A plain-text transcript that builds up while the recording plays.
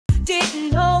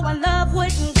didn't know our love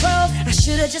wouldn't grow. I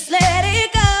should've just let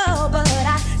it go, but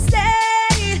I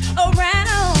stayed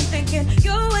around thinking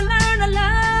you would learn to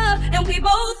love, and we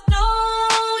both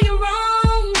know you're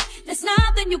wrong. There's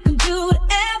nothing you can do to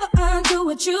ever undo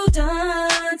what you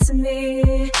done to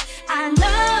me. I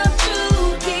loved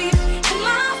you deep in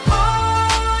my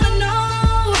heart. I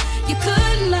know you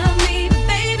couldn't love me, but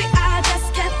baby, I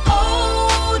just can't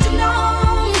hold you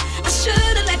long. I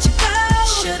should've let you go.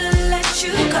 Should've let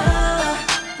you go.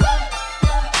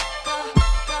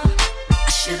 I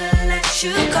should've let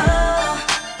you go.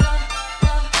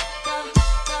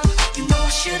 You know I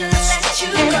should've let you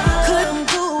go. I couldn't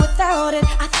do without it.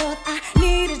 I thought I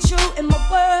needed you in my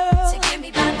world to get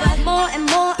me by, but more and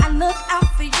more I look out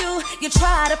for you. You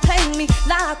try to play me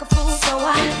like a fool, so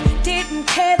I didn't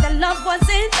care that love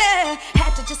wasn't there.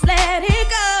 Had to just let it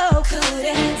go.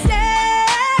 Couldn't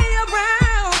stay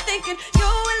around thinking you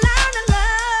would learn to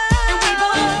love, and we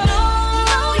both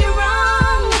know you're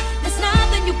wrong. There's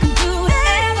nothing you can do to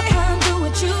ever undo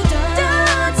what you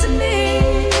done to me.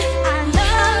 I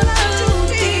love you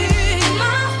deep in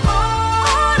my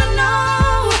heart. I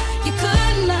know you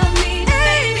couldn't love me,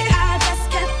 baby. I just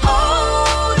can't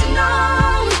hold you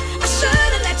long. I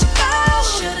should've let you go.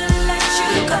 Should've let you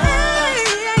go.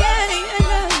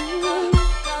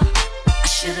 I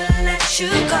should've let you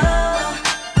go.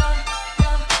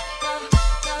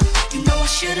 You know I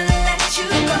should've let you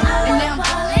go. And now I'm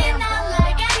falling out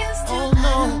like I used to. I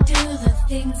don't do the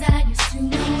things I used to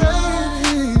know.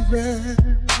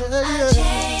 I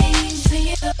changed for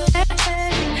you.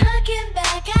 Looking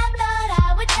back, I thought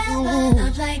I would never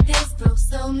love like this. Broke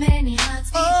so many hearts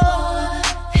before.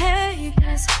 Hey,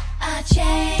 yes, I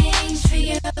changed for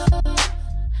you.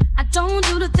 I don't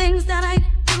do the things that I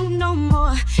do no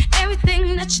more.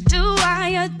 Everything that you do, I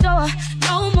adore.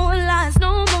 No more lies,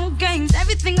 no more games.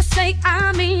 Everything I say,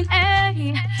 I mean,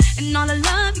 hey. And all the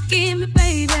love you give me,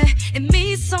 baby, it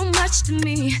means so much to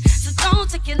me. So don't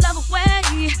take your love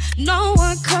away. No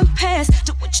one compares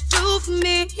to what you do for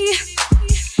me.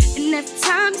 And every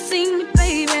time you see me,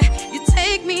 baby, you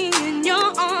take me in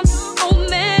your arms. Oh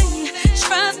man,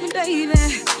 trust me, baby,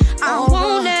 I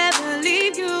won't ever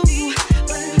leave you.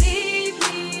 Believe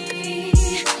me,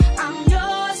 I'm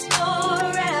yours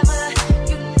forever.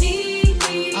 You need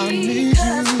me, I need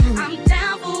 'cause you. I'm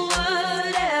down for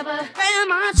whatever.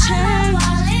 Am I changed? I'm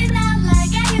falling out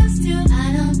like I used to. I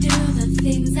don't do the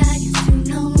things I used to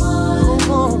no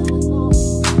more.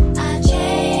 I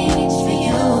changed for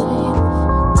you.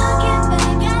 Looking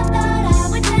back, I thought I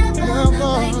would never love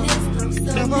like this. Broke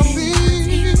so many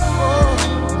hearts before.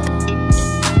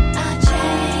 I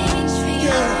changed for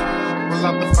you. Well,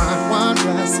 I'm the fine wine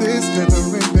glasses, dinner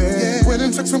in bed. Went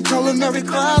and took some culinary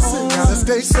classes. Gotta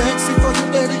stay sexy for you,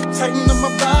 baby. Tighten up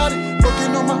my body,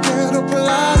 working on my head or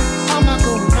Pilates. I'm not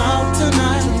going out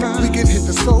tonight. We can hit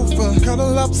the sofa,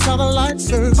 cuddle up, satellite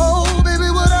surf. Oh, baby,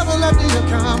 whatever, let me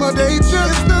accommodate you.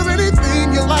 Is there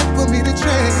anything you like for me to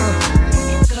change?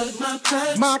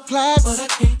 Cut My plaques, but I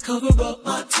can't cover up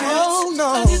my tracks. Oh no,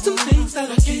 I did some things that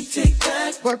I can't take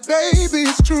back. but baby,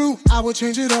 it's true, I will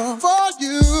change it all for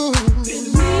you.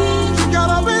 You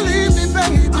gotta believe me,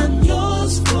 baby. I'm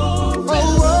yours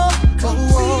forever.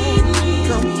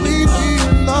 Completely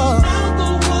in love. I'm the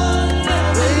one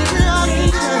that Baby, I can I'm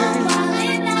change.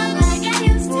 falling out like I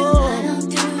used to. I don't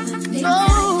do the things No, I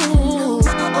used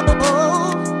to know.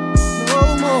 no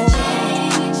more.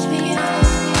 Changed for you.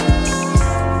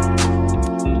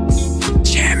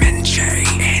 Jammin' J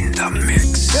in the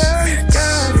mix. Yeah,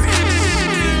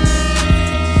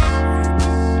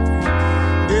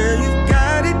 you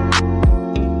got it.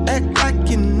 Act like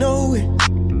you know it.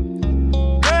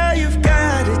 Girl, you've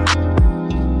got it.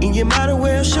 And you might as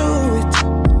well show it.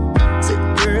 Say,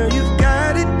 girl, you've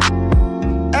got it.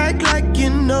 Act like you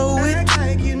know it.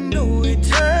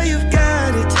 Girl, you've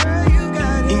got it.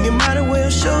 And you might as well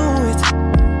show it.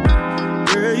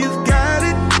 Girl, you've got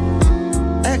it.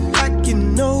 Act like you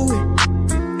know it.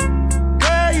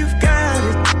 Girl, you've got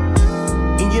it.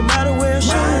 And you might as well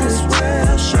show it.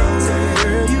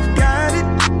 Girl, you've got it.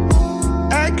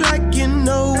 Act like you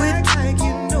know it.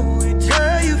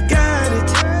 Girl, you've got it.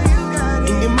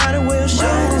 And you might as well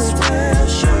show it.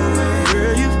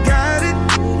 Girl, you've got it.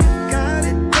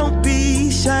 Don't be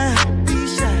shy.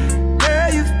 Girl,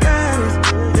 you've got it.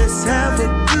 Let's have a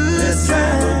good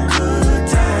time.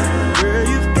 Girl,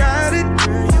 you've got it.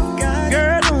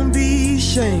 Girl, don't be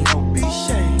ashamed.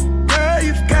 Girl,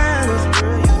 you've got it.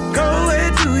 Go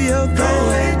ahead, do your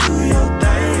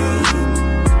thing.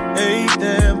 Hey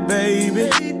there, baby.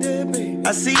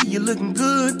 I see you looking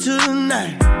good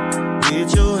tonight. Get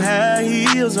your high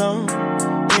heels on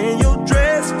and your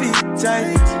dress fit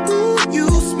tight. Ooh, you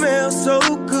smell so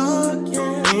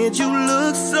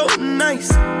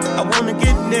nice. I wanna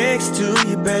get next to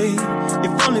you, babe,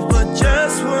 if only for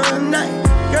just one night.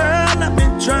 Girl, I've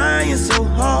been trying so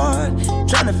hard,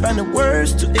 trying to find the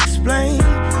words to explain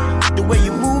the way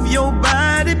you move your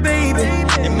body, baby,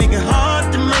 and make it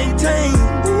hard to maintain.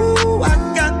 Ooh, I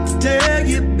got to tell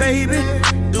you, baby,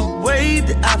 the way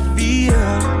that I feel,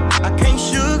 I can't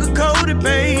sugarcoat it,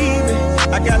 baby.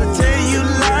 I gotta tell you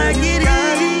like it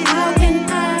is. How can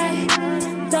I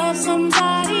love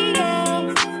somebody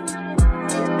else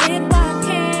if I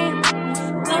can't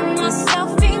love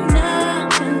myself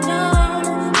enough to know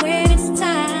when it's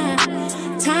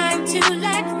time to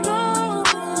let go?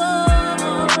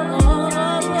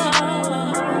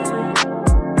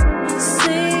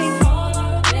 Sing, all I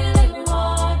really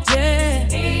want, yeah,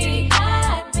 be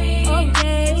happy.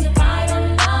 Okay, to find a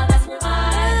love that's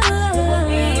mine, it would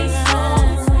be so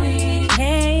sweet.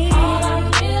 Hey, all I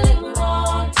really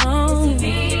want is to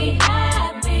be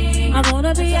happy. I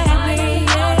wanna be happy,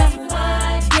 yeah,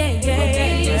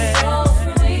 yeah. So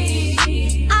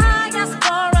sweet. I ask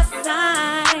for a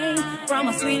sign from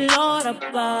a sweet Lord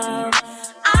above.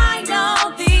 I know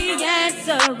the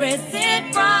answer is in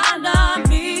front of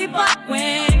me, but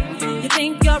when you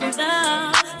think you're in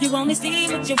love, you only see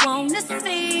what you wanna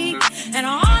see, and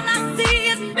all I see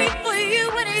is me for you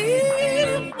and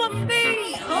you for me.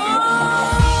 Oh,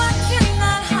 I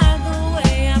cannot hide the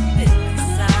way I feel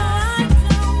inside.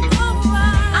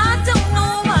 I don't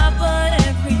know why, but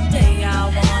every day I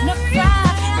wanna cry.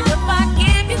 And if I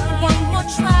give you one more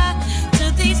try, to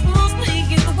these rules me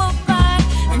you will fight.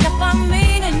 And if I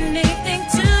mean anything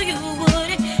to you, would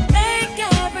it make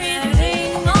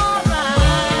everything alright?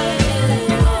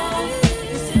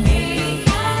 To be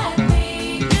happy,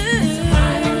 to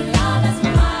find a love that's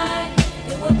mine,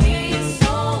 it would be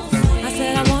so sweet. I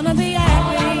said I wanna be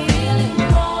happy. All I really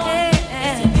want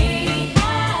is to be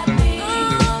happy. Oh,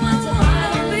 I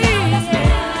wanna be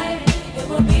happy. It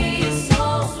would be so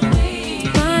sweet.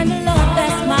 Find a love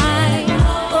that's mine.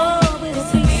 Oh, it would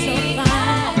be so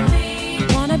fine.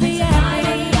 Wanna be happy.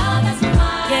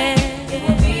 Yeah, it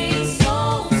would be so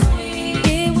sweet.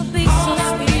 It would be so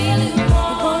sweet. If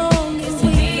only we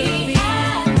could be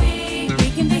happy. We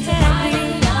can be happy.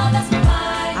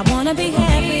 I wanna be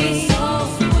happy. So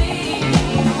sweet.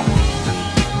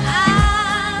 I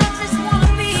just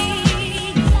wanna be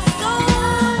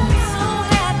so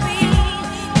happy.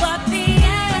 But the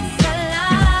answer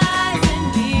lies in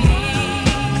me.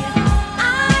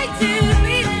 I do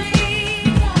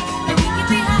believe that we can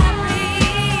be happy.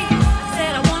 I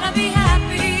said I wanna be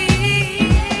happy.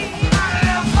 I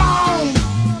left home,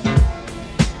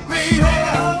 baby,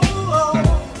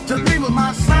 to be with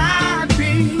my side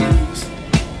piece.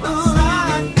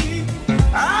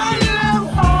 I left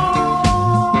home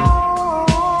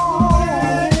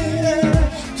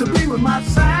to be with my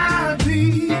side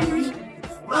piece.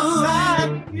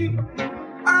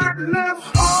 I left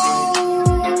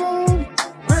home,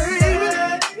 baby,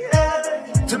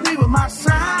 to be with my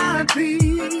side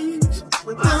piece.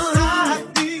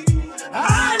 I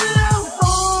left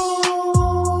home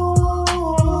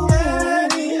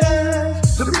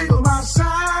to be with my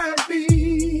side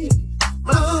piece.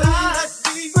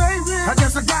 I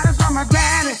guess I got it from my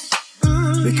daddy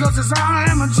because it's all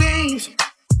in my jeans.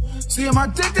 See, I'm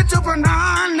addicted to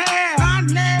banana,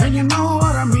 and you know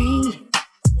what I mean.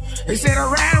 They said I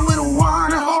ran with a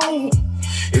one hole.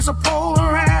 It's a pole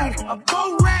rat,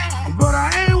 but I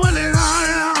ain't willing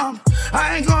on.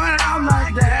 I ain't going out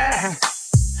like that.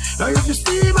 Now if you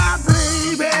see my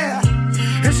baby,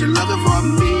 and she looking for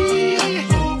me,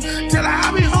 tell her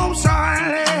I'll be home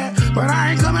shortly, but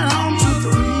I ain't coming home till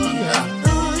 3.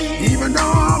 Even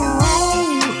though I'm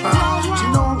wrong, she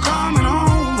know I'm coming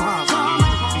home.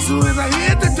 Soon as I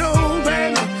hit the door,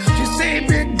 baby, she say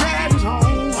Big Daddy's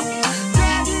home.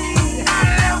 I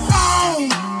left home,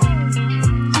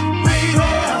 baby,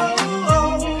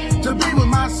 to be with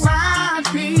my side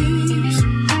piece.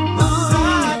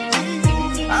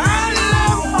 I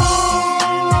left home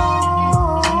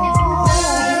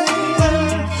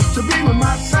to be with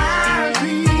my side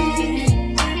piece.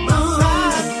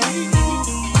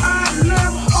 I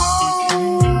left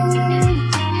home,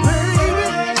 baby,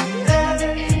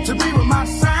 to be with my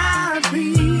side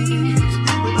piece.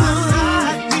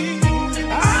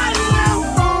 I left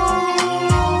home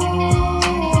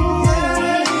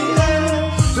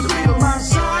to be with my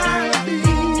side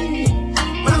piece.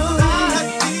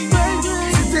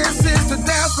 See, this is the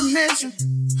definition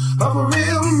of a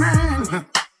real man.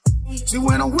 See,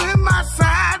 when I'm with my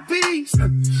side piece,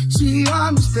 she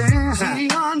understands.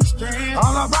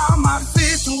 All about my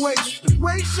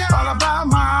situation, all about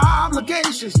my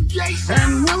obligations.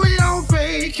 And when we on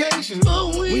vacation,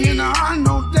 we in the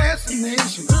unknown destination.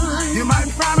 destination. You might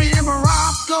find me in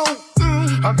Morocco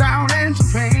or down in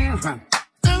Japan.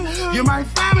 You might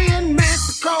find me in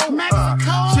Mexico,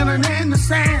 chilling in the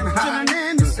sand.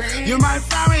 You might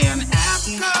find me in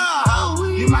Africa.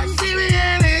 You might see me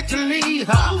in Italy.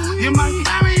 You might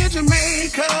find me in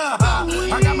Jamaica.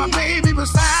 I got my baby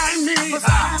beside me.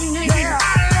 Yeah,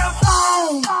 I left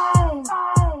home.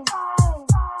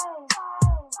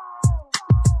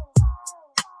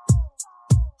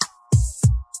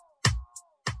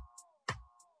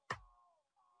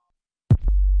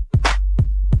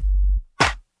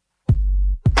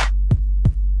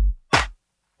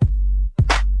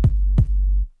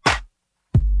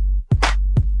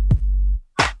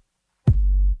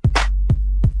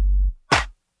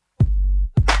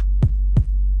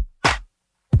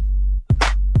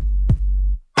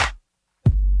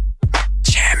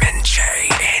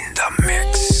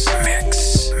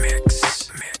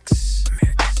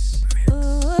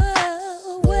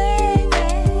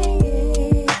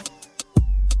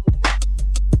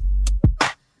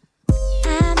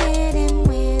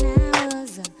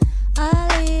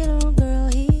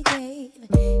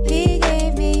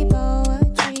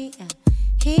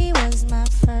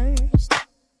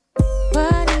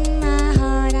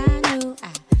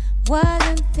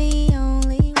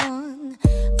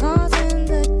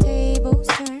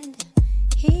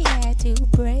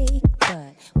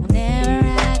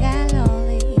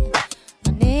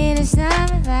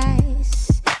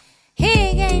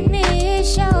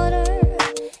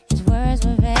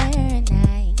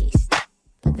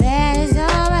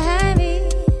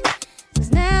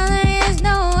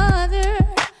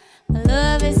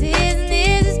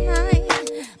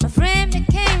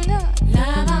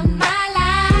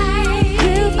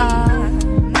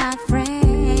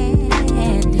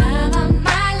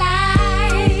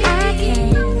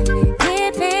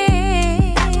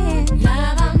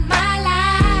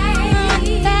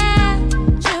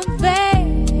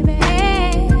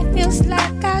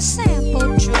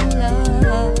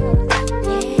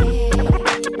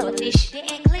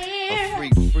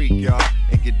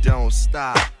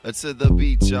 To the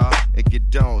beat, y'all, and you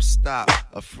don't stop.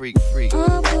 A freak.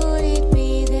 Or could it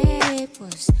be that it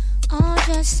was all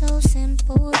just so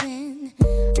simple then?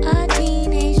 A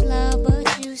teenage love,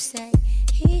 but you say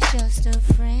he's just a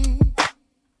friend.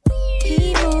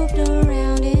 He moved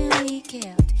around and we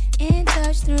kept in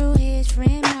touch through his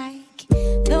friend Mike.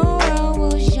 The world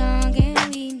was young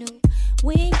and we knew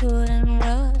we couldn't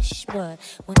rush, but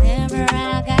whenever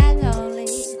I got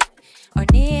lonely or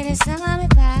needed some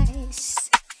advice,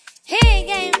 he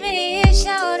gave me his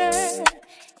shoulder.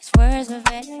 His words were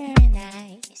very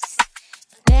nice,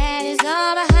 but that is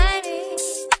all behind me,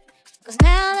 'cause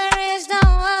now there is no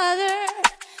other.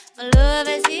 My love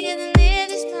is hidden,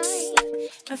 it is mine.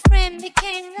 My friend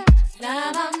became the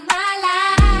love of my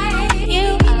life.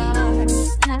 You are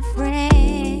my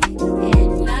friend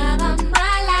and love of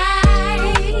my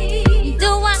life.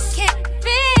 The one can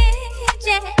be,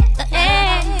 yeah, the love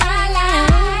of my life.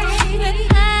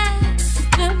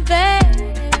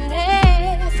 Baby,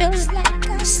 feels like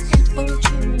a simple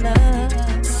true love.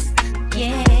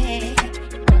 Yeah,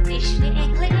 but this shit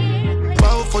clear.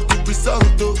 Bow for the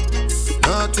result, though.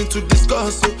 Nothing to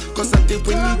discuss, oh. 'Cause I did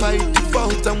win by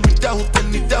default and without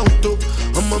any doubt, oh.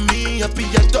 I'm a me happy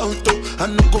adult, oh. I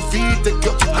no go feed the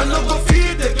girl, I no go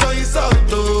feed the girl is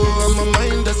out, oh. I'm a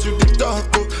mind that's you the talk,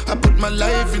 oh. I put my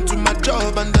life into my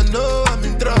job and I know I'm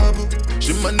in trouble.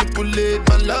 She manipulate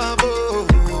my love, oh.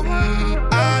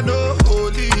 I know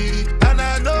holy, and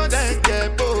I know that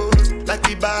get both. Like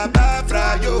the Baba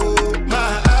Frayo,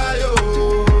 my ayo,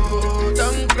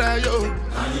 don't cry, yo.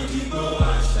 I need to go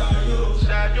and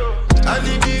shayo. I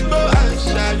need to go and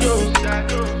shayo.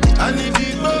 I need to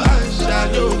go and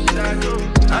shayo.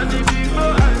 I need to go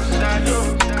and shayo.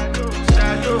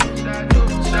 Shayo.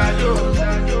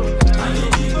 I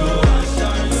need to go and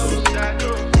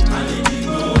shayo. I need to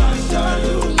go and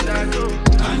shayo.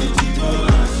 I need to go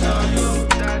and shayo.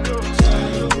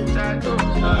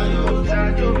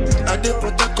 I dey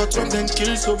protect cotton then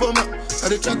kill Soboma. I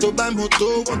dey try to buy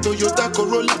moto, want Toyota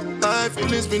Corolla. My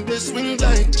feelings been they swing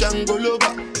like Django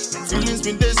Lover. Feelings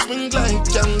been they swing like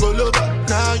Django Lover.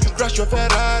 Now you crash your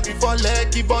Ferrari for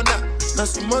Lucky Bona. Now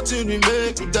so much we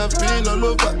make could have been all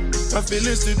over. My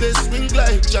feelings today swing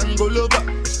like Django Lover.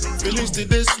 Feelings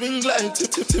today swing like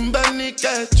Timbani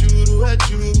Kachuru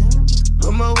Hachuru.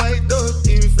 I'm a white dog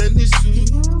in Fendi suit.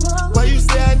 Why you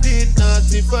say I did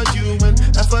nothing for you when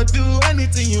if I do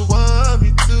anything you want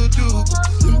me to do?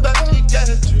 Timbani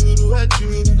Kachuru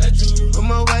Hachuru.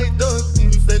 I'm a white dog in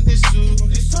Fendi suit.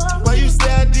 Why you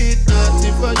say I did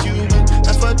nothing for you when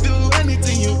if I do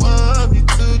anything you want me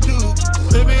to do?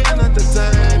 Baby, I'm not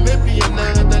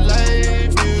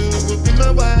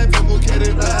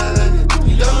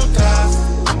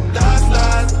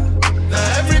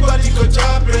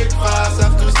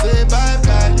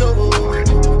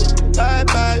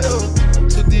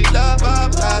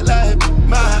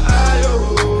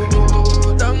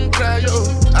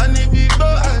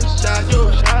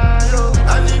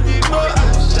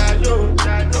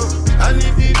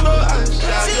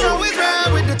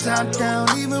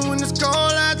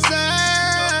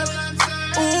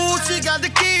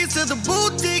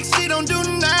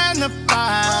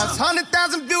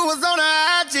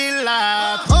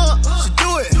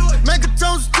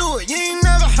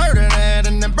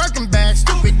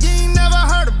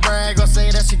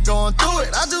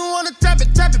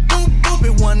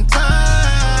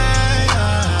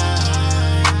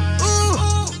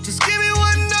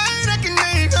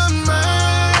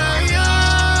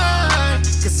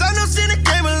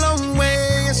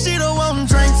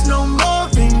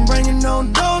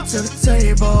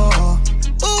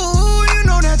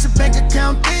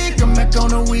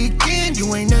the weekend,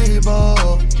 you ain't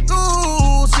able.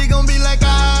 Ooh, she gon' be like,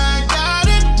 I got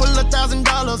it. Pull $1,000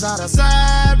 out of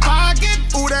side pocket.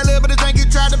 Ooh, that little bit of drink you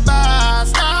tried to buy.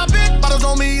 Stop it. Bottles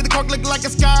on me, the cork look like a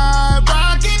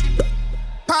skyrocket.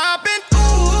 Poppin',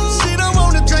 ooh. She don't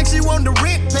want the drink, she want the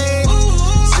rent paid.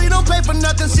 She don't pay for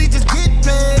nothing, she just get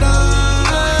paid.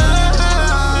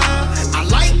 I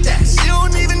like that. She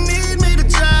don't even need me to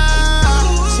try.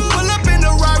 She pull up in the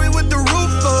Rari with the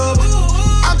roof up.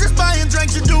 I'm just buying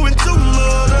drinks, you're doing too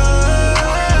much.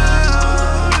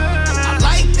 I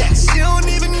like that. She don't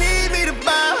even need me to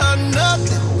buy her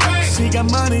nothing. She got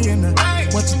money in her.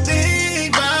 What you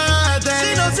think about that?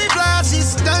 She know she fly, she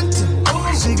stuntin'.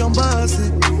 She gon' bust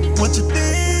it. What you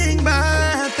think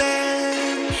about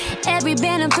that? Every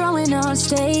band I'm throwing on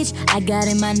stage, I got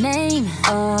in my name,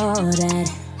 all that.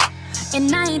 And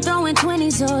I ain't throwing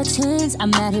 20s or 10s,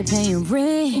 I'm out here paying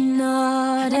rent,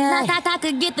 all that. I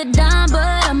could get the dime,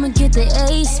 but I'ma get the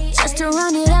ace, just to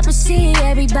run it up and see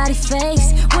everybody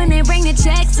face. When they bring the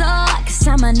checks, oh, I can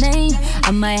sign my name,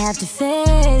 I might have to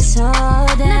face all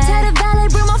that. Now tell the valet,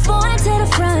 bring my phone to the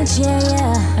front,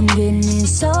 yeah. I'm getting in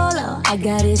solo, I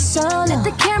got it solo. Let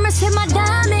the cameras hit my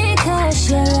diamond cush,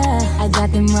 yeah. I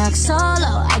got them rock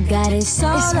solo, I got it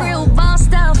solo. It's real boss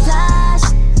style flash.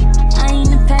 I ain't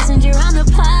the passenger, I'm the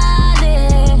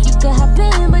pilot. You could hop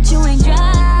in, but you ain't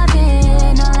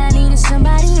driving. All I need is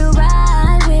somebody to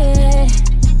ride with.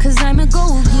 Cause I'm a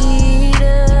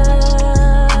go-getter.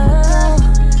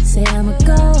 Say I'm a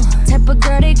go. Type of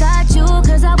girl they got you,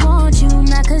 cause I want you,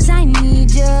 not cause I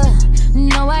need you.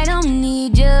 No, I don't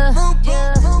need you. Come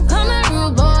here,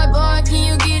 rude boy, boy, can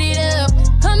you get it up?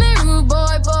 Come here, rude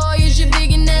boy, boy, is you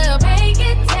big enough? Take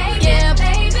it, yeah,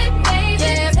 baby, baby,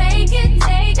 yeah, take it,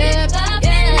 yeah, yeah.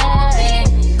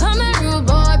 Come here, rude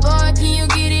boy, boy, can you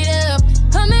get it up?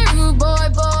 Come here, rude boy,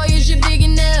 boy, is you big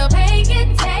enough? Take it,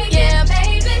 yeah,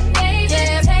 baby, baby,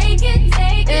 yeah, take it,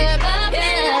 yeah, yeah.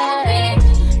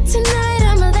 Tonight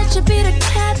I'ma let you be the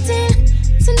captain.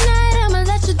 Tonight I'ma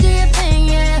let you do your thing,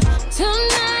 yeah.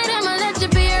 Tonight I'ma let you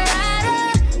be a rider.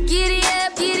 Giddy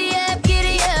up, giddy up,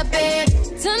 giddy up, babe.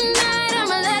 Tonight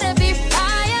I'ma let it be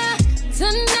fire.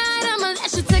 Tonight I'ma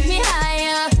let you take me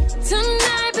higher.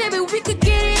 Tonight, baby, we could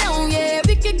get it on, yeah.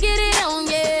 We could get it on,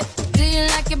 yeah. Do you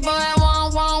like it, boy? I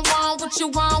want, what you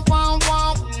want,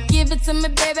 Give it to me,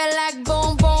 baby, like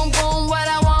boom, boom, boom. What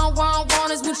I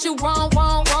want, is what you want,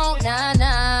 nah,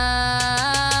 nah.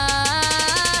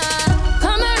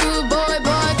 Come here, rude boy,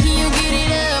 boy, can you get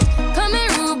it up? Come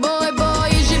here, rude boy, boy,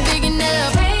 is you big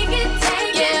enough? Take it,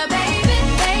 yeah, baby,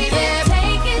 baby, yeah,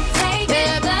 take it, yeah,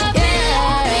 yeah.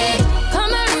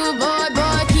 Come here, rude boy,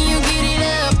 boy, can you get it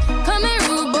up? Come here,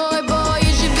 rude boy, boy,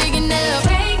 is you big enough?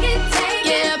 Take it,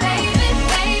 yeah, baby,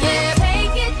 baby, yeah,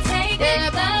 take it, yeah,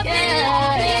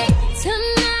 yeah.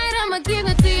 Tonight I'ma give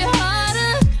it to you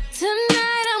harder.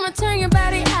 Tonight I'ma turn your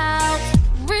body out.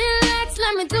 Relax,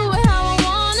 let me do it how I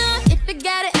wanna. If you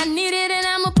got it, I need it, and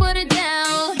I'ma put it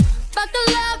down. Fuck the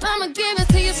love, I'ma give it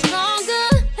to you stronger.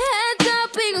 Heads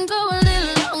up, we can go a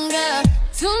little longer.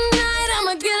 Tonight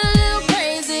I'ma get a little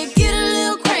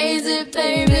crazy,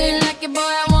 baby. Like it, boy,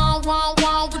 I want,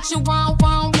 what you want.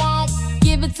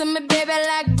 Give it to me, baby,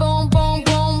 like boom, boom,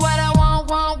 boom. What I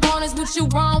want is what you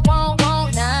want,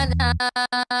 nah, nah.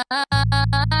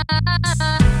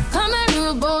 Come here,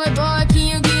 rude boy, boy, can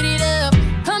you get it up?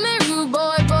 Come here, rude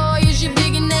boy, boy, is you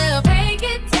big enough? Take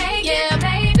it, yeah,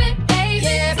 baby, baby,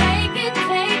 yeah, take it,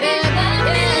 yeah.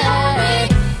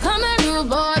 Come here, rude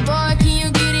boy, boy, can you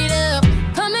get it up?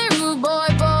 Come here, rude boy,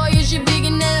 boy, is you big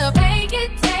enough? Take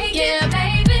it, yeah,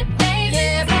 baby, baby,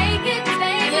 yeah, take it,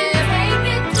 yeah,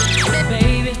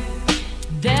 Baby,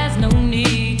 there's no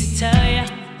need to tell ya.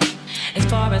 As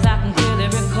far as I can clearly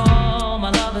recall,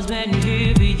 my love has been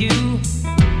here for you.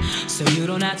 So you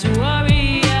don't have to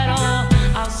worry at all.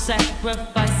 I'll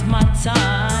sacrifice my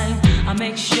time. I'll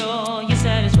make sure you're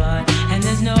satisfied. And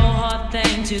there's no hard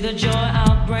thing to the joy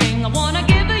I'll bring. I wanna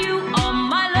give you all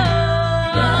my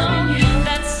love. Loving you.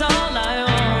 That's all I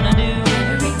wanna do.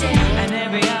 Every day and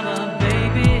every hour,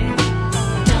 baby.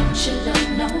 Don't you love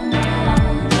no more?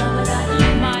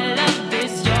 My love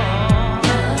is yours.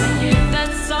 Loving you.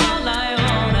 That's all I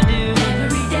wanna do.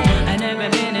 Every day and every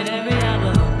minute, every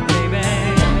hour, baby.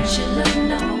 Don't you love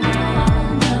no more?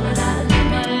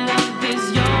 My love is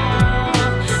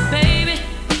yours, baby.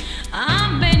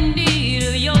 I'm in need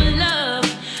of your love,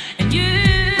 and you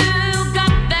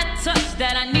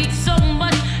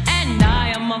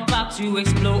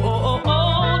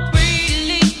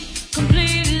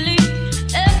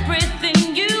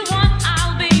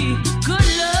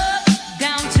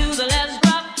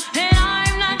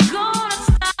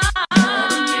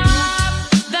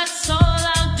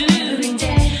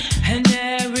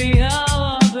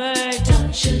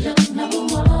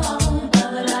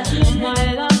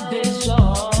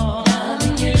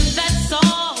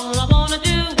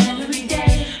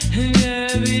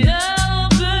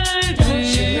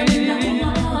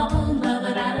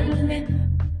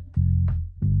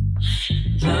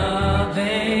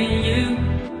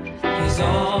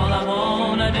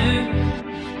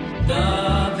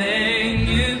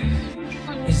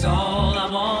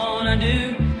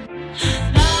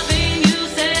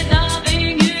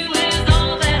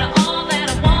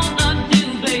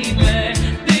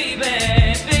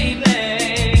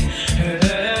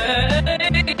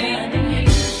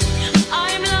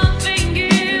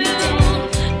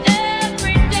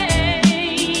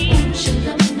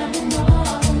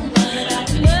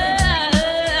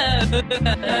Loving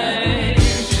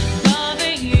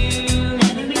you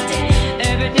every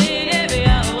day, every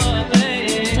hour,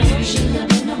 baby.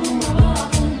 No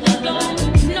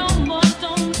more,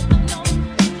 don't.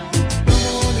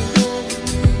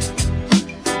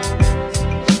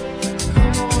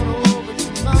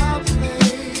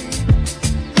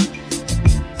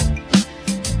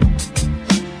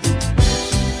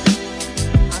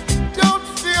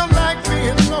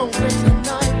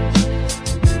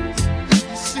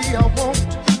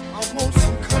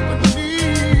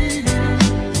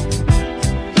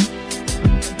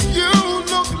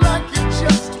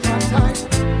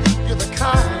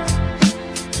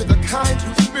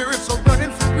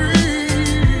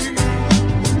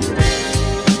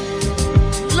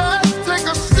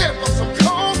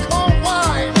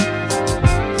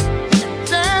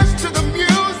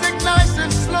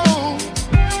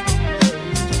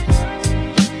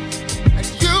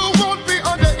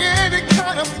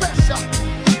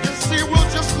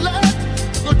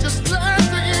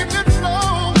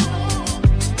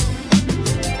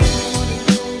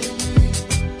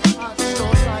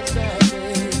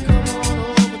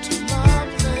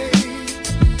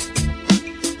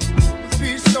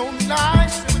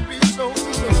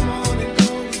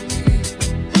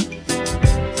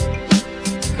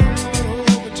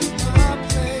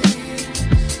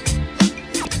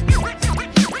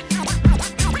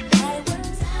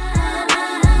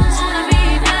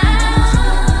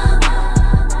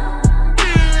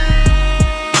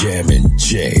 Jammin'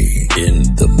 J in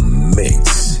the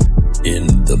mix, in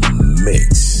the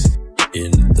mix, in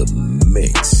the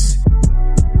mix.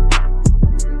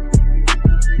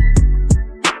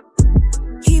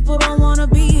 People don't wanna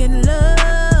be in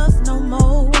love no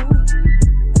more.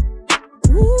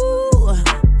 Ooh,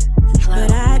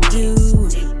 but I do.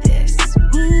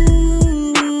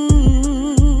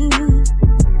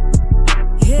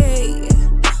 Hey,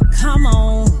 come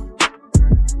on.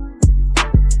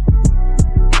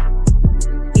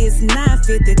 It's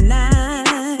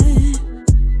 9:59,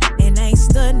 and I ain't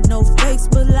studying no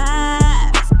Facebook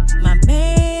Live. My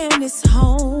man is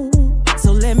home,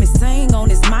 so let me sing on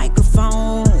this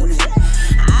microphone.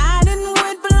 I done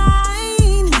went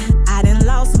blind, I done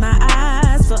lost my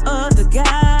eyes for other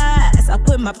guys. I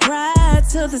put my pride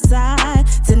to the side.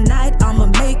 Tonight I'ma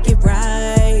make it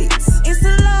right. It's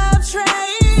a love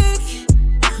trick,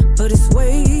 but it's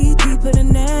way deeper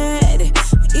than that.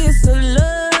 It's a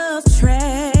love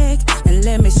track, and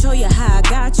let me show you how I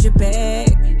got your back.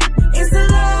 It's a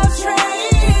love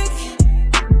track,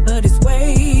 but it's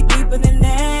way deeper than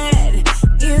that.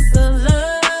 It's a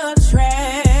love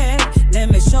track, let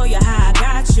me show you how I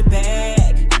got your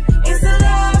back. It's a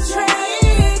love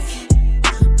track,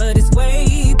 but it's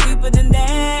way deeper than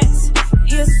that.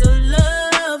 It's a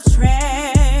love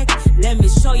track, let me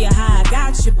show you how I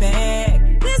got your back.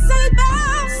 This ain't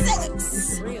about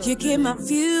sex, you get my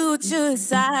future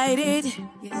excited,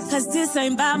 cause this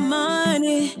ain't about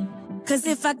money. Cause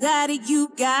if I got it, you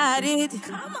got it.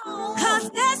 Come on. Cause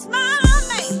that's my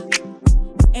man,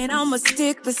 and I'ma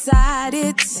stick beside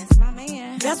it. That's my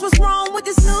man. That's what's wrong with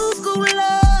this new school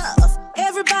love.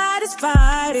 Everybody's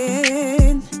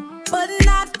fighting, but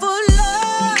not for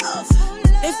love.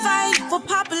 They fight for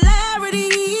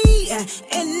popularity,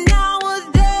 and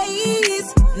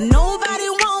nowadays nobody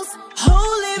wants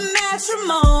holy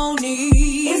matrimony.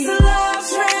 It's a love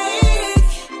track,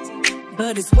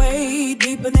 but it's way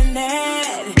deeper than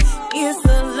that. It's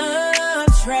a love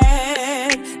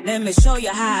track, let me show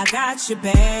you how I got your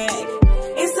back.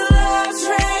 It's a love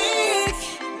track,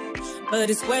 but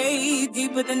it's way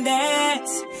deeper than that.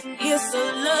 It's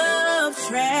a love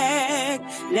track,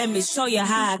 let me show you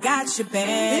how I got your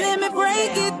back. Let me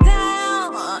break it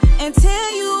down and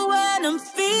tell you what I'm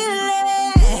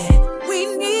feeling. We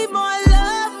need more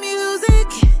love music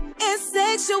and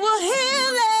sexual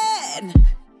healing.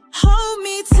 Hold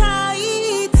me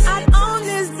tight, out on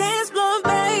this dance floor,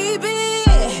 baby.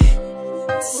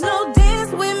 Slow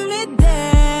dance with me,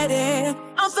 daddy.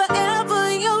 I'm forever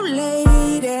your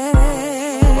lady.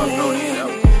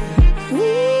 Ooh,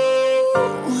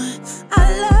 I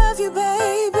love you,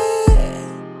 baby.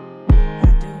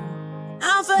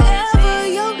 I'm forever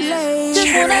your lady.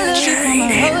 Just wanna love you for my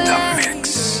whole life.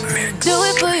 Do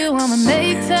it for you, I'ma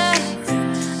make time.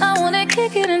 I wanna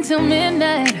kick it until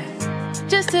midnight,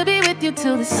 just to be with you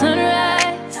till the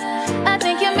sunrise. I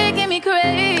think you're making me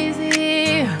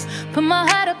crazy. Put my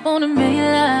heart up on the main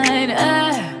line.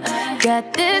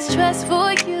 got this trust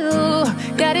for you.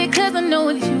 Got it cause I know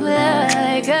what you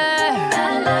like.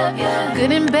 I love you.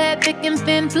 Good and bad, thick and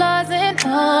thin, flaws and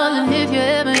all. And if you're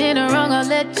ever in the wrong, I'll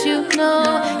let you know.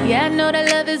 Yeah, I know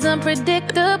that love is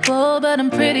unpredictable, but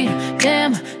I'm pretty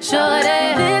damn sure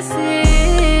that this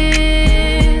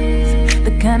is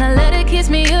the kind of letter kiss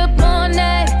me up all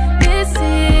night. This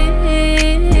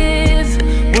is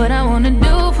what I wanna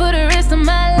do for the rest of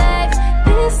my life.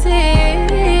 This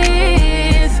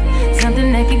is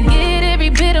something that can get every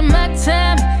bit of my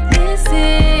time. This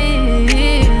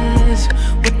is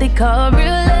what they call real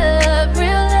love,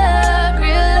 real love,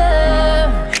 real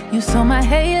love. You saw my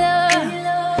halo,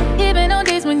 even on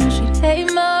days when you should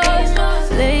hate most.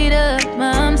 Later,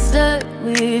 I'm stuck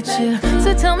with you.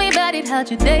 So tell me about it, how'd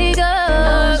your day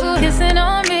go? Kissing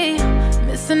on me,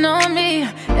 missing on me.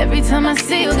 Every time I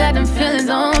see you, got them feelings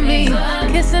on me.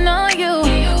 Kissing on you,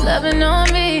 loving on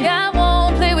me. I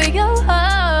won't play with your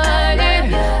heart.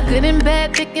 Good and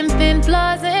bad, thick and thin,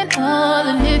 flaws and all.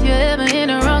 And if you're ever in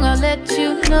the wrong, I'll let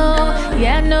you know.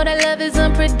 Yeah, I know that love is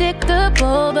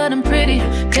unpredictable, but I'm pretty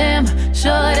damn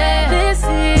sure that this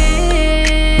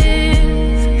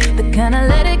is the kind of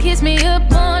letter kiss me up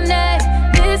all night.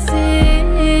 This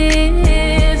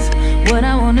is what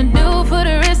I wanna do for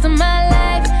the rest of my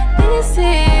life. This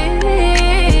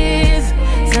is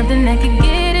something that can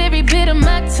get every bit of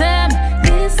my time.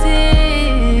 This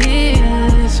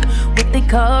is what they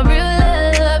call real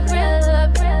love, real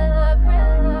love, real love, real love,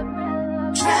 real love.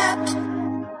 Trapped,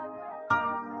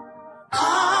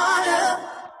 caught up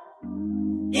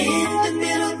in the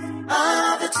middle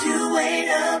of a two-way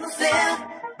love affair.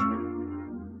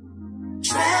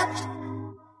 Trapped,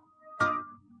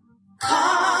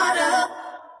 caught up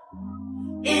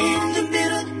in the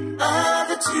middle of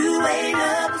a two-way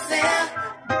love affair.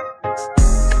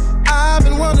 I've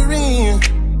been wondering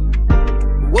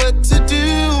what to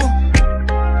do.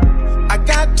 I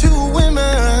got two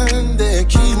women that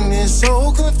keep me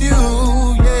so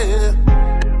confused, yeah.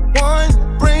 One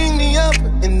bring me up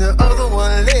and the other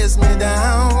one lets me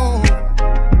down.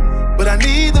 But I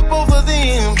need the both of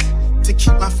them to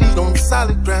keep my feet on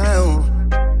solid ground.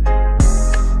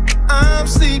 I'm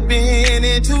sleeping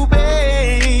in 2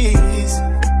 beds.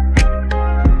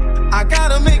 I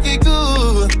gotta make it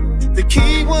good to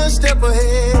keep one step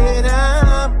ahead.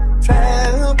 I'm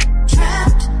trapped,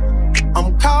 Trapped,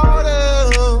 I'm caught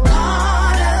up,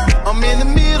 caught up I'm in the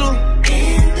middle.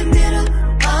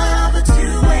 of a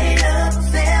two-way love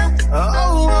affair.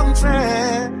 Oh, I'm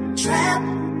trapped, Trapped,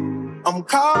 I'm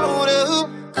caught up,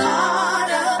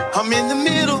 caught up I'm in the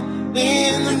middle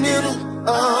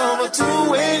of a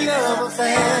two-way love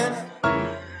affair.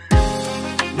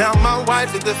 Now my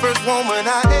wife is the first woman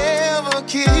I ever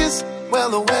kissed,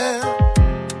 well aware.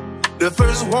 The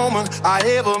first woman I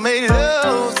ever made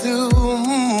love to.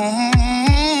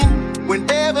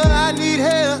 Whenever I need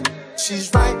help,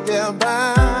 she's right there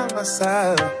by my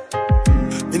side.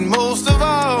 And most of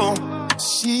all,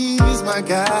 she's my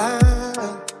guide.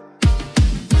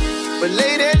 But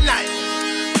late at night,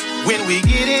 when we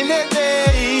get in that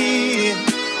bed,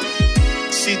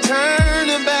 she turn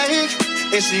her back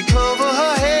and she cover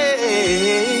her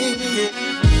head.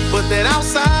 But that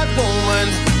outside woman,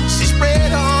 she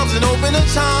spread arms and open her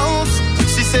charms.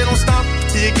 She said, don't stop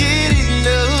till you get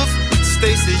enough.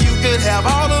 Stacy, you could have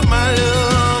all of my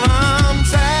love. I'm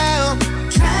trapped,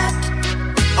 trapped,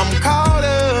 I'm caught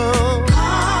up,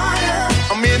 caught up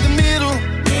I'm in the middle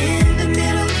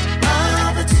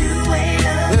of a two-way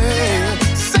love affair.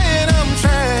 Saying I'm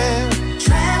trapped,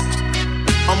 Trapped,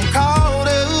 I'm caught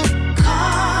up,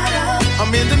 caught up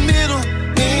I'm in the middle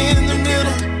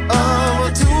of a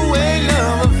two-way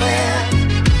love affair.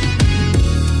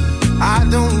 I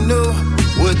don't know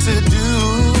what to do.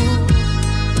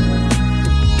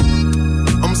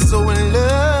 I'm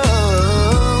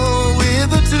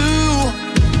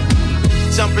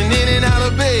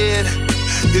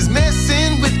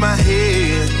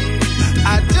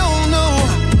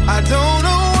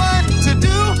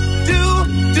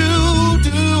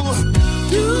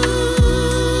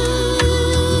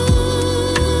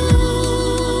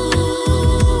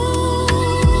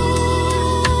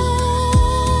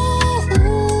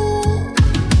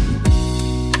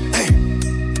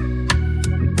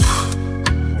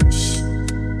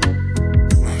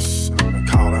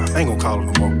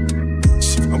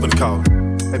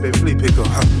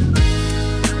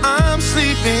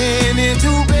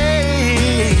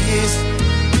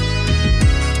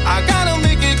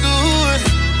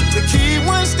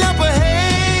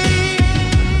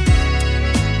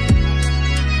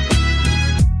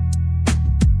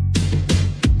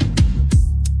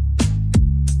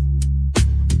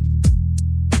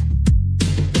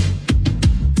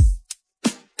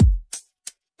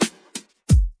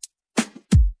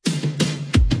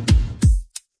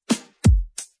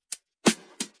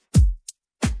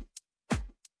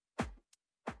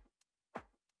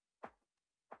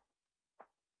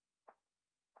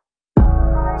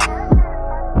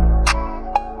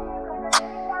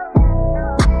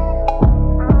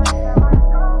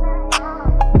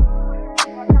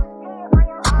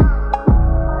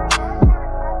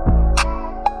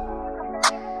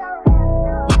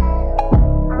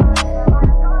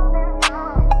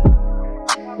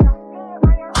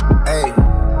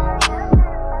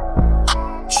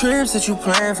trips that you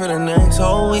plan for the next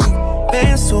whole week.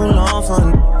 Been too long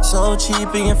for so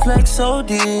cheap and your flex so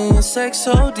D, your sex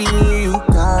so D. You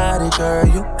got it, girl,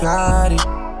 you got it.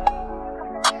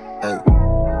 Hey.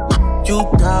 You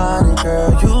got it,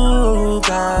 girl, you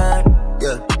got it.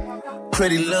 Yeah.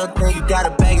 Pretty little thing, you got a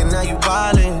bag and now you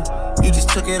wildin'. You just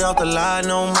took it off the line,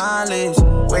 no mileage.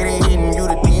 Waiting, hitting you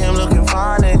the DM looking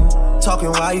violent.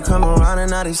 Talking while you come around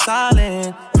and now they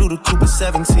silent. Through the Cooper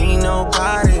 17, no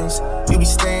guidance. You be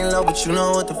staying low, but you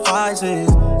know what the price is.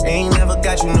 Ain't never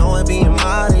got you know it being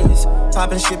modest.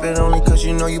 Poppin' ship it only cause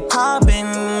you know you poppin',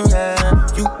 yeah.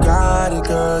 You got it,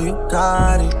 girl, you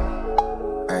got it.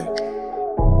 Hey.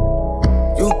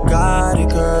 You got it,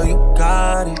 girl, you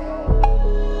got it.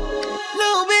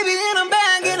 Little baby in a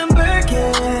bag and I'm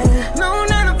Birkin. No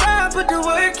 9 to 5, put the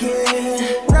work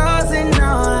in. Doesn't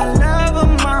know I love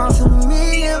them all, to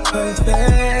me you're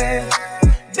perfect.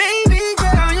 Baby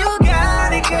girl, you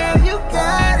got it, girl, you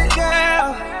got it,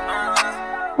 girl.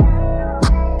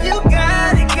 You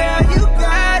got it, girl, you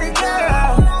got it,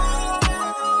 girl.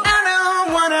 I don't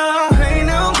wanna play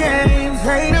no games,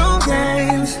 play no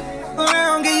games. But I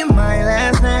don't give you my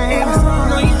last name. I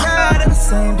know you got the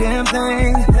same damn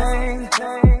thing.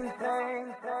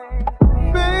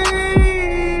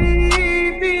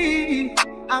 Baby,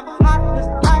 I'm hot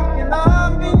just like you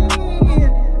love me.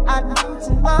 I need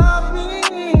to love me.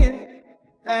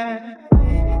 And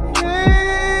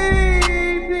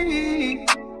baby,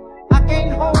 I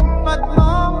can't hold much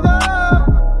longer.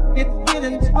 It's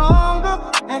getting stronger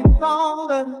and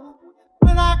stronger.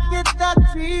 When I get that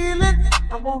feeling,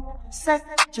 I want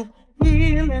sexual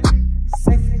healing,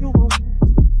 sexual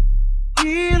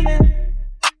healing.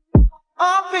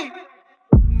 Oh, baby,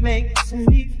 makes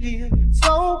me feel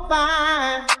so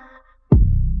fine.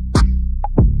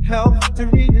 Helps to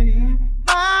relieve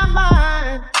my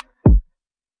mind.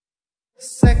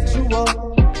 Sexual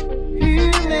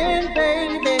healing,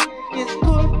 baby, is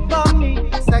good for me.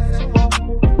 Sexual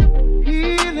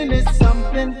healing is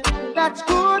something that's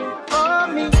good for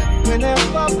me.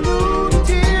 Whenever blue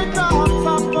teardrops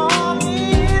are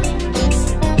falling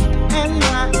and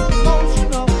my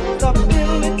emotional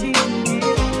stability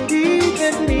is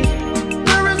leaving me,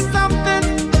 there is something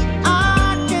I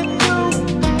can do.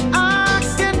 I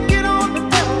can get on the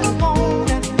telephone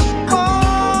and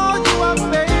call you up,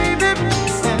 baby,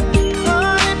 and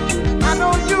honey, I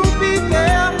know you'll be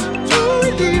there to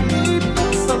relieve me.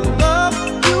 The love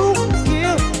you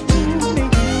give to me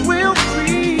will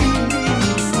free me.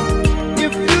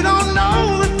 If you don't know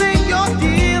the thing you're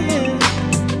dealing,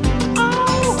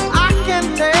 oh, I can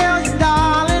tell you,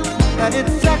 darling, that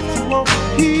it's sexual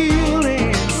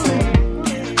healing.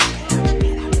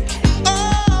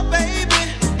 Oh, baby,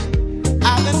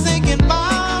 I've been thinking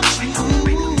about you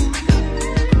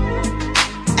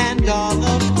and all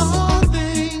of the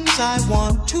things I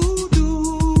want to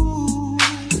do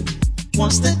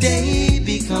once the day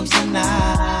becomes the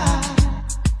night.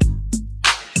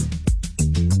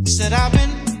 Said I've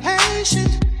been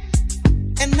patient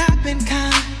and I've been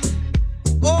kind.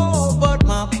 Oh, but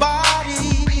my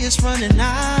body is running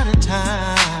out of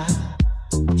time.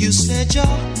 You said your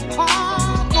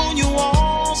heart on your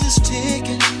walls is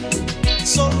ticking,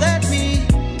 so let me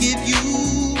give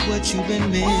you what you've been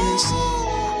missing.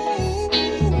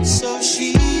 So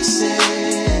she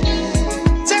said,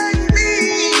 take me,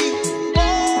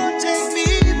 oh, take me,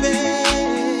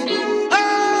 babe.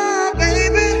 Oh,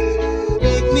 baby,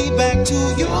 take me back to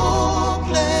your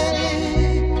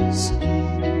place.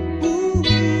 Ooh,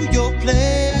 your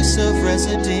place of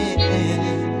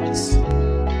residence.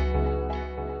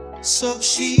 So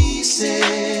she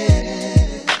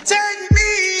said, take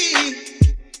me,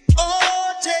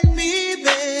 oh, take me,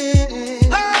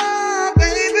 babe. Oh,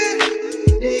 baby,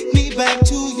 take me back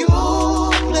to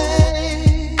your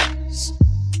place.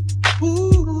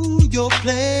 Ooh, your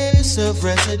place of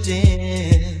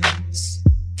residence.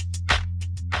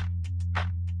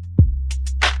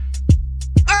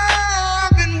 Oh,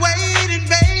 I've been waiting,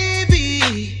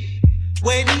 baby,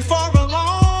 waiting for a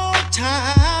long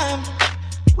time,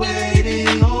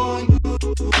 waiting on you,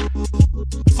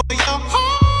 for your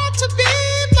heart to be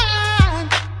mine.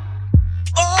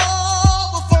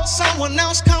 Oh, before someone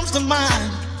else comes to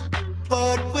mind.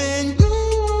 But when you,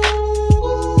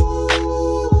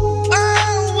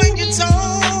 oh, when you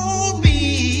told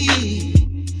me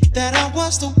that I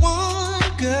was the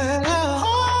one, girl,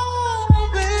 oh,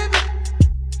 baby,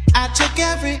 I took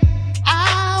every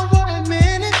hour and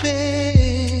minute,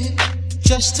 babe,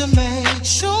 just to make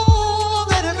sure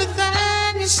that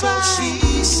everything is right. So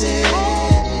she said,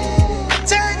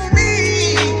 take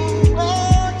me,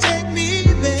 oh, take me,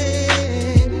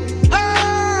 babe.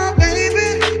 Oh,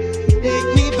 baby,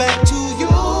 take me back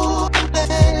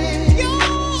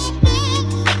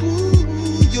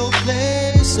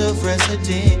house of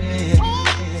residence.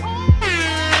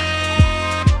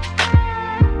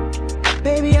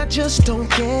 Baby, I just don't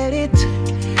get it.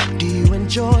 Do you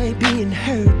enjoy being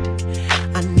hurt?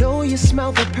 I know you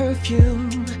smell the perfume,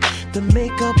 the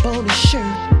makeup on his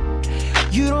shirt.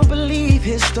 You don't believe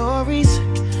his stories.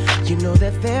 You know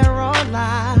that there are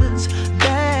lies.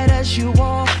 Bad as you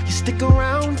are, you stick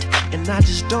around, and I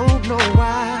just don't know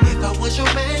why. If I was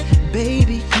your man,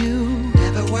 baby, you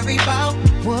never worry about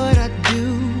what I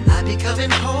do. I'd be coming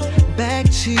home back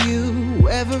to you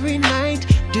every night,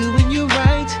 doing you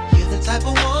right. You're the type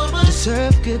of woman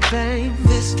deserve good fame.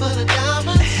 Fist full of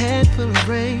diamonds, a head full of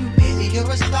rain. Baby, you're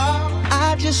a star.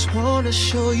 I just wanna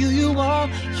show you you are.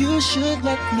 You should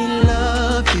let me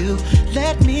love you.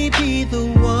 Let me be the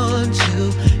one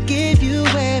to give you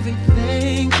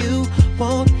everything you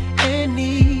want and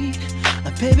need.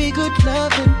 Baby, good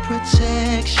love and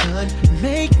protection.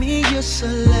 Make me your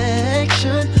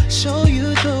selection. Show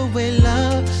you the way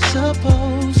love's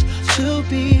supposed to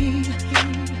be.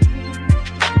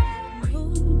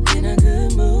 In a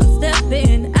good mood. I'm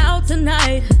stepping out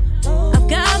tonight. I've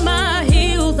got my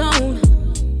heels on,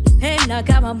 and I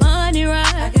got my money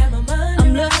right.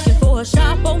 I'm looking for a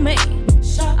shop on me.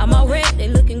 I'm already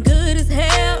looking good as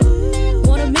hell.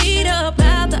 Wanna meet up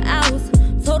at the house.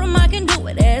 Told him I can do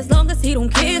it as long as he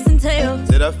don't kiss and tell.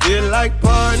 Said I feel like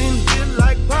partying,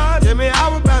 Tell me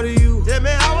how about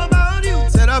you?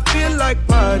 Said I feel like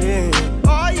partying.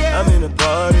 Oh yeah. I'm in a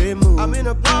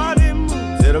party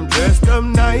mood. Said I'm dressed up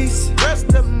nice.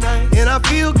 And I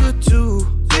feel good too.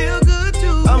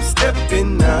 I'm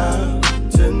stepping out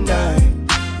tonight,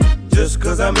 just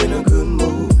cause I'm in a good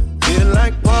mood. Feel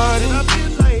like partying.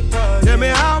 Tell me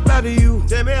how about you?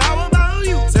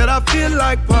 Said I feel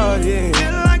like partying.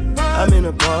 I'm in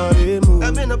a party mood.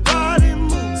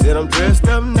 Said I'm dressed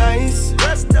up nice.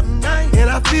 And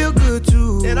I feel good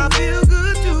too.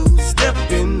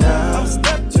 Stepping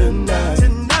out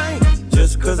tonight,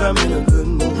 just cause I'm in a good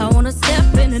mood. I wanna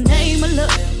step in the name of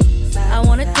love. I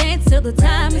wanna dance till the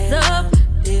time is up.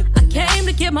 I came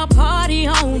to get my party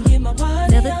on.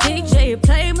 Tell the DJ to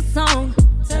play my song.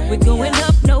 We're going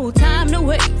up, no time to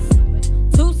waste.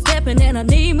 Two-stepping and I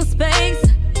need my space.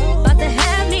 About to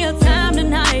have me a time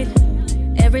tonight.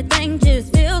 Everything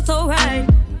just feels so right.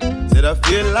 Said I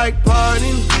feel like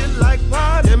partying.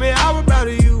 Tell me how about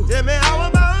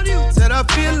you? Said I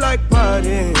feel like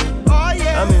partying. Oh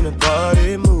yeah. I'm in a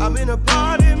party mood.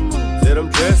 Said I'm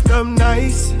dressed up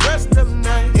nice.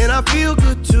 And I feel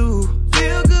good too.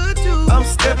 I'm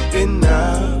stepping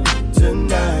out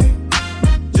tonight,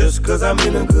 just cause I'm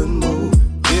in a good mood.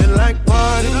 Feel like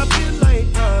partying.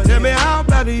 Tell me how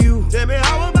about you?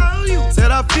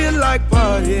 Said I feel like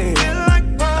partying.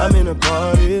 I'm in a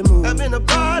party mood.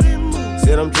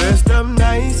 Said I'm dressed up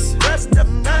nice.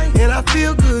 And I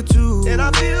feel good too.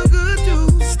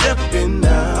 Stepping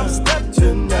out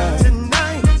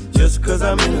tonight, just cause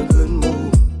I'm in a good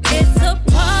mood. It's a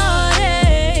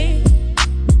party.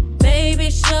 Baby,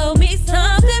 show me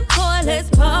something, boy, let's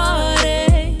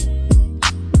party.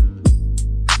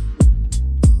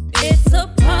 It's a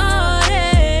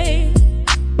party.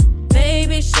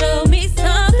 Baby, show me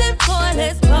something, boy,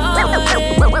 let's party.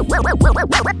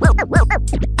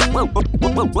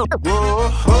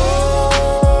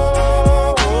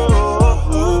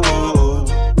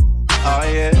 Oh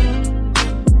yeah.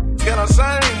 Can I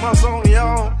sing my song,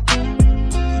 y'all?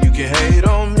 You can hate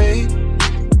on me,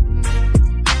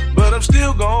 but I'm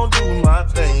still gonna do my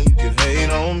thing. You can hate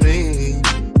on me.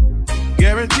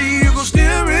 Guarantee you gon'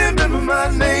 still remember my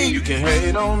name. You can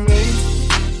hate on me.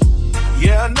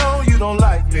 Yeah, I know you don't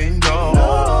like me, no.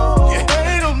 You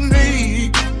hate on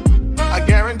me. I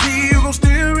guarantee you gon'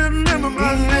 still remember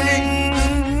my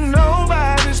name.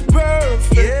 Nobody's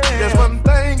perfect. Yeah. There's one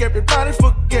thing everybody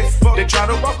forget. They try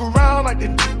to walk around like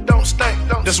they don't stink.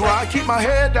 That's why I keep my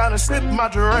head down and sip my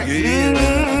drink. Yeah.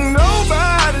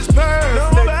 Nobody's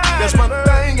perfect. That's one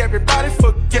thing everybody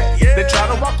forget. Yeah. They try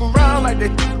to walk around like they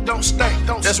don't stink.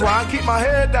 That's why I keep my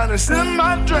head down and sip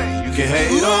my drink. You can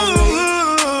hate on me,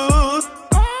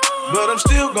 but I'm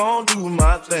still gon' do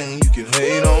my thing. You can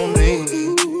hate on me.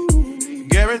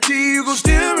 Guarantee you gon'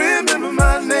 still remember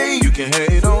my name. You can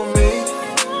hate on me.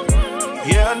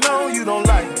 Yeah, I know you don't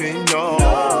like me, no.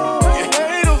 You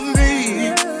hate on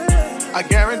me. I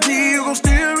guarantee you gon'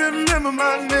 still remember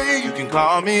my name. You can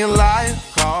call me a liar,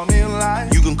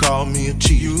 You can call me a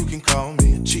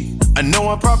cheat, I know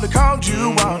I probably called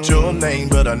you out your name,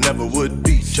 but I never would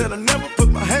beat you. Said I never put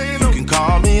my hand on you. You can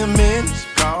call me a menace,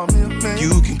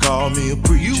 You can call me a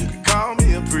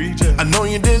preacher, I know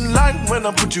you didn't like when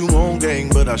I put you on game,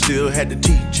 but I still had to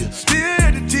teach you.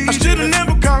 I should've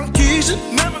never called Keisha,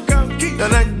 Now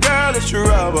that girl just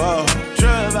trouble.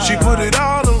 She put it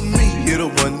all on me. Hit her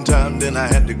one time, then I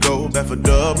had to go back for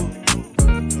double.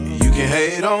 You can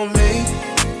hate on me,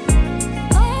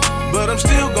 but I'm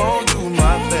still gon' do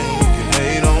my thing. You can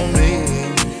hate on me.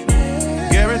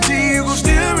 Guarantee you gon'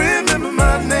 still remember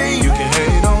my name. You can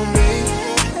hate on me.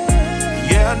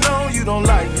 Yeah, I know you don't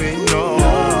like me, no.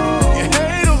 You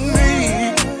hate on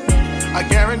me. I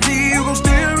guarantee you gon'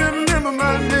 still remember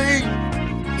my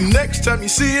name. Next time you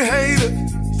see a hater,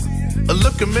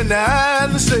 look him in the eye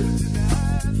and say,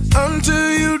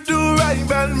 until you do right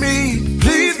by me,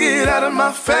 please get out of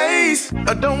my face.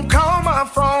 Don't call my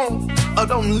phone, or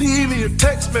don't leave me a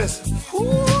text message.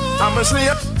 I'ma say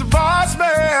up the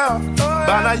voicemail.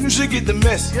 By now you should get the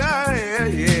message. Yeah.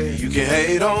 You can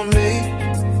hate on me,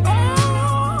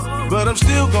 but I'm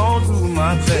still gon' do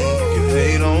my thing. You can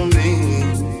hate on me.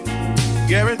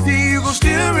 Guarantee you gon'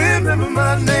 still remember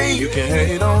my name. You can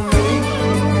hate on me.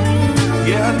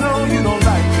 Yeah, I know you don't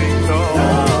like me, no.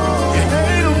 You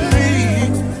hate on me.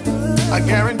 I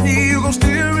guarantee you gon'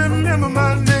 still remember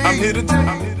my name. I'm here to tell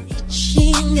you.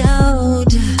 Reaching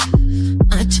out,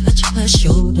 I touch her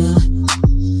shoulder.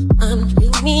 I'm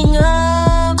dreaming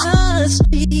of the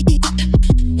street.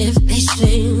 If they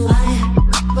say why,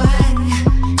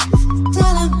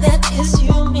 tell them that it's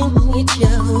human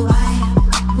nature.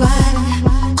 Why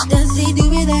does he do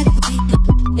it that way?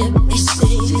 If they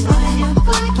say why,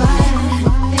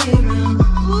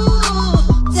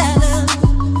 tell them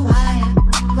why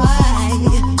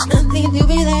does he do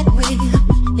it that way?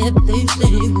 If they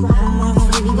say why,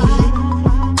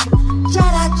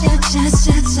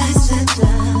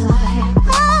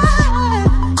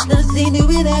 does he do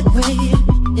it that way?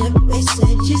 If they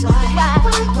say she's why,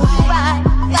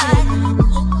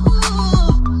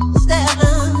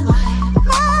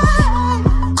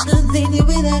 does he do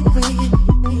it that way?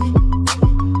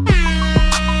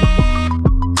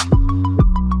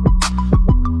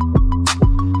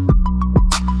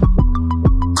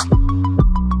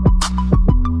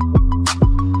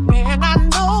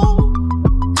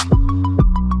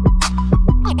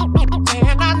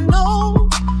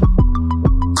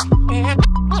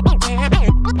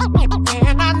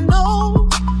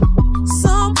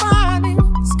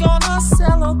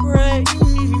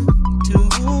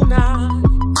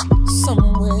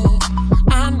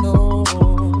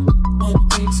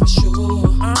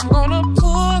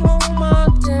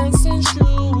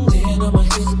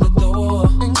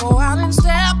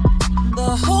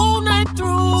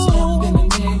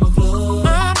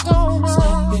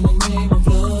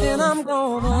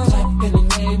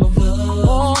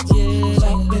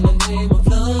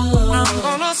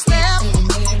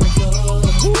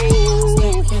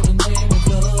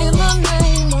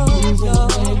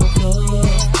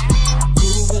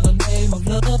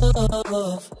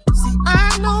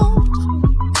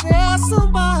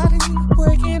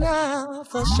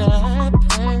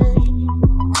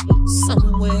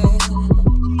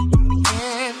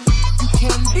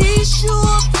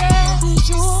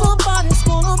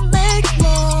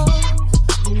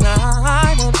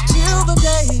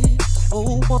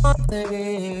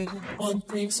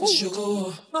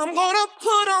 I'm gonna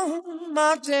put on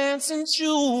my dancing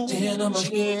shoes. Then I'ma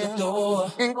hit the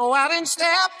door and go out and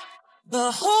step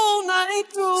the whole night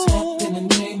through. Step in the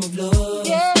name of love.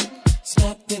 Yeah.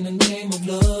 Step in the name of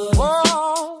love.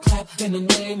 Whoa. Clap in the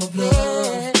name of love.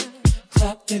 Yeah.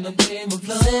 Clap in the name of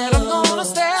love. Said I'm gonna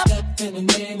step. Step in the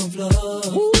name of love.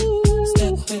 Ooh.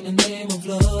 Step in the name of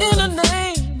love. In the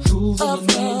name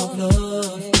of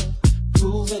love.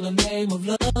 Prove in the name of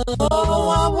love. Oh,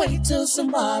 I wait till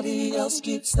somebody else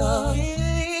gets up.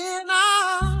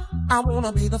 I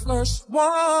wanna be the first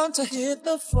one to hit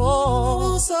the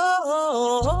floor. So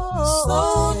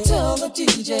tell the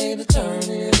DJ to turn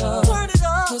it up.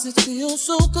 Cause it feels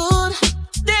so good.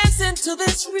 Dancing to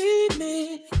this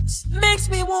remix makes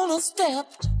me wanna step.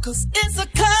 Cause it's a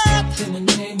cut in the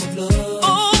name of love.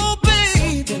 Oh,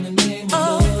 babe, in the name of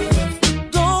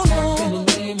love. Go on in the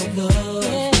name of love.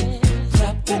 Yeah.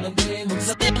 Clap in the name of love.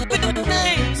 Step in the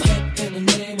name. Step in the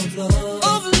name of love.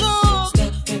 Of love.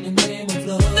 Step in the name of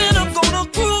love. Then I'm gonna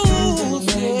groove.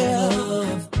 Yeah.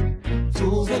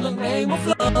 Groove in the name of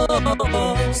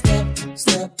love. Step,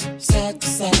 step, side to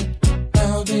side.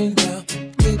 Down and down.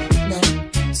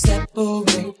 Midnight.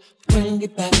 Separate. Bring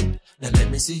it back. Now let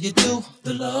me see you do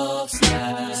the love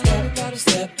slide. Step, step,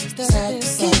 step, side to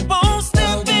side. Keep on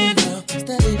stepping.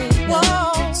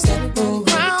 Whoa.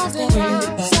 Separate. Round and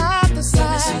round. Side to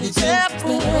side.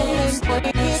 Separate. Bring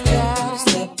it down.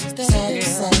 Step, step, side to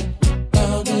side.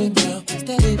 Down and down.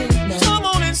 Come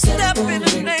on and step in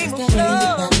the name of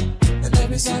love. Now let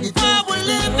me see you do the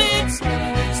love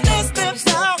slide. Step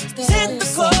out. Hit the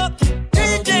club.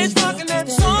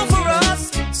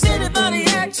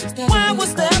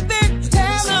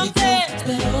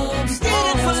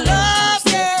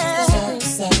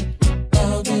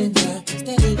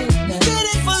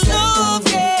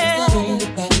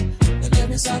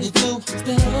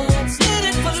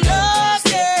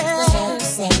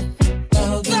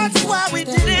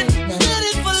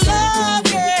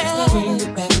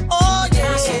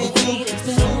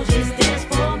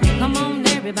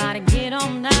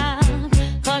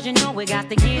 cause you know we got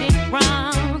to get it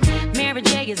wrong. Mary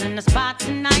J is in the spot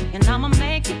tonight, and I'ma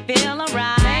make you feel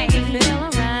alright.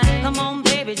 Come on,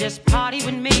 baby, just party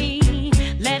with me.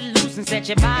 Let loose and set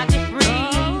your body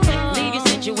free. Leave your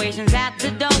situations at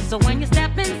the door, so when you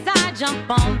step inside, jump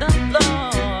on the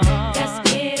floor. Let's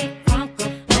get it crunk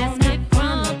up, let's get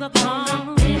crunk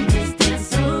up in this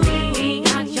dancery. We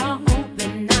got y'all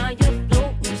open, now you're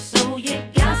floating, so you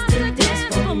got to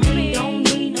dance for me. Don't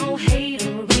need no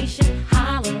hateration,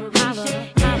 holleration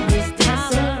in this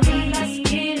dancery. Let's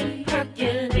get it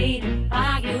percolating,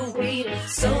 fire waiting,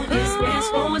 so this dance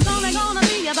for me. It's only gonna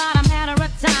be about a matter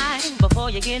of time before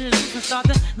you get loose and start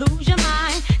to lose your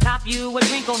mind. Cop you a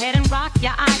drink, go ahead and rock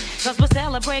your eye, cause we're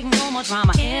celebrating no more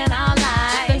drama in our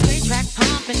lives. The great track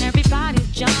pumping, everybody's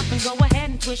jumping. Go ahead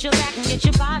and twist your back and get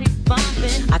your body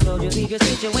bumping. I told you leave your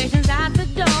situations at the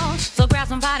door, so grab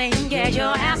somebody and get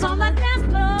your ass on the dance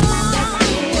floor. Let's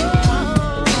get it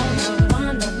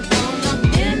on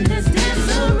in this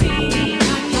dancery.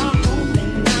 Got y'all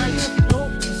open, now you're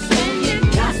floating, so you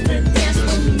got to dance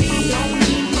with me. Don't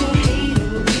need no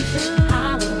hateration,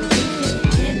 holleration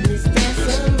in this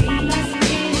dancery. Let's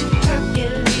get it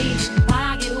percolating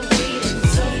while you're waiting,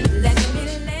 so let me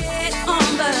lay it on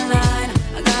the line.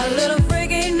 I got a little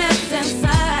freakiness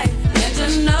inside, and you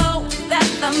know that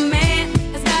the man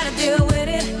has gotta deal with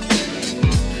it.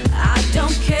 I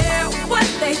don't care what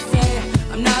they say,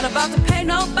 I'm not about to pay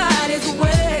nobody's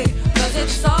way, cause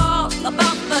it's all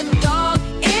about the dog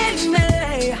in me.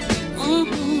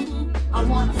 I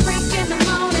want a freak in the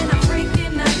morning, a freak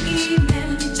in the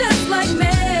evening, just like me.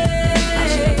 I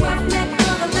need a roughneck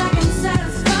brother that can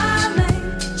satisfy me,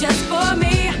 just for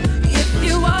me. If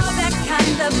you are that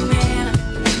kind of man,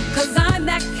 cause I'm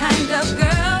that kind of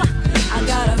girl. I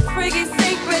got a freaky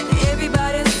secret,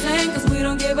 everybody sing, cause we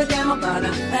don't give a damn about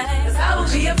a thing. Cause I will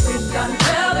be a freak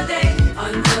until the day,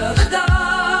 until the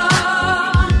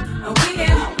dawn. And we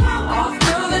can all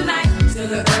through the night till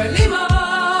the early morn.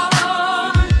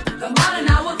 Come on and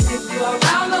I will take you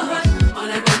around the hood on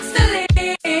a gangsta league.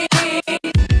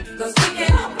 Cause we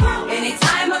can, any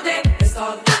time of day, it's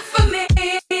all good for me.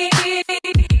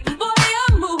 Boy,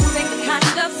 you're moving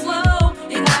kind of slow,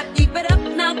 you gotta keep it up,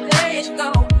 now there you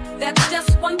go. That's just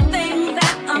one thing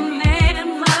that a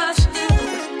man must do.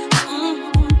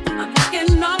 I'm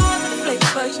picking all the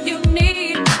flavors you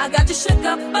need. I got you shook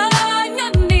up on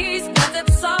your knees, cause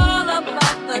it's all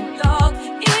about the dog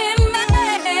in me.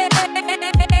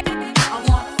 I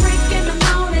want a freak in the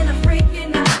morning, a freak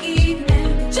in the evening,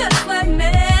 just like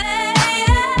me.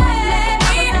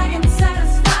 I can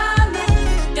satisfy me,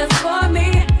 just for me.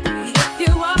 If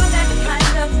you are that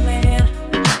kind of man,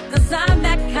 cause I'm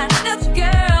that kind of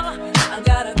girl. I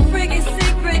got a freaky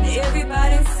secret,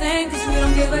 everybody sing, cause we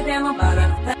don't give a damn about a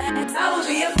thing. I will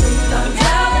be a freak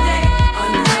until the day,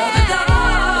 until the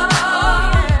dawn.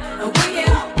 And we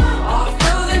can all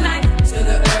through the night till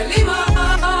the early morn.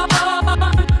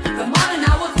 Come on and I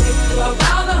will take you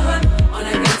around the hood on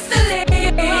a gangsta league.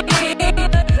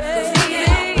 Cause we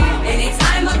can, any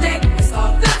time of day, it's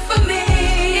all good for me.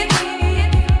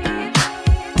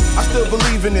 I still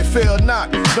believe in it, fail not.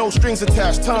 No strings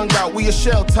attached, tongue out, we a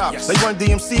shell top. They run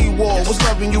DMC war, was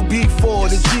loving you before.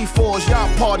 The G4s, yacht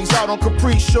parties out on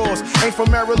Capri Shores. Ain't from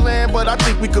Maryland, but I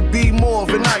think we could be more of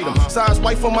an item. Size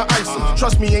white for my icing,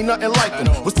 trust me, ain't nothing like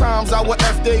them. Was times I would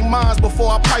F they minds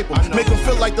before I pipe them. Make them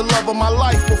feel like the love of my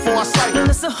life before I sight them.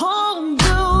 It's a whole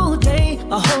new day,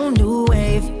 a whole new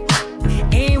wave.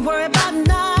 Ain't worried about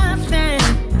nothing.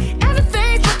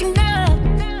 Everything's looking up.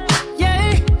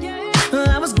 Yeah.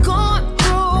 I was going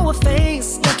through a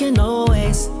phase, thinking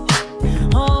always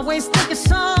thinking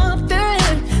something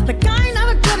like I ain't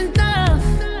never good enough.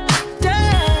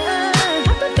 Yeah.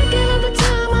 I've been thinking of the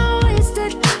time I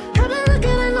wasted. I've been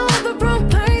looking in all the wrong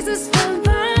places for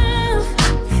love.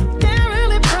 That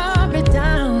really brought me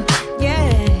down.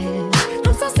 Yeah.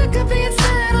 I'm so sick of being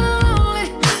sad and lonely.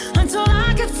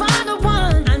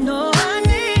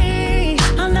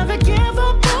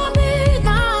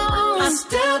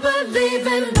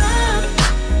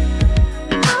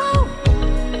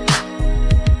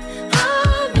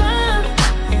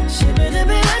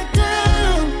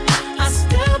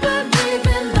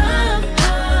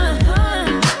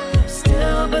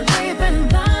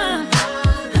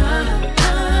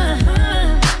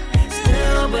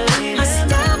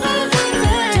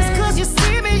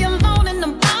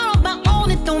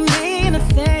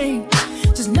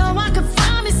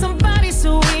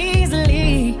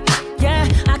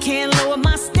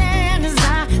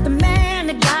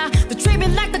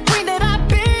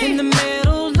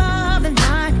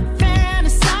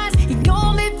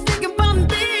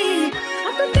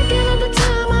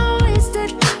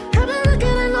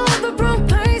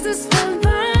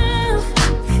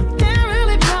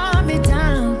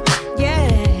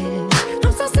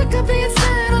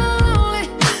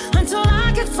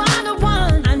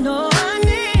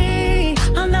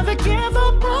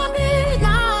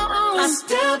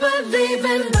 believe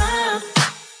in love.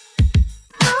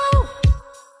 Oh,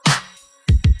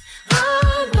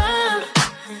 love.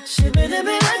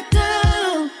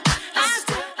 Shibby-dibby-da-do.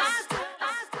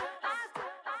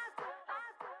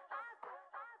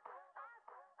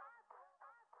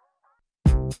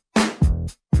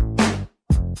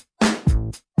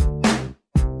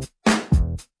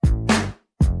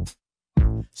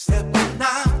 Stepping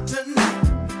out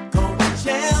tonight, gonna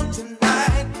jam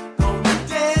tonight, gonna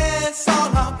dance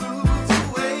all our blues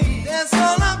away, dance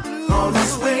all our blues gonna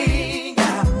swing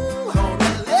out,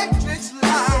 gonna electric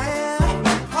slide,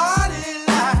 gonna party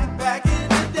like back in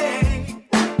the day.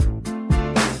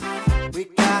 We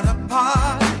got a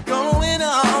party going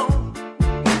on,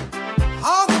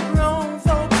 all the grown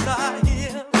folks are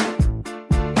here.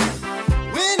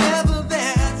 Whenever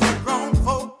there's a grown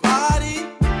folk party,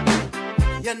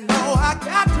 you know I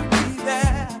got to be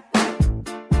there.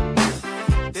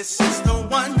 This is the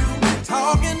one you've been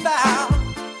talking about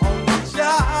on the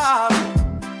job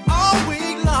all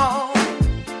week long.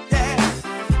 Yeah,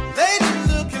 ladies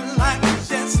looking like they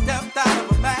just stepped out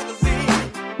of a magazine,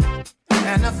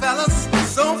 and the fellas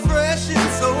so fresh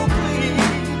and so clean.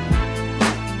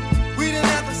 We didn't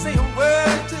have to say a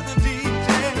word to the DJ,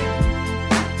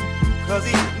 'cause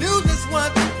he knew just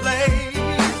what to play.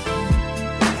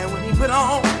 Put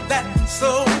on that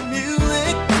soul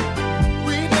music,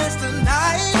 we dance the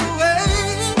night away.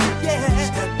 Yeah,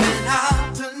 stepping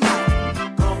out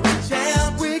tonight, gonna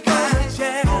jam, we gonna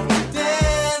jam, gonna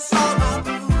dance all our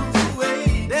blues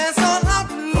away, dance all our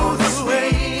blues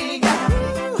away.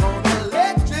 Gonna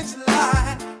electric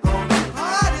slide, gonna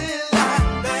party like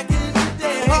back in the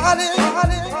day. Party,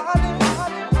 party, party,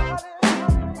 party.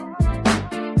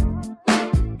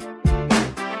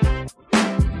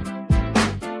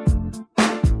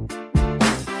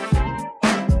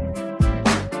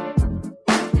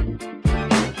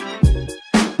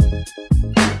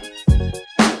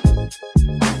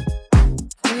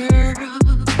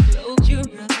 Close your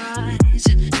eyes,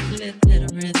 let that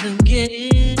rhythm get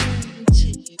into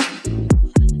you.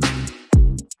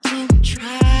 Don't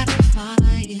try to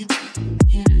fight,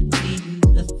 there ain't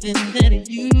nothing that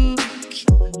you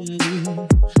can do.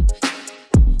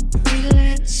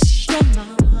 Relax your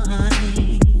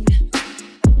mind,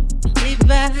 lay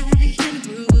back and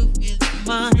groove with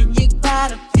mine. You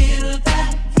gotta feel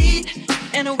that heat,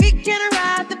 and we can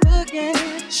ride the boogie.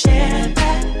 Share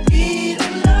that beat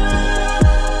of love.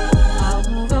 I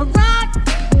wanna rock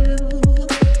you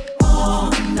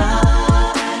all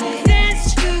night, dance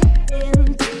you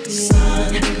into the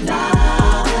sunlight. I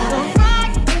wanna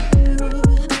rock you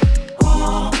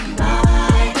all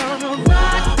night, gonna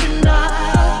rock the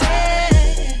night away.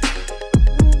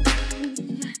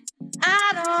 I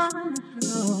don't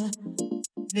know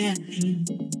that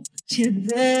you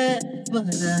never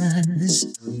does.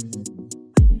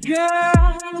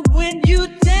 Girl, when you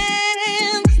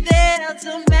dance, there's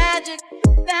a magic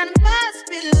that must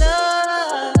be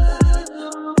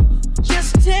love.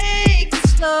 Just take it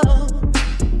slow.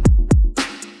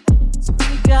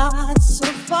 We got so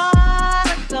far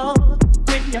to go.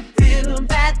 When you feel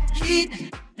that heat,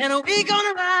 and we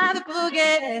gonna ride the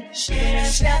boogie.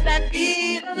 Share that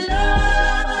beat of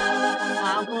love. I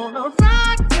wanna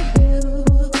rock with you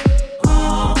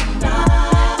all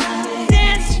night,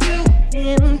 dance you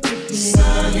into the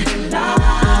sunlight.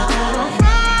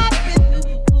 Rock with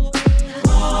you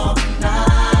all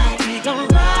night. We gon'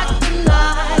 rock the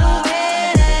night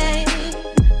away.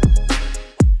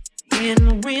 And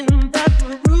when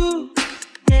the groove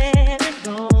get it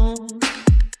on,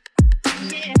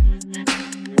 yeah,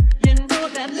 you know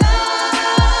that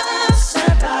love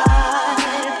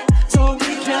survives. So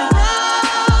we can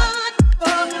rock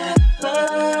forever.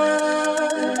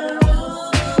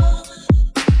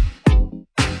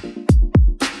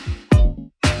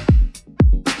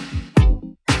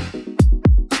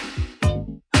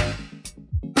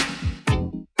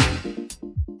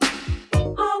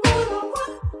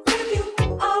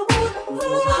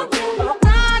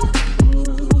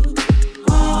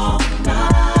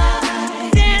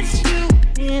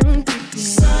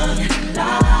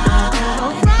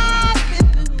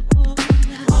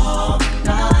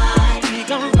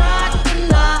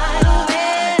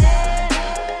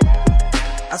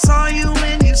 I saw you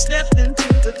when you stepped into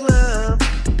the club.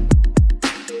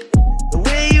 The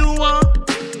way you walk,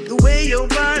 the way your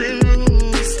body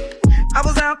moves. I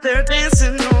was out there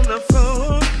dancing on the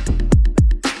floor.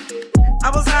 I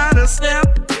was out of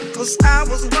step, 'cause I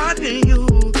was watching you.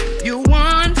 You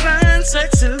one fine,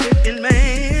 sexy looking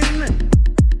man,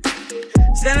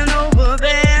 standing over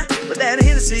there with that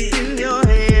Hennessy in your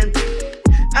hand.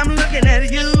 I'm looking at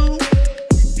you,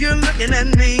 you're looking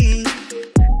at me.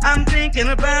 I'm thinking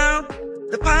about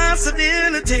the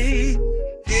possibility.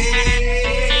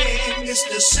 Hey,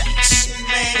 Mr. Sexy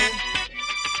Man,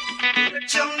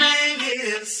 what your name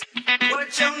is?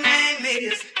 What your name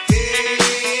is?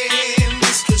 Hey,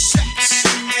 Mr. Sexy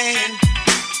Man,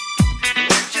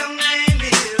 what your name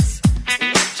is?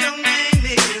 What your name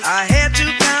is? I had to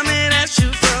come and ask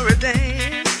you for a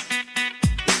dance.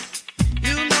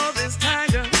 You know this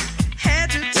tiger had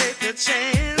to take a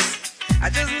chance. I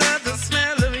just love the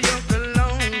smell of your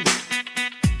cologne.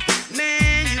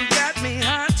 Man, you got me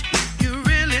hot. You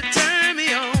really turn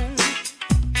me on.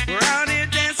 We're out here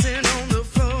dancing on the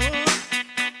floor.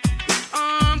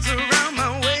 Arms around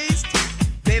my waist.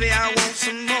 Baby, I want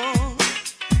some more.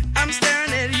 I'm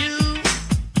staring at you.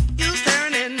 You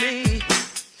staring at me.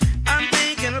 I'm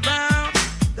thinking about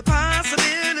the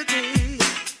possibility.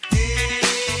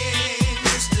 Hey,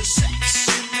 Mr.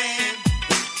 Sexy Man,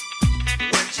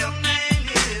 what your name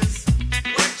is?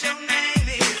 What your name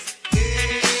is?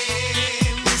 Hey,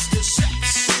 Mr.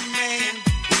 Sexy Man,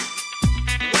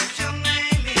 what your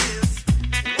name is?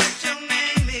 What your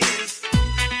name is?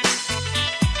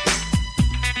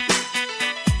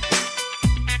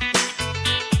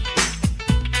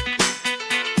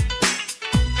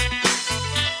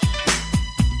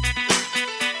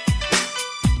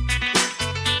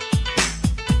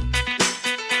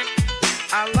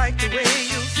 I like the way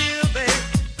you feel, babe,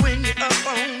 when you're up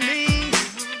on me.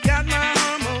 Got my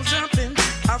hormones jumping,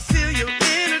 I feel your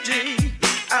energy.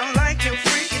 I like your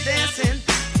freaky dancing,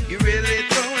 you really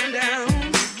throwing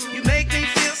down. You make me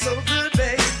feel so good,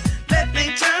 babe, let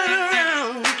me turn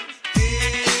around.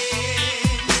 Hey,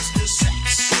 Mr.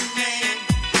 Sexy Man,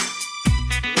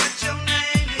 what your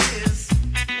name is?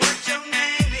 What your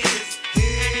name is?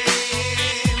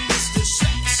 Hey, Mr.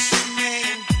 Sexy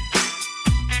Man,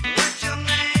 what your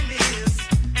name is?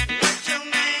 What your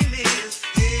name is?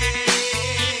 Hey,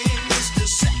 Mr.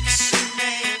 Sexy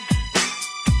Man,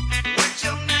 what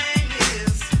your name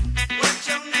is? What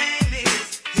your name is?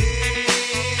 Hey,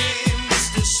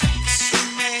 Mr. Sexy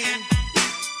Man,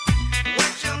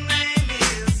 what your name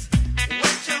is?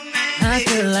 What your name I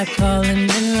feel like falling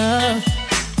in love.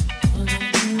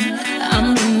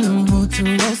 I'm in the mood to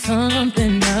roll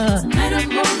something up.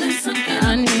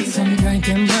 I need some drink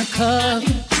in my cup.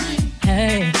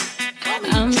 Hey,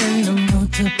 I'm in the mood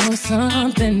to pour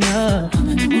something up. I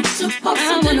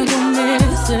wanna go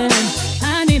missing.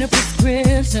 I need a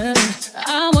prescription.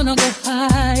 I wanna go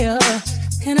higher.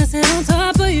 Can I sit on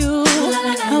top of you?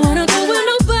 I wanna go where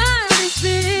nobody's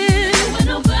been.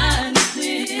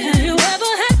 Have you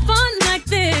ever had fun like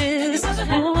this? Oh,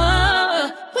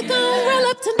 we gon' roll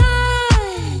up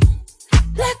tonight.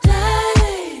 Black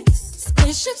lights,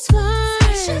 spaceships fly.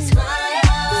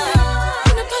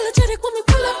 Unapologetic when we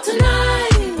pull up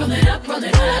tonight. Roll it up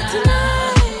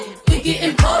tonight. We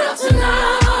getting pulled up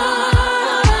tonight.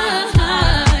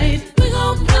 We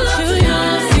gon' pull up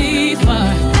tonight. You see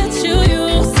fire, let you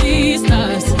see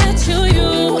stars, let you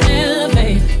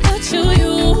elevate, let you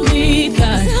meet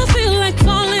God. I feel like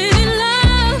falling in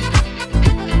love.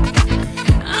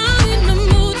 I'm in the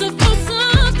mood to pull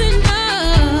something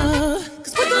up.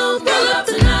 'Cause we gon' pull up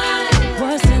tonight.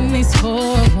 What's in these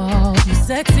four walls? You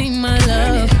sexy, my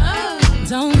love.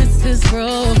 Don't miss this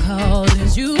roll call.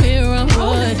 Did you hear a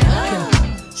word?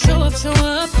 Show up, show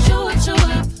up, show up, show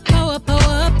up. Pow up, pow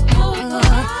up, pow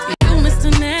up. You Mr.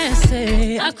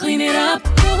 Nasty, I clean it up.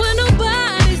 Go where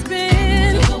nobody's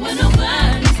been.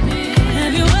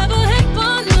 Have you ever had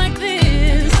fun like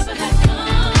this?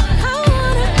 I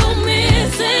wanna go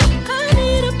missing. I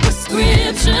need a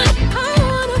prescription. I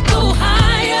wanna go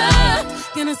higher.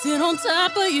 Gonna sit on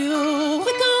top of you.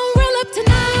 We gon' roll up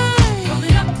tonight. Roll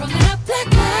it up, black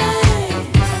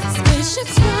lights,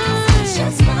 spaceships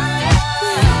fly.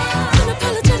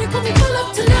 Unapologetic when we pull up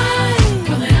tonight.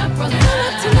 Roll it up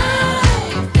tonight.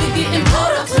 We getting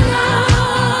pulled up tonight.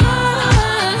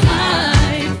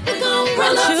 We gon'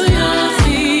 roll up tonight.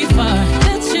 See fire,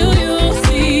 let you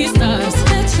see stars,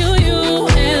 let you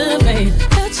elevate,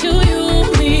 let you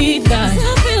meet God. I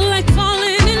feel like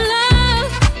falling in love.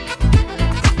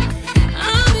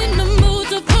 I'm in the mood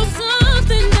to pull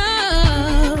something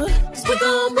up. 'Cause we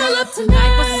gon' roll up tonight.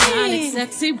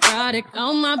 Sexy product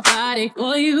on my body,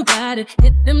 boy you got it.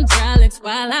 Hit them hydraulics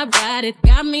while I ride it.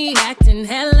 Got me acting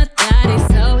hella thotty,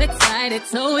 so excited,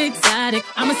 so exotic.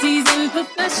 I'm a seasoned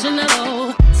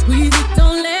professional. Squeeze it,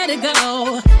 don't let it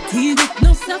go. Tease with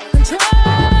no self-control.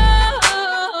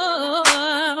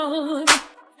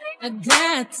 I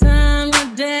got time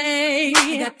today.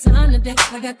 I got time today.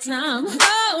 I got time.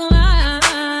 Oh,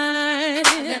 I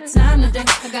got time today.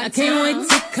 I can't wait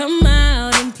to come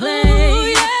out and play. Ooh,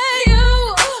 yeah,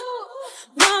 you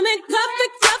want me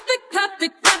perfect.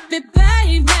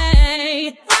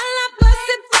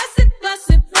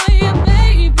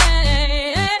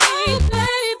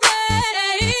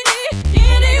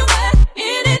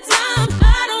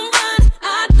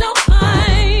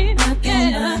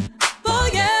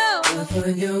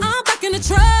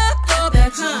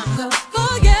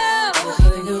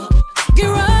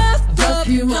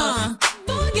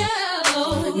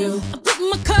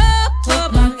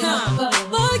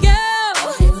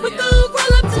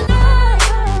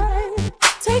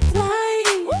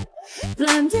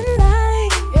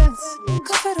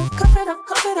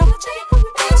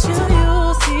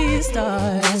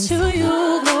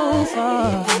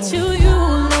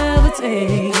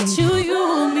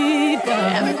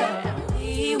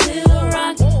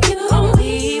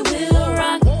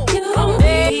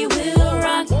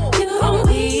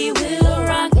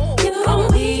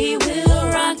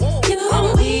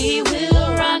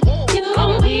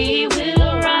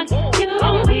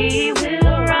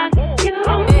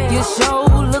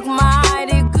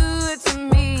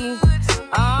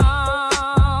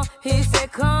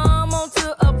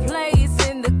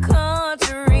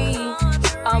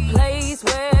 a place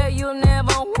where you'll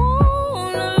never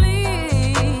wanna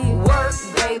leave. Work,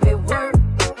 baby, work.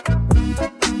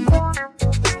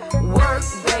 Work,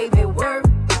 baby, work.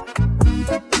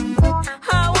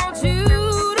 I want you to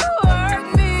work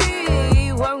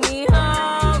me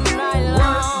all night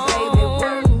long. Work, baby,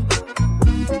 work.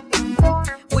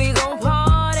 We gon'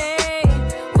 party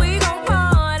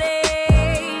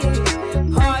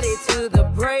to the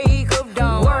break of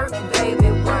dawn. Work, baby,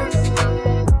 work.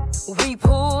 We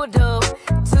pulled up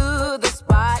to the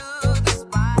spot,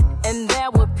 and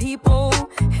there were people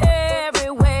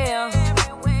everywhere,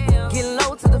 getting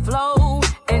low to the floor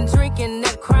and drinking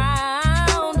that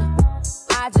Crown.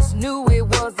 I just knew it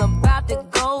was about to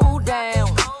go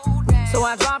down, so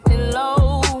I dropped it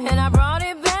low and I brought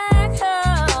it back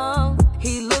up.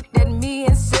 He looked at me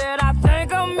and said, I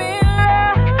think I'm in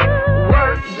love.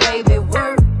 Work, baby,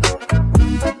 work.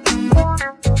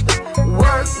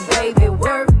 Work, baby,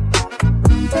 work.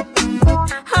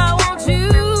 I want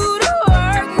you to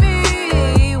work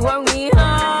me all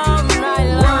night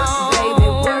long. Baby,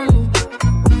 work.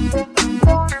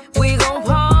 We gon'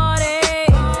 party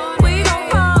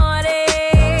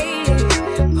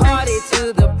to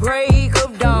the break of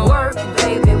dawn. Work,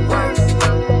 baby, work.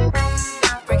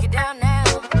 Break it down now,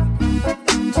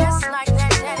 just like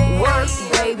that, daddy. Work,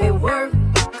 baby, work.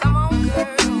 Come on, girl.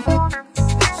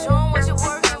 Show 'em what you're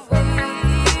working with.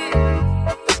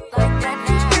 Like that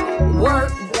now.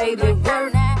 Work, baby, work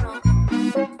now.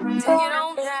 Take it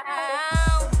on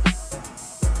down.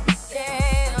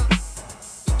 Yeah.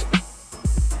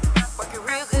 Work it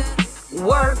real good.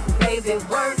 Work, baby,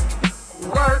 work.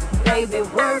 Work, baby,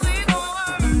 work.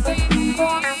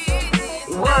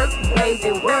 Work,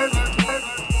 baby, work.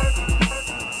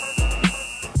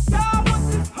 Y'all want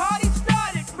this party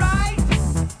started, right?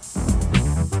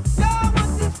 Y'all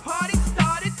want this party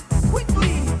started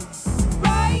quickly,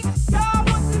 right? Y'all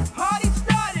want this party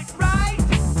started, right?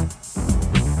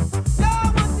 Y'all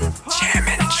want this party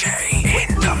Jammin' J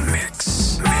in the mix.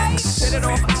 Set it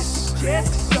off, I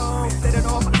suggest, y'all. Set it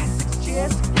off, I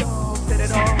suggest, y'all. Set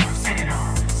it off. Set it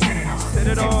off. Set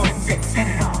it off. Set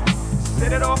it off.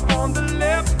 Set it off on the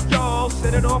left, y'all.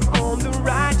 Set it off on the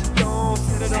right, y'all.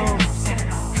 Set it off.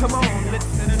 Come on, let's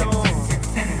set it off.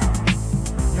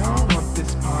 Y'all want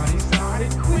this party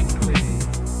started quickly,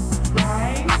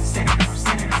 right? Set it off.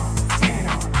 Set it off. Set it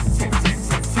off.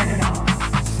 Set it off.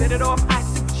 Set it off, I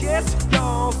suggest,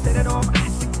 y'all. Set it off, I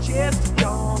suggest,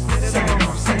 y'all. Set it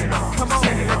off. Set it off. Come on, let's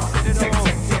set it off.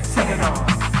 Set it off.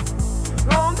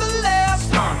 On the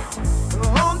left,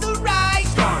 on the right,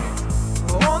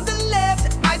 on the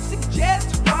left, I suggest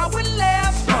while we're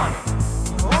left.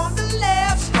 On the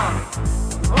left,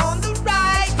 on the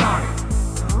right,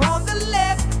 on the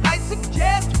left, I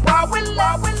suggest while we're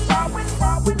left.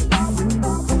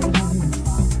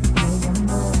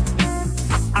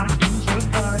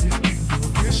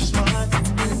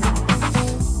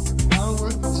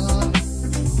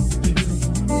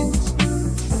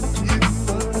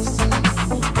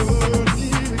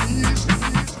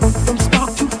 From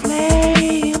spark to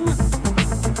flame,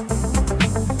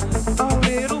 a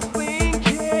little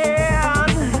thinking,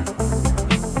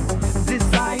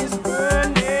 desire's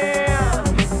burning,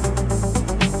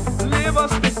 live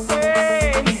us this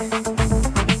way.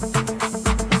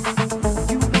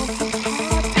 You want to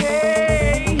party?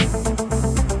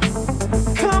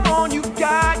 Come on, you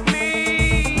got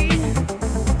me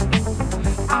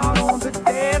out on the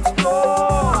dance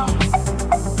floor.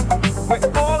 We're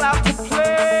all out to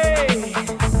play.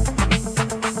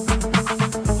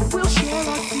 We'll share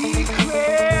our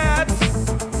secrets.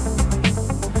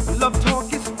 Love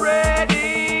talk is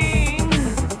spreading.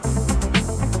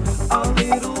 A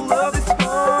little love is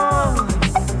fun.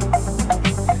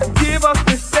 Give us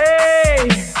the say.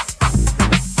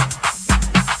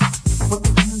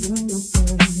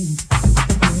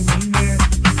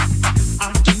 I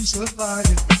can survive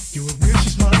it. Your wish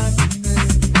is my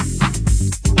command.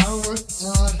 I work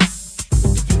hard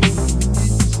to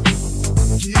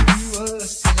give you a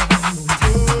lesson.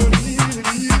 Good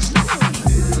ease.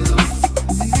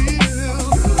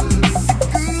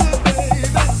 Good, baby.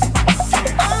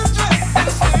 I'm trying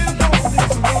to stand on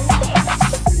this road.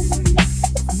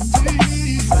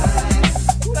 Please,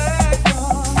 let go.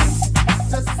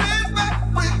 Just sit back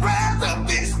with rather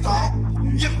be strong.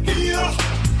 You feel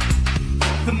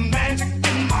the magic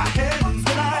in my hands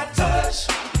when I touch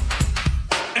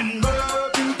and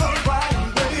rub you the right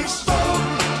way. So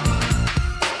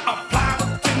I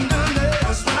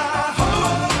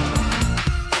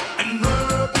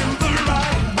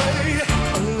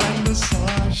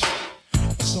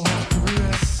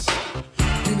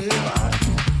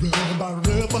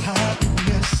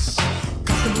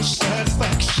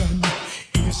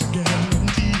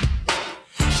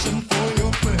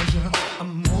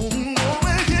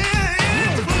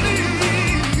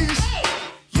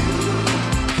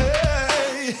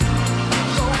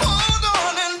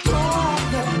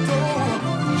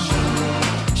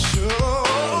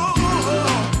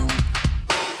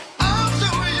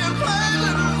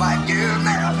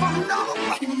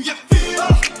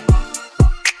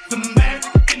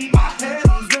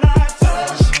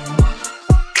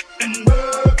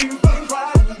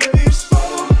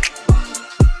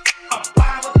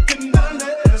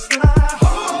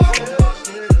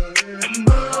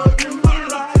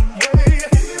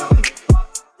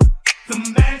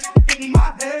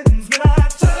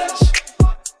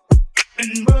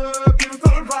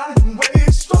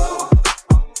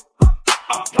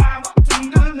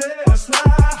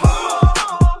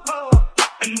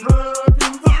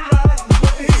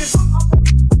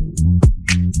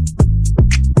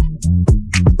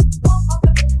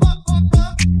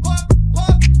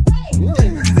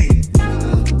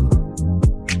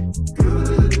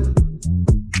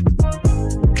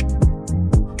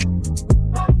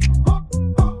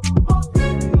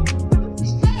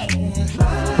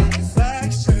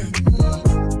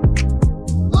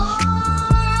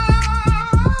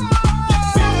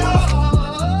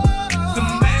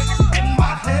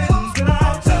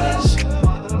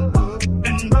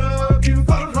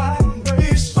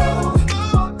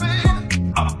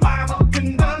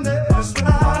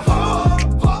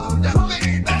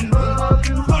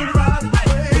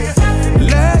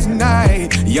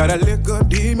Yeah, that liquor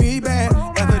did me bad.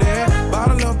 After that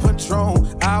bottle of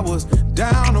Patron, I was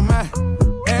down on my.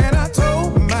 And I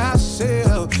told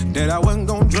myself that I wasn't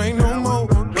gonna drink no more.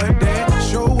 But that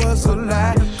sure was a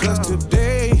lie, cause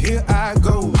today here I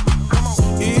go.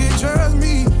 It's just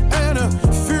me and a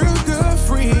few good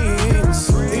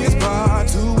friends. It's part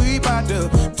two, we bout to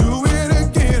do it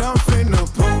again. I'm finna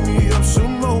pull me up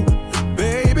some more,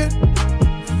 baby.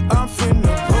 I'm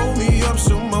finna pull me up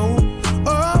some more.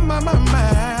 Oh my, my, my.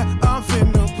 I'm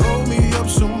finna pull me up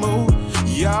some more.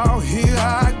 Y'all, here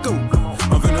I go.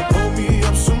 I'm finna pull me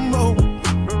up some more.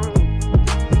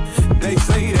 They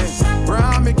say that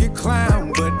brown make you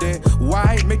clown, but that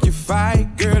white make you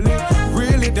fight. Girl, it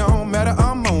really don't matter.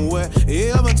 I'm on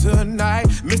whatever tonight.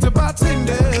 Mr.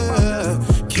 Bartender,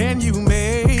 can you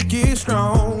make it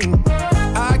strong?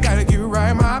 I gotta get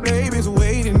right, my baby's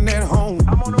waiting at home.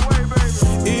 I'm on the way,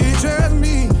 baby. It's just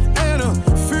me and a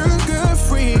few good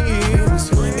friends.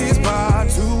 It's part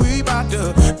two, we bout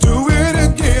to do it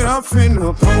again. I'm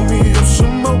finna pull me up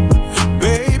some more,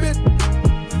 baby.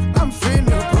 I'm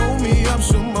finna pull me up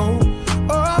some more.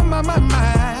 Oh my, my,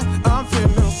 my. I'm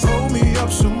finna pull me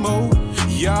up some more.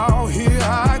 Y'all, here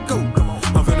I go.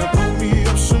 I'm finna pull me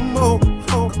up some more.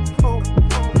 Oh, oh.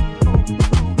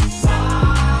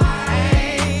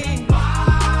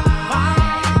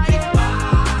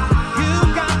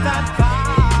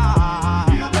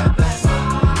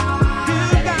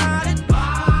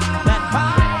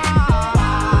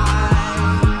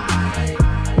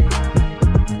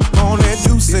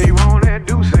 On that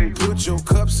Douce, put your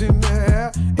cups in the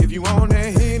air. If you want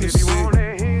that Hennessy,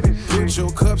 put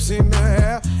your cups in the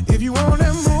air. If you want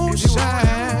that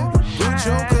moonshine, put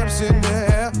your cups in the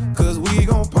air. Cause we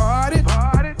gon' party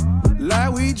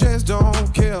like we just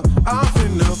don't care. I'm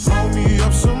finna pull me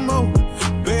up some more,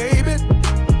 baby.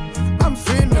 I'm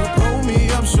finna pull me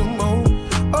up some more.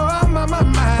 Oh my, my,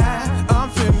 my. I'm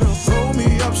finna pull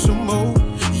me up some more.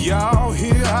 Y'all,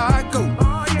 here I go.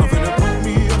 I'm finna pull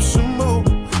me up some more.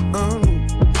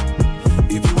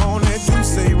 If you want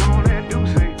that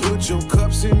Douce, put your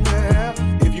cups in the air.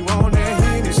 If you want that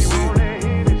Hennessy,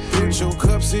 put your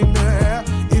cups in the air.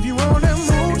 If you want that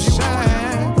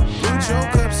moonshine, put your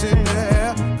cups in the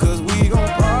air. Cause we gon'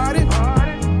 party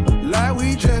like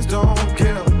we just don't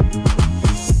care.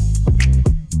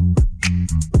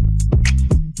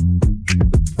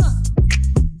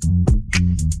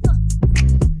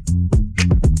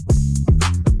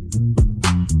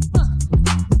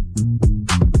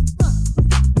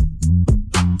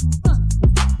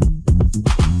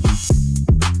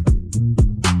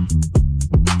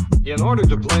 In order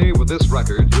to play with this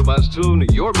record, you must tune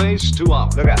your bass to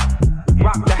ours. Look out.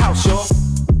 Rock the house, y'all.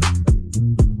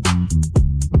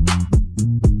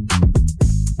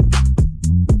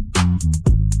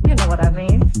 You know what I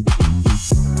mean.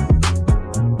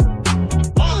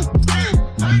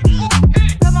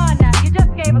 Come on now, you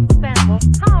just gave us a sample.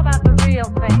 How about the real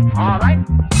thing? All right.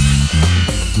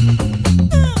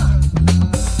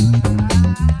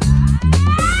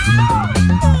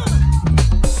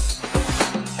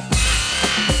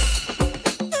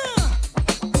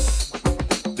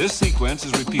 This sequence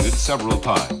is repeated several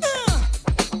times.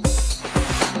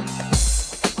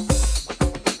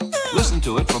 Listen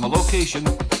to it from a location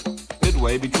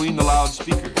midway between the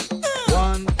loudspeakers.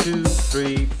 1, 2,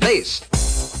 3, bass.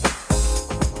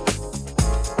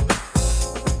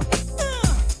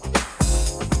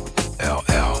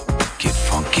 LL, get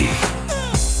funky.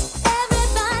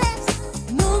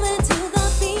 Moving to the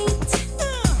beat.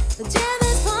 The jam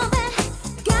is pumping.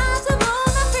 Got to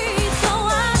move my feet. So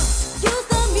I use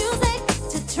the music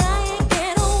to try and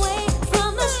get away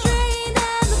from the strain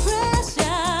and the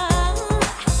pressure.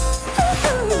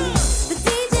 The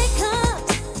DJ comes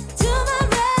to my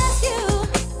rescue.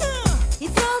 He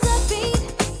throws a beat.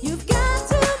 You've got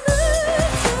to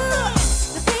move to.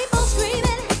 The people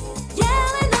screaming,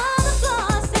 yelling on the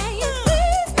floor, saying,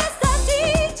 "Please, Mr.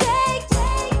 DJ,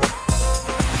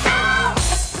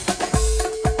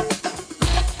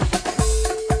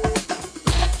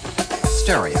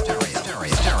 Stereo.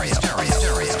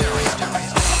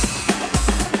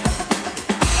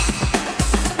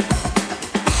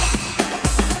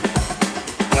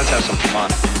 Let's have some fun.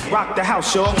 Rock the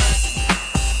house, y'all.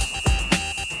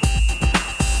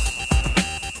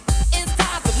 It's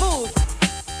time to move.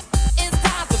 It's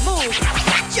time to move.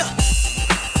 Yeah.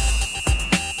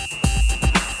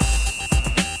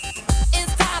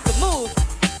 It's time to move.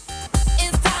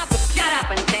 It's time to get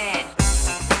up and dance.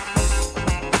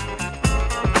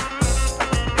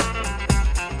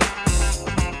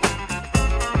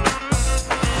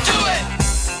 Do it.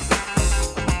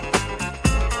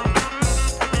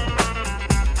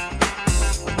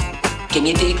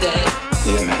 You dig that?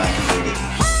 Yeah, man, I can dig it.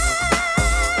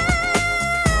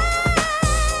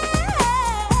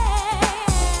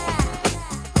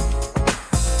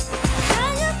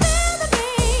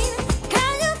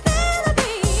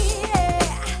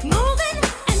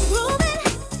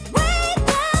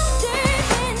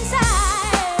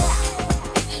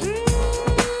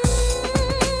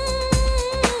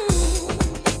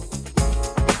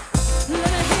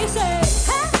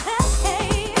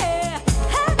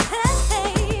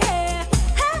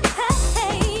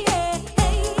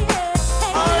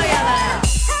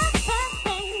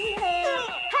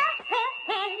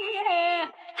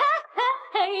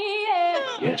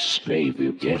 Yes,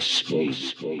 baby. Yes, baby.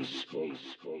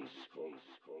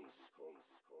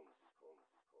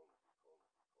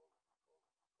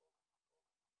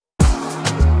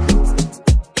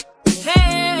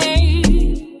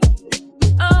 Hey,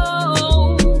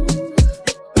 oh,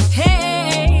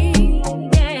 hey,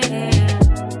 yeah.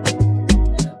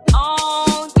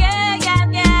 Oh, yeah, yeah,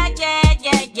 yeah, yeah,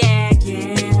 yeah, yeah,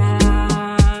 yeah.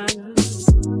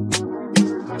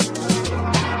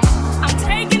 I'm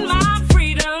taking my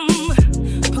freedom,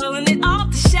 pulling it off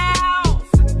the shelf,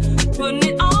 putting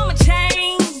it on my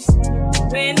chains,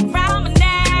 wearing it around my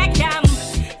neck. I'm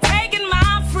taking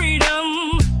my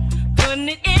freedom, putting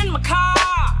it in my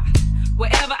car,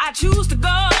 wherever I choose to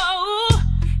go,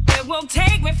 it won't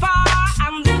take me far.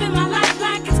 I'm living my life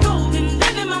like it's golden,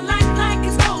 living my life like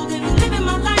it's golden, living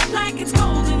my life like it's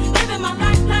golden, living my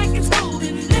life like it's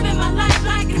golden, living my life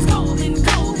like it's golden,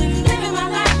 golden, living my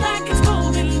life like it's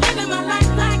golden, living my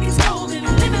life like it's golden,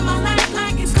 living my life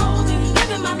like it's golden,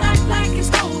 living my life like it's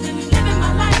golden, living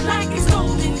my life like it's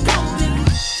golden, golden.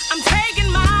 I'm taking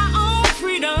my own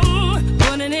freedom,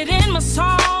 putting it in my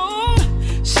song,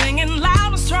 singing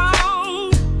loud and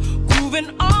strong, grooving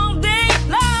all day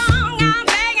long. I'm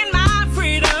taking my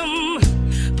freedom,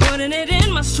 putting it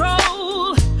in my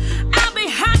stroll. I'll be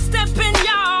hot stepping,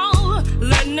 y'all,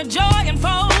 letting the joy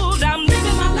unfold. I'm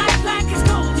living my life like it's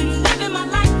golden, living my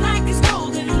life like it's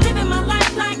golden, living my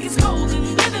life like it's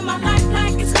golden, living my life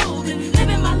like it's golden,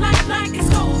 living my life like it's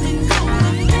golden,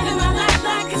 golden, living my life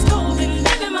like it's golden,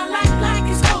 living my life like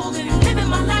it's golden, living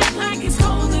my life like it's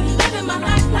golden, living my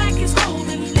life like it's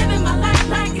golden, living my life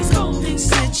like it's golden.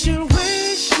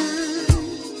 Situation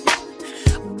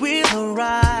will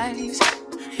arise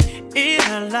in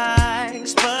our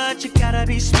lives, but you gotta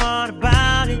be smart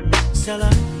about it.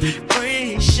 Celebration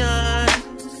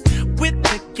with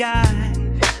the guy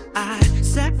I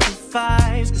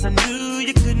sacrificed, 'cause I knew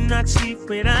you could not sleep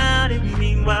without it.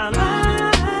 Meanwhile, I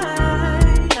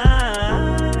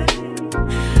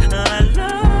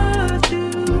loved you.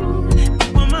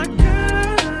 You were my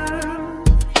girl.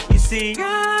 You see, I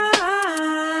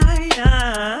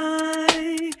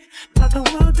thought the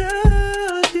world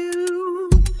of you,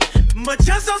 but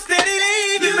you're so steady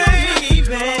leaving,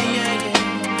 baby.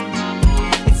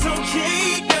 It's okay,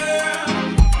 girl,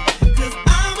 'cause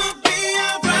I'ma be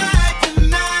alright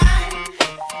tonight.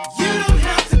 You don't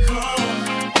have to call.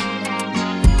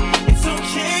 It's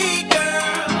okay,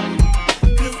 girl,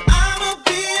 'cause I'ma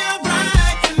be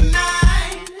alright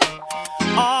tonight.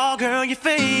 Oh, girl, your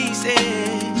face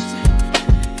is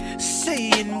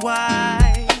saying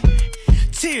why.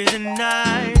 Tears and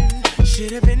eyes.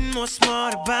 Should have been more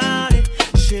smart about it.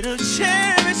 Should have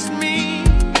cherished me.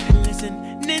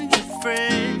 Listening to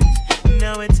friends.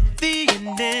 Now it's the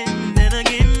ending. Then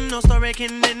again, no story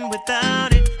can end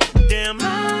without it. Damn, I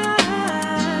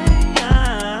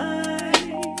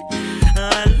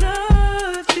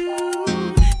loved you.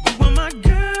 You were my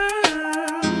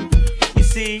girl. You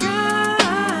see, I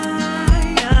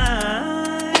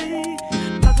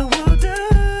thought the world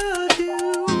of you,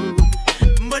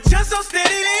 but you're so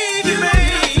steady leaving,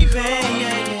 baby.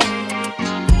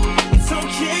 It's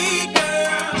okay,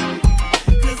 girl,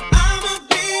 'cause I'ma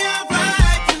be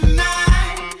alright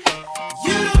tonight.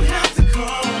 You don't have to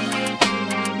call.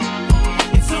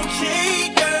 It's okay,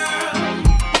 girl,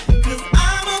 'cause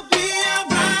I'ma be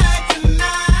alright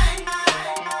tonight.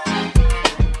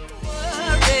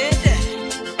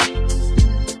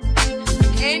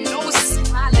 Ain't no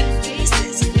smiling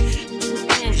faces.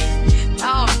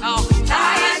 Oh, no.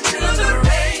 Tired to the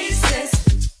races.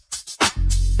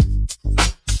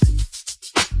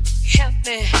 Help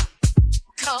me.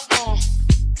 Come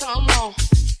on.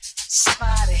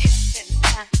 Somebody.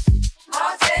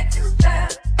 I'll take you there.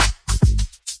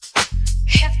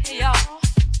 Help me, y'all.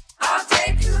 I'll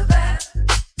take you there.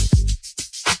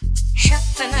 Help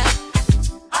me now.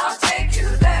 I'll take you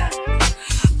there.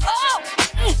 Oh.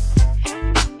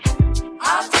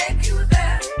 I'll take you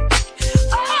there.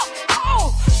 Oh.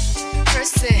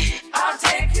 Mercy. I'll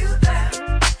take you there.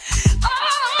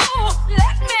 Oh.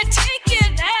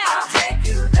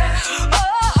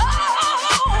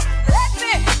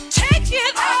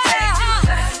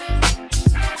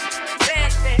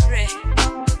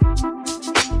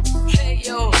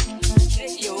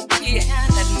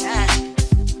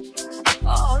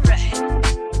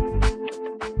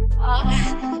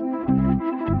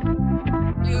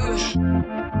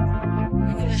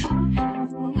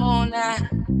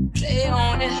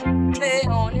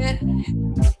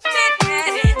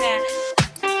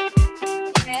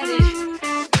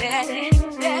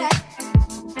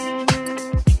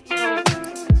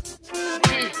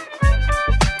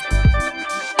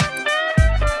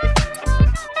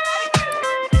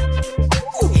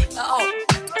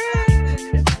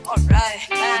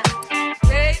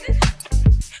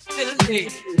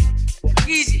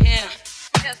 Yeah.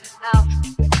 Check this out.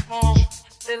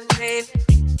 Little baby.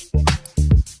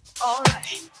 All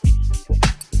right.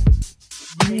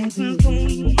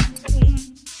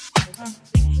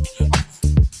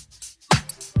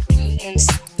 And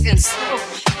so,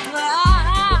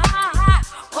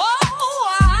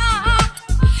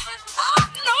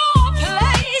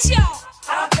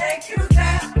 I'll take you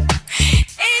there.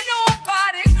 Ain't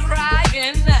nobody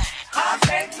crying. I'll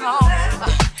take you there.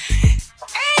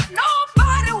 Ain't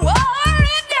nobody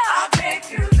worried. I'll take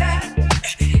you there.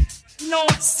 No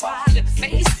smiling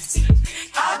faces.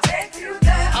 I'll take you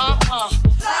there.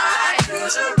 Fly to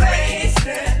the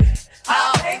races.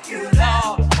 I'll take you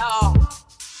there.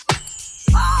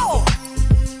 Oh,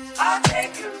 I'll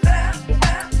take you there.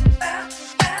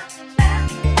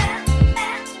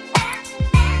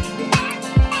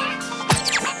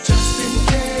 Just in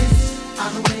case I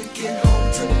don't make it home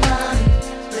tonight,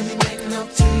 let me make love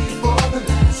to you for the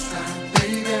last time,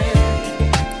 baby.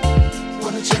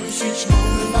 Wanna cherish each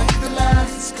moment like the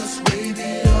last, 'cause baby,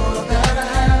 you're all that I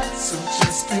have. So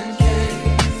just in case,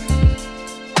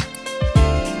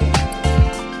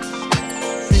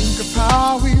 think of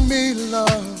how we made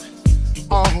love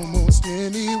almost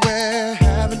anywhere.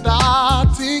 Haven't I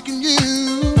taken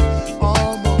you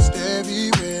almost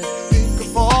everywhere? Think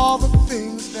of all the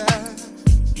things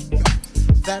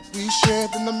that we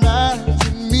shared, and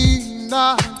imagine me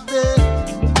not there.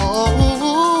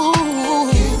 Oh,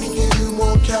 giving you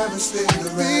more carrots than the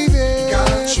baby.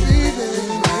 Got you, baby,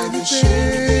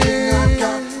 everything I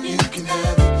got, you can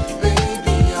have it,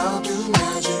 baby. I'll do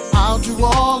magic. I'll do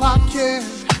all I can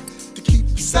to keep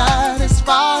you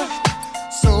satisfied.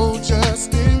 So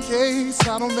just in case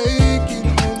I don't make it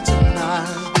home tonight,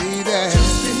 baby.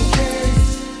 Just in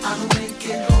case I don't make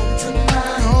it home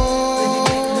tonight. Let me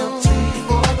make love to you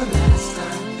for the last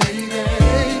time, baby.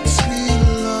 Make sweet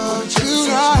love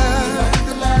tonight. Like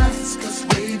the last, 'cause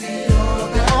baby, you're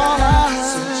that all I have.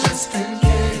 So just in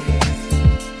case.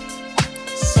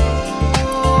 So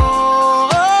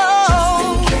just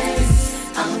in case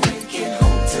I don't make it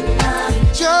home tonight.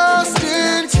 Just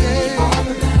in case. For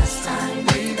the last time,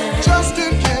 baby. Just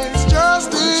in case.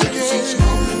 Just in case. Each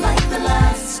moment like the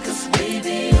last, 'cause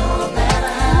baby, you're that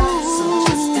I have. So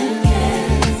just in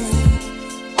case.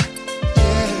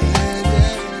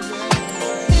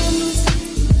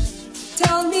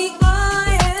 Tell me I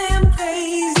am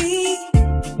crazy,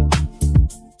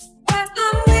 but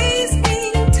I'm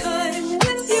wasting time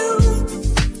with you.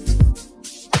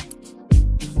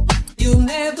 You'll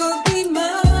never be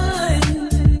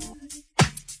mine.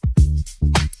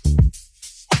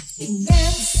 And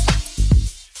that's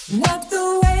not the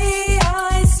way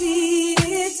I see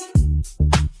it,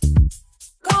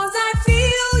 'cause I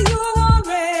feel you're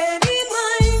already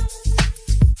mine.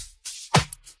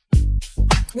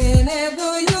 Whenever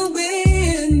you're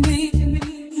with me,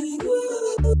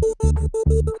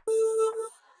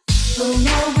 don't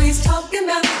always talking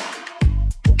about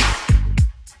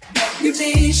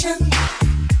reputation.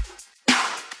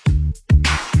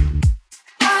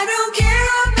 I don't care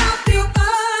about your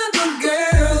other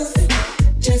girls.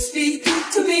 Just speak it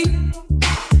to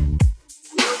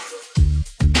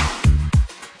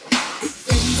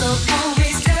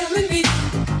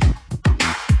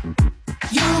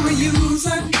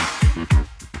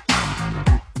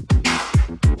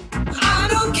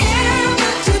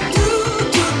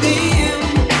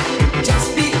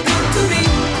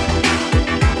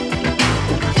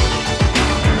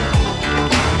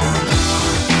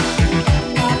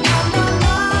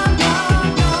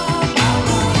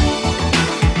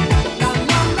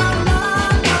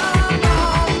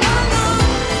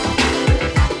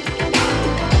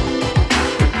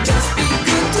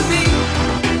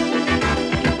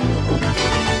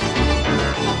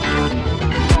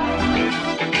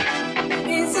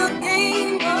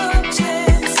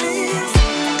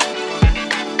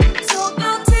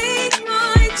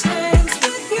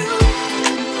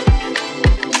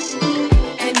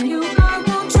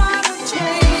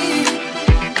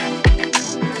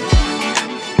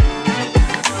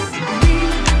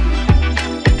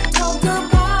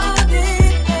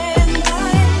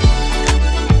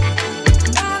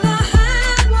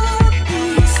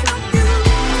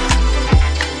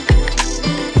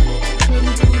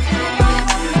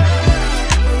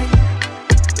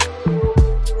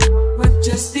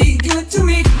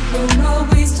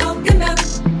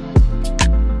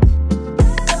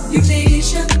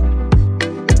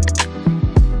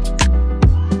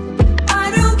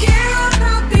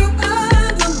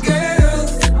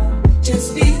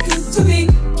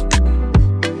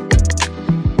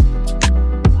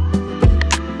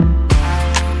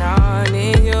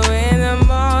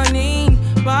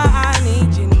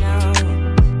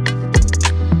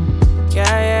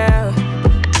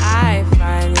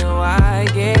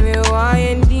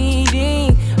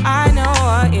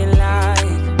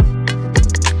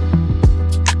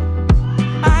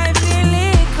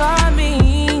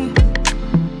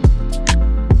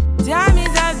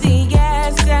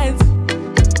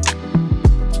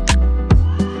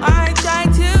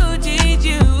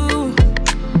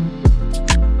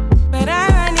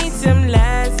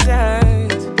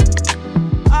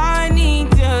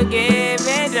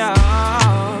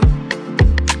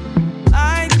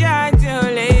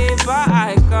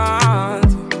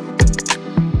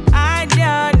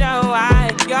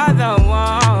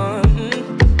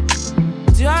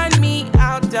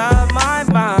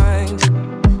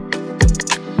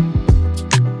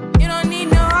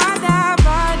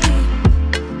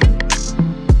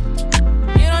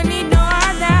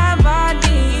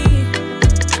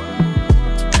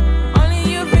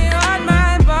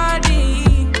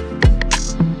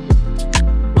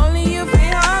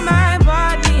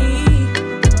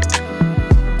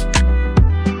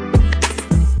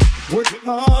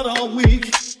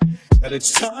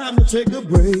it's time to take a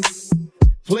break.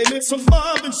 Play me some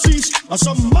Marvin Cease or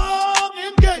some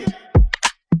Marvin Gaye.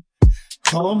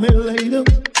 Call me later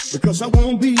because I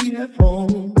won't be at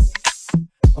home.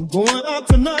 I'm going out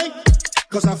tonight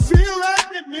because I feel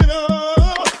like getting it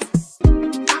up.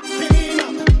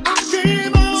 I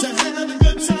came out to have a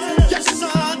good time. Yes,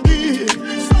 I did.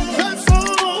 That's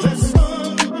all.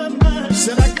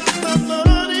 Said I got my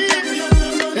money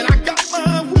and I got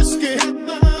my whiskey.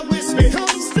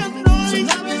 Because tonight,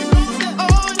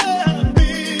 oh yeah,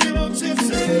 real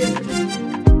tipsy.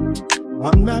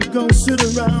 I'm not gonna sit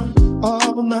around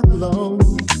all night long.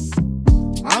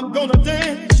 I'm gonna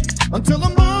dance until the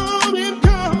morning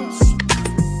comes.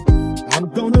 I'm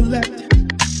gonna let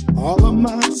all of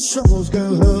my troubles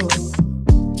go.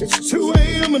 It's 2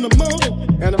 a.m. in the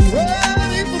morning and I'm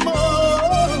ready for more.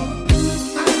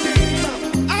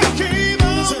 I came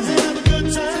out to have a good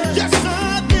time. Yes, I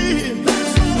did.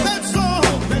 That's all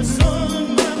in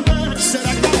my mind. Said I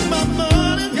got my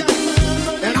money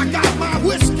and I got my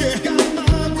whiskey.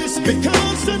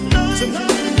 Because tonight,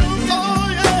 oh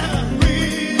yeah,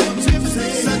 real tipsy.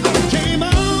 Said I came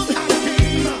out,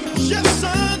 yes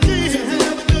I did, to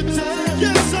have a good time.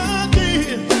 Yes I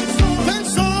did,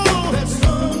 that's all in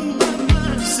my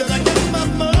mind. Said I got my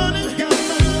money,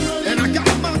 and I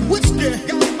got my whiskey.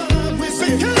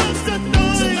 Because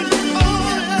tonight, oh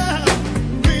yeah,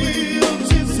 real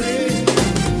tipsy.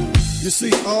 You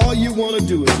see, all you want to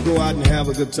do is go out and have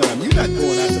a good time. You're not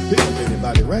going out to pick up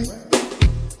anybody, right?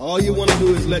 All you want to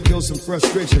do is let go some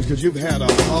frustrations because you've had a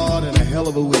hard and a hell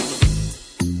of a week.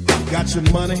 You got your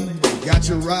money, you got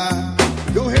your ride.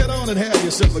 Go ahead on and have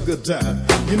yourself a good time.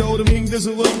 You know what I mean? This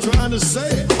is what I'm trying to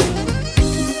say.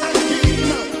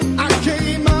 I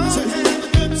came out to have a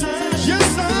good time.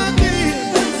 Yes, I did.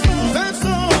 That's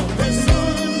all.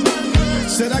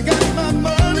 Said I got my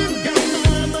money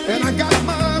and I got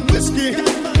my whiskey.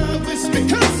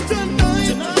 Because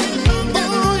tonight,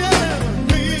 oh yeah,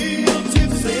 real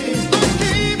tipsy. I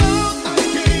came out,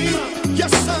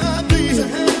 yes I did, to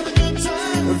have a good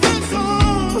time. That's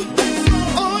all,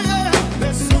 oh yeah,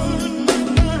 that's all.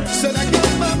 Said I got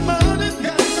my money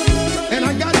and I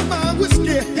got my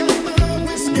whiskey.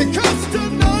 Because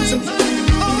tonight,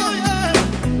 oh yeah,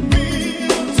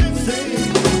 real tipsy.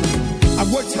 I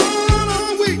worked hard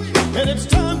all week and it's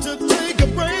time to take a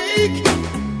break.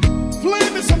 Play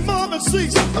me some Marvin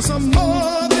Cease or some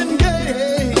Marvin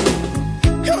Gaye.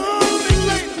 Coming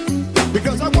late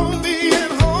because I won't be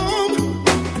at home.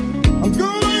 I'm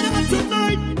going out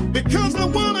tonight because I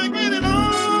wanna get it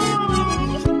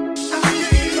on.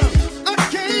 I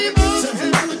came out to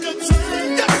have a good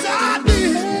time. Yes, I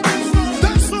did.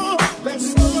 That's all.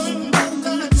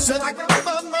 Said I got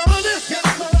my money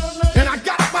and I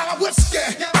got my whiskey.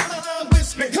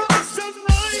 Because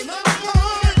tonight,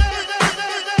 oh yeah.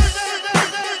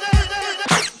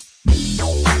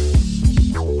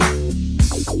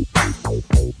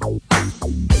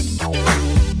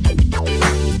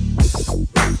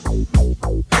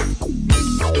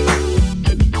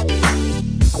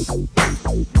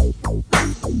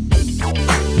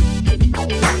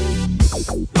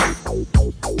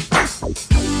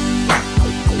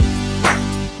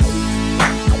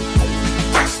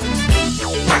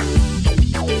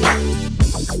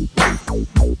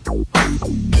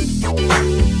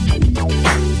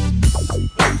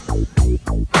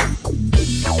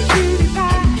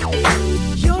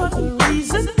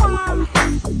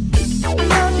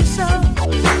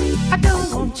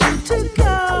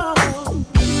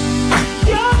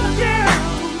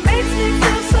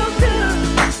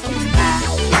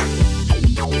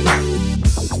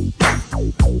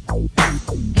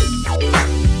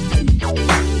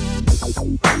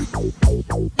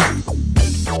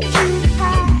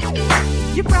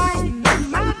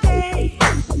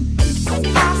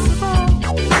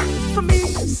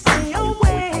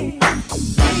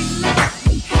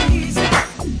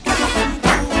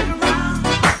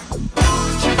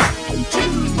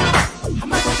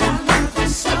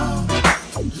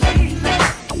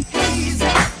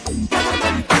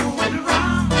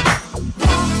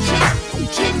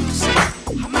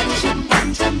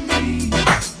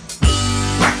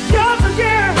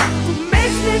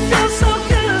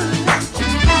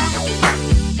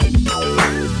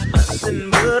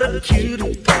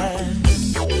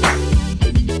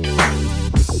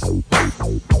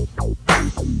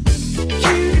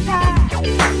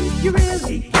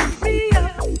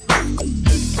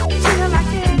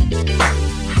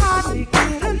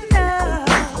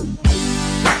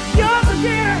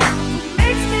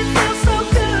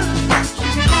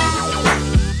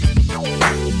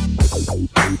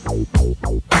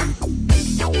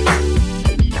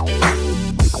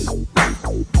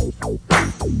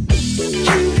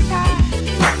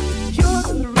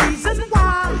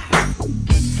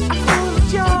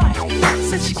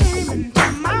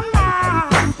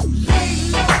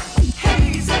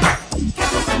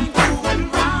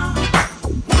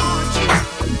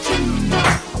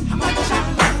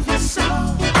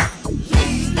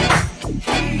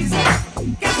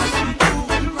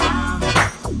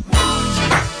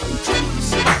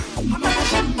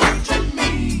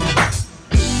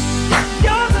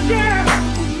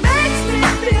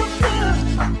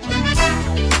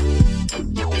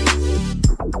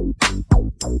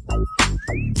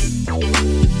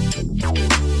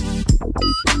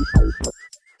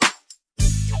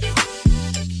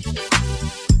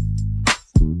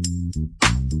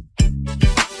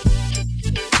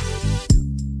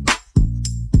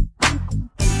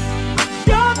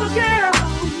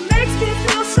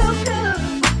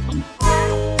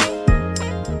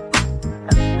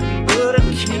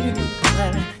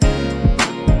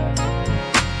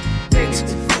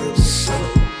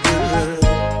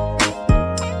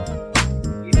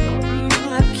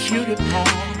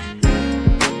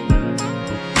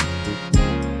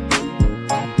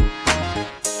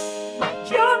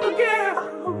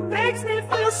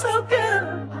 me feel so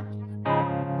good.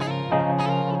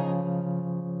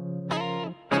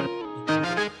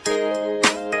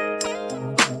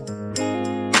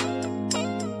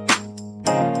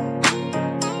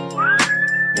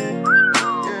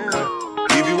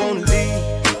 If you wanna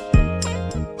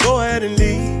leave, go ahead and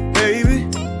leave, baby.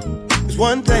 There's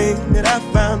one thing that I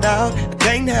found out. I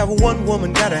can't have one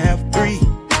woman, gotta have three.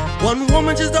 One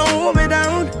woman just to hold me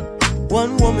down,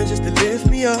 one woman just to lift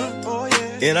me up.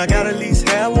 And I gotta at least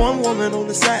have one woman on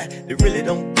the side that really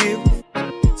don't give.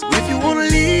 So if you wanna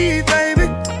leave, baby,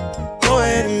 go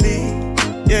ahead and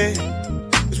leave, yeah.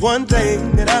 There's one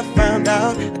thing that I found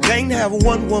out. I can't have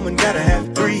one woman, gotta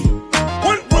have three.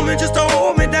 One woman just to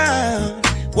hold me down,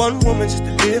 one woman just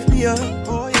to lift me up.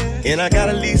 And I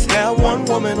gotta at least have one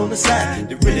woman on the side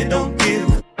that really don't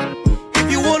give.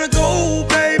 If you wanna go,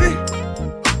 baby,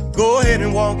 go ahead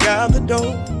and walk out the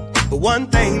door. But one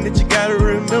thing that you gotta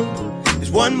remember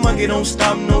is one monkey don't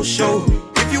stop no show.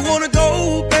 If you wanna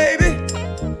go, baby,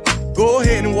 go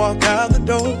ahead and walk out the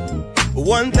door. But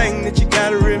one thing that you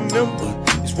gotta remember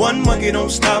is one monkey don't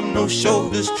stop no show.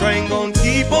 This train gon'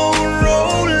 keep on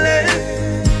rolling.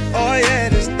 Oh yeah,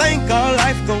 this thing called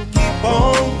life gon' keep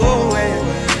on going.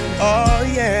 Oh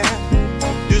yeah,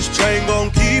 this train gon'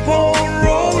 keep on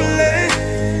rolling.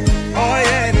 Oh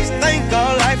yeah, this thing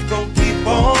called life gon' keep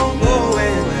on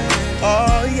going.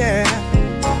 Oh yeah,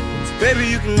 so baby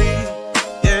you can leave,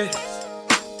 yeah,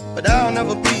 but I'll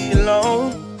never be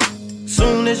alone.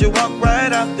 Soon as you walk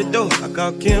right out the door, I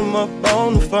call Kim up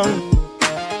on the phone.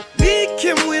 Me and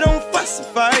Kim, we don't fuss and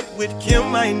fight. With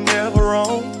Kim, I ain't never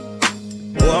wrong.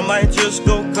 Or I might just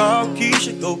go call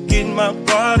Keisha, go get my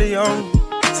party on.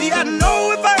 See, I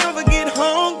know if I ever get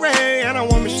hungry and I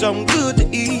want me something good to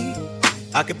eat,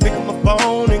 I can pick up my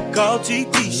phone and call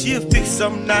TT. She'll fix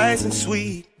something nice and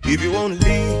sweet. If you wanna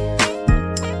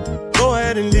leave, go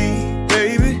ahead and leave,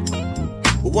 baby.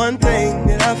 But one thing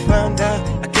that I found out,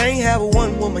 I can't have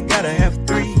one woman, gotta have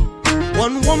three.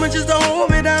 One woman just to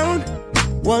hold me down,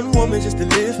 one woman just to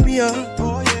lift me up.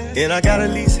 And I gotta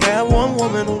at least have one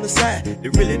woman on the side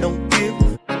that really don't give.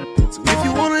 So if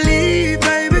you wanna leave,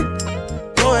 baby,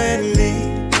 go ahead and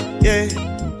leave, yeah.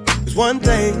 There's one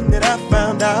thing that I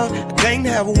found out. I can't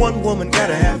have one woman,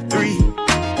 gotta have three.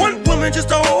 One woman just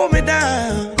to hold me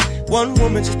down, one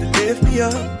woman just to lift me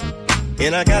up.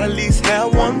 And I gotta at least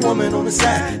have one woman on the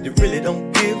side that really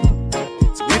don't give.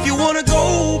 So if you wanna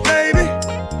go, baby,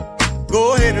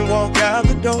 go ahead and walk out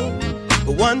the door.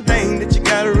 But one thing that you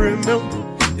gotta remember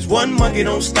is one monkey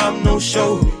don't stop no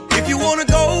show. If you wanna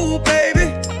go, baby,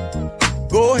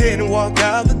 go ahead and walk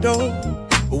out the door.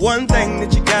 But one thing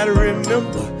that you gotta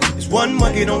remember is one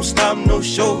monkey don't stop no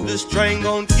show. This train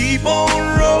gon' keep on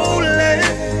rolling.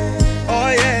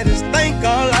 Oh yeah, this thing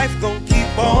called life gon'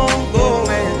 keep on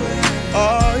going.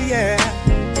 Oh yeah,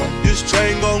 this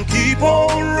train gon' keep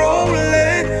on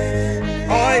rolling.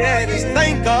 Oh yeah, this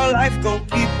thing called life gon'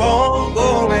 keep on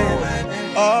going.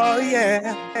 Oh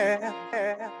yeah.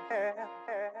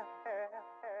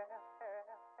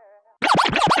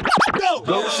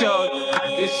 Go shorty,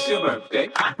 it's your birthday.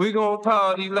 We gon'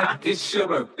 party like it's your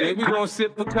birthday. We gon'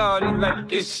 sip Bacardi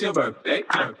like it's your birthday.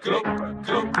 Go,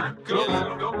 go, go.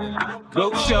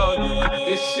 Go shorty,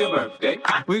 it's your birthday.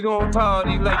 We gon'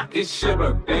 party like it's your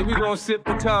birthday. We gon' sip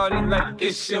Bacardi like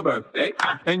it's your birthday.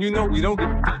 And you know we don't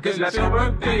get cause that's your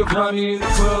birthday. You'll find me in the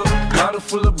club, bottle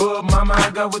full of bub. Mama, I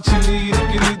got what you need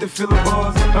if you need to fill the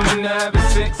bars. I'm into having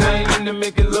sex, I ain't into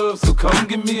making love. So come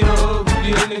give me a hug if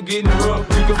you're into getting rough.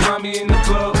 You can find me in the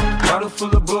club, bottle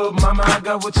full of bub. Mama, I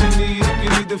got what you need if you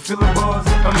need to fill the bars.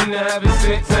 I'm into having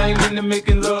sex, I ain't into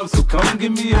making love. So come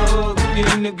give me a hug if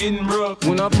you're into getting rough.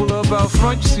 When I pull up out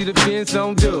front, you see the Benz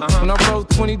on dub. When I roll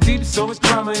 20 deep, so it's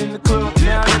drama in the club.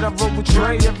 Now that I roll with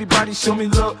Dre, everybody show me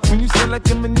love. When you sell like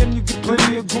Eminem, you get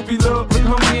plenty of groupie love. But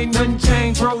homie, ain't nothing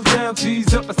changed, rolls down,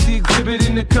 G's up. I see exhibit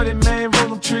in the cutting, man, roll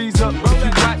them trees up. If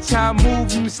you watch how I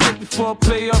move, you mistake before I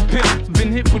play up hip.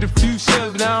 Been hit with a few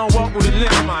shells, but I don't walk with a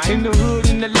limp. In the hood,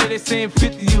 in the LA, they saying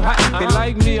 50, you hot. They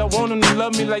like me, I want them to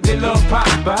love me like they love pop.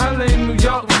 But holla in New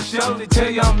York, with show, they tell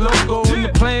you I'm loco. And the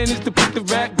plan is to put the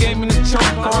rap game in the choke.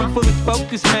 I'm fully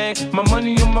focused, man. My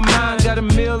money on my mind, got a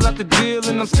meal out the deal,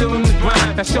 and I'm still in the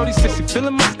grind. Now shorty says she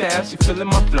feeling my style, she feeling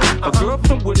my flow. A girl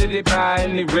from Wooded, they buy,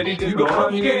 and they ready to go.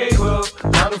 I'm in the club,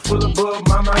 bottle full of bub.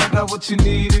 Mama, I got what you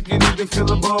need if you need to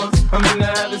fill a buzz. I'm into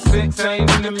having sex, I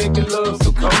ain't into making love.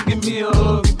 So come give me a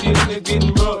hug if you're into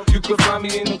getting rough. You can find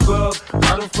me in the club,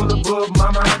 bottle full of bub. above.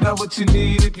 Mama, I got what you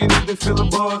need if you need to feel a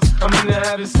buzz. I'm into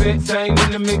having sex, I ain't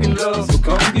into making love. So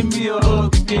come give me a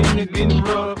hug, get in it, getting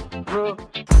rough.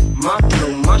 My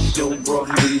flow, my show brought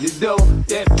me the dough.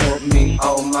 That brought me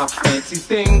all my fancy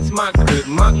things. My crib,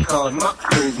 my cars, my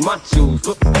clothes, my shoes.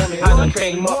 Look on me, I done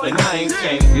came up and I ain't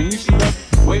changed. And you see that?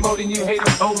 Way more than you hate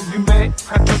it, oh, you mad?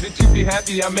 I thought that you'd be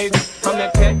happy, I made it. From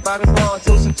that cat by the bar,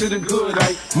 toasting to the good.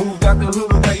 I moved out the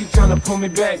hood, now you tryna pull me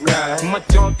back, right? My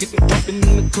junk get the bumping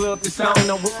in the club, this I don't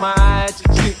know with my eyes.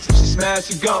 Your chick, till she smash,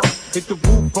 she gone. Hit the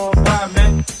roof on fire,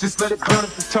 man. Just let it burn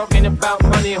if you're talking about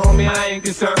money, homie, I ain't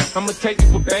concerned. I'ma take it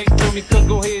for banks, for me, could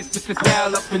go ahead, stick the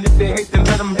dial up. And if they hate, then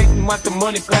let them hate and watch the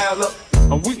money pile up.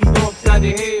 Or we can go upside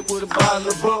the head with a bottle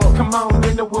of bug. Come on,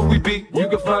 they know where we be. You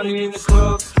can find me in the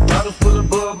club, bottles full of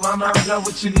bug. Mama, I got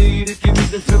what you need if you need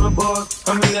to feel a buzz.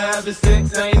 I'm into having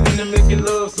sex, I ain't into making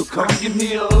love. So come give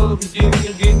me a hug, you're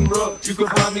getting rough. You can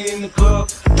find me in the club,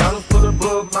 bottles full of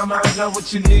bug. Mama, I got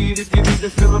what you need if you need to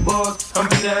feel a buzz. I'm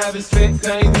into having sex,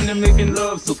 I ain't into making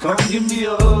love. So come give me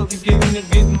a hug, you're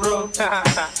getting rough.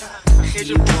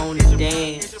 You wanna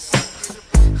dance?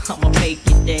 I'ma make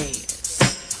you dance.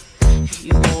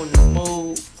 You wanna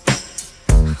move?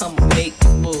 I'ma make you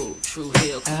move. True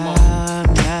Hill, come on.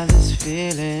 I've got this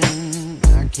feeling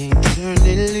I can't turn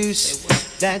it loose.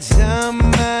 That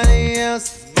somebody else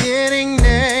is getting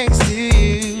next to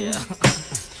you.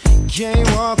 Can't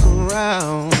walk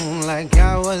around like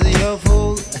I was your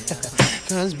fool.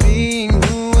 Cause being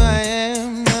who I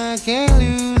am, I can't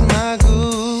lose my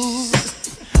cool.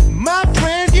 My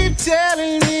friends keep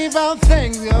telling me about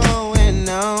things going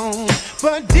on,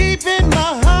 but deep in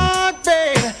my heart,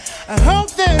 babe, I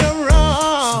hope that I'm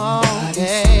wrong.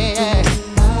 Yeah,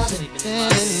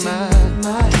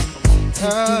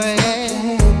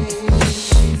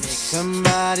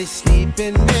 somebody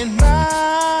sleeping in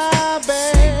my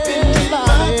bed,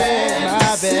 my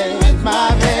bed,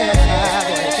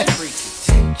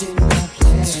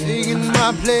 taking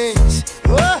my place.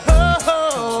 Whoa,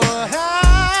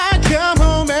 I come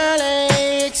home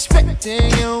early,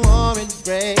 expecting a warm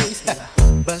embrace,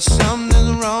 but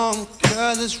something's wrong,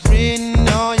 'cause it's written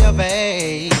on your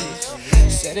face.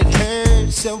 Said it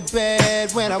hurt so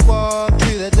bad when I walked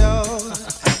through the door.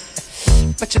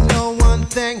 But you know one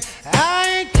thing, I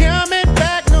ain't coming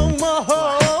back no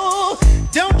more.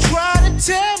 Don't try to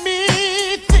tell me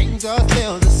things are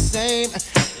still the same,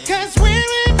 'cause when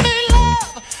we made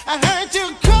love, I heard you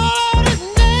call his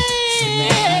name.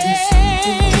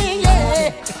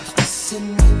 Yeah. In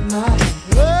my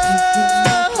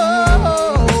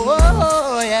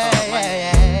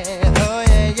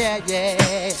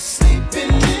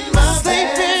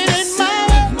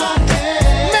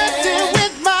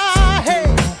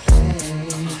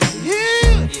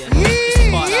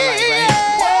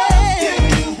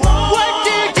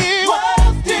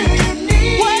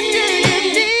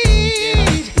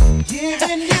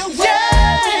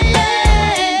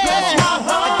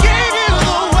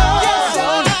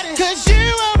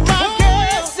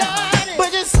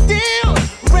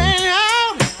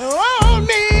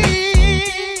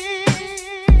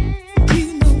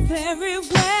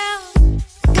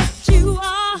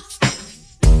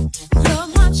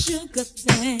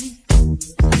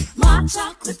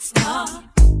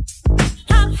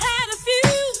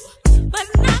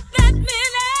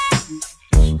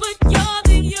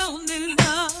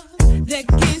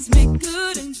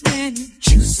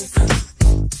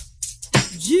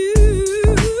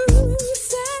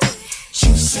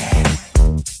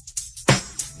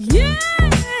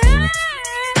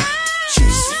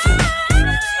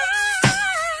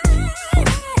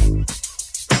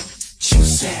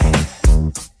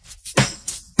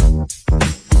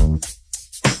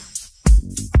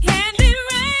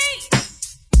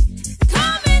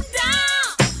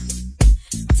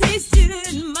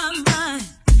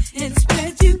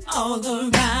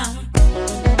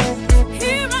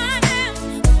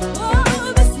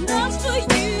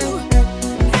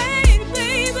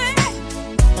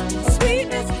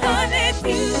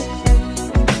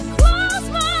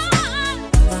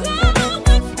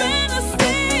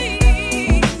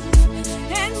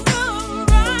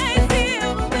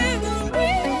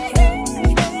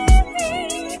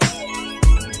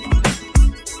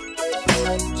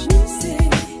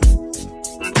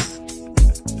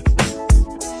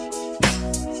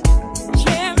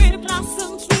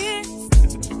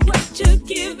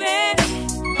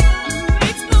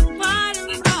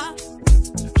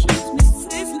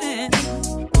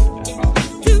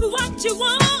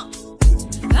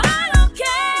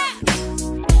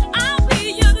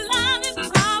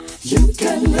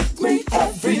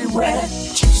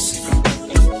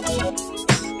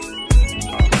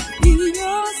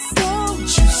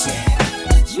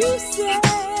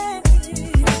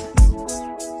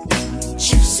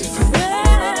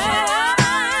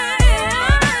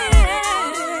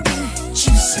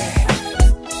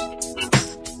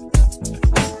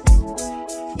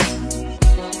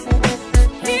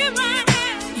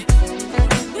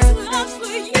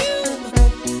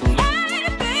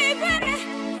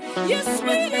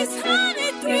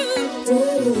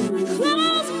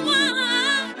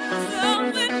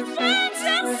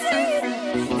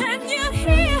and you're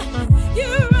here,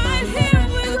 you're right here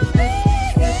with me.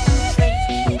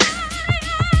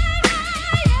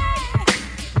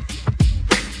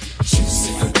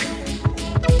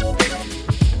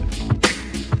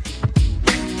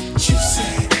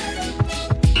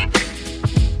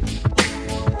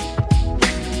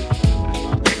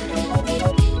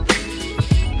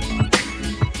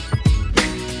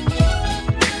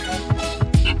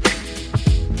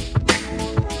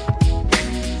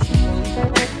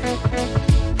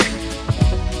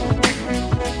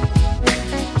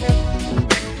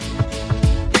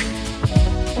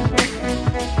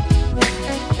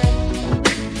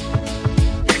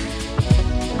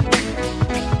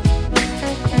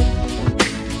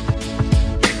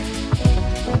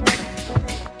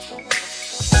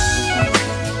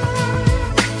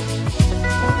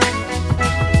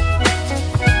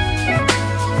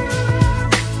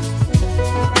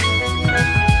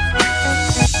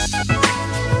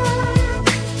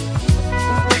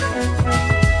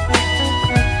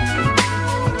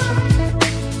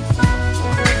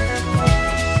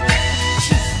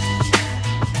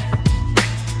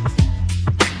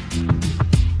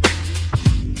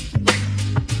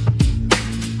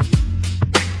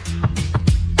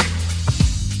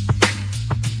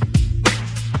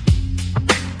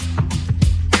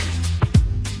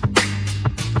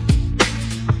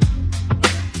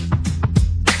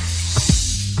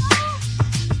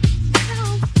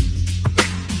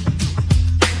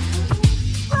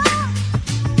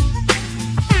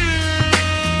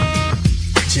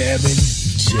 Jammin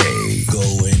J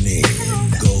going in.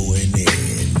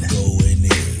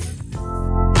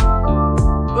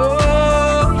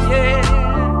 Oh yeah,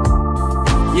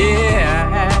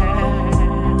 yeah.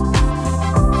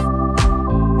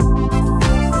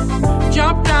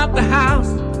 Jumped out the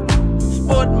house,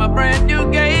 sporting my brand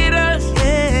new Gators.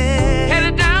 Yeah.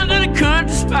 Headed down to the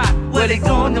country spot where they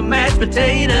going to mashed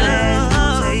potatoes.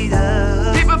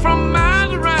 People from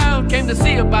miles around came to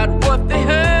see about what they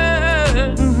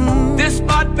heard. This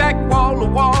spot packed wall to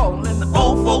wall, and the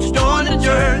old folks doing the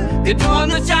jerk. They're doing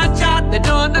the cha-cha, they're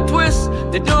doing the twist,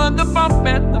 they're doing the bump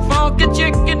and the funky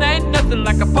chicken. Ain't nothing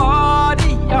like a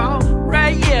party, y'all,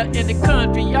 right here in the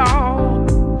country, y'all.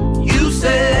 You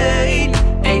say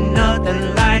ain't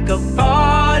nothing like a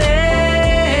party.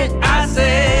 I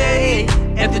say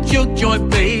at the juke joint,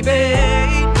 baby.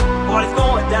 Party's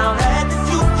going down at the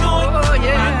juke joint. Oh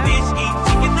yeah. My bitch eat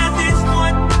chicken at this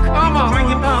point. Come on,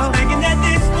 drinking boys making at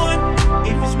this point.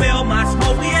 If you smell my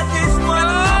smoke, we at this point.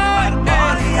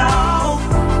 Party, y'all.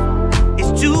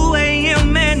 It's 2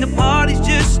 a.m. and the party's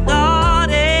just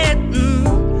started.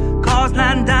 Cars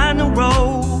lying down the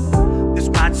road. The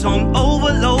spot's on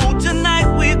overload. Tonight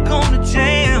we're gonna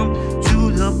jam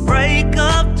to the break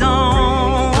of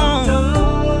dawn.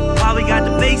 While we got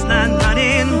the bass line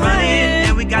running,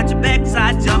 and we got your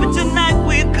backside jumping. Tonight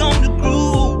we're gonna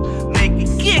groove, make you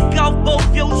kick off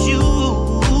both your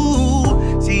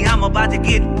shoes. See, I'm about to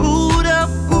get booed up,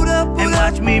 and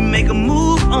watch me make a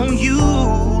move on you.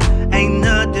 Ain't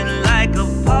nothing like a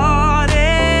party.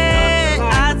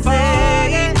 I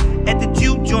say at the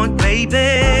juke joint,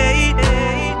 baby.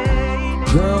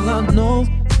 Girl, I know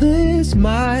this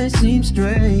might seem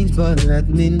strange, but let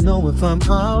me know if I'm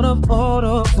out of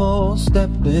order for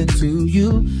stepping to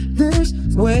you this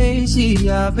way. See,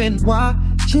 I've been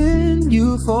watching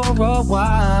you for a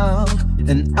while,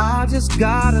 and I just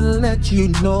gotta let you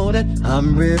know that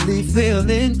I'm really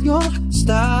feeling your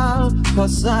style.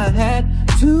 Cause I had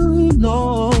to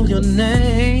know your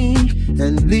name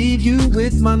and leave you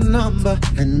with my number,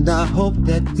 and I hope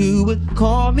that you would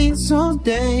call me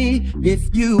someday.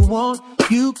 If you want,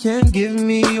 you can give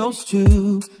me yours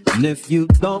too, and if you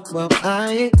don't, well,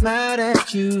 I ain't mad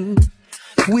at you.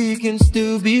 We can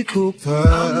still be cool.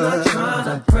 I'm not trying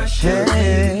to pressure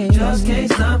you, just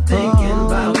can't stop thinking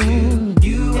about you.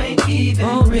 You ain't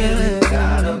even really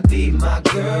gotta be my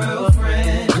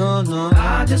girlfriend. No,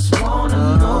 I just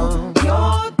wanna know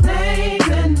your name,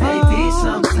 and maybe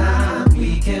sometime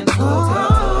we can hook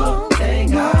up.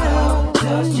 Ain't got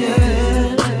just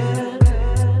yet.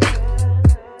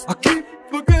 I keep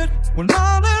forgetting we're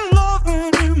not in love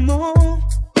anymore.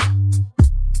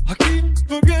 I keep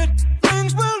forgetting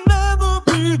things will never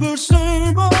be the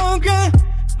same again.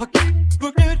 I keep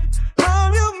forgetting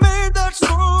how you made that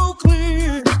so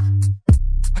clear.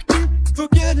 I keep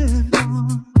forgetting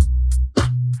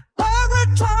every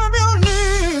time you're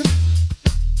near.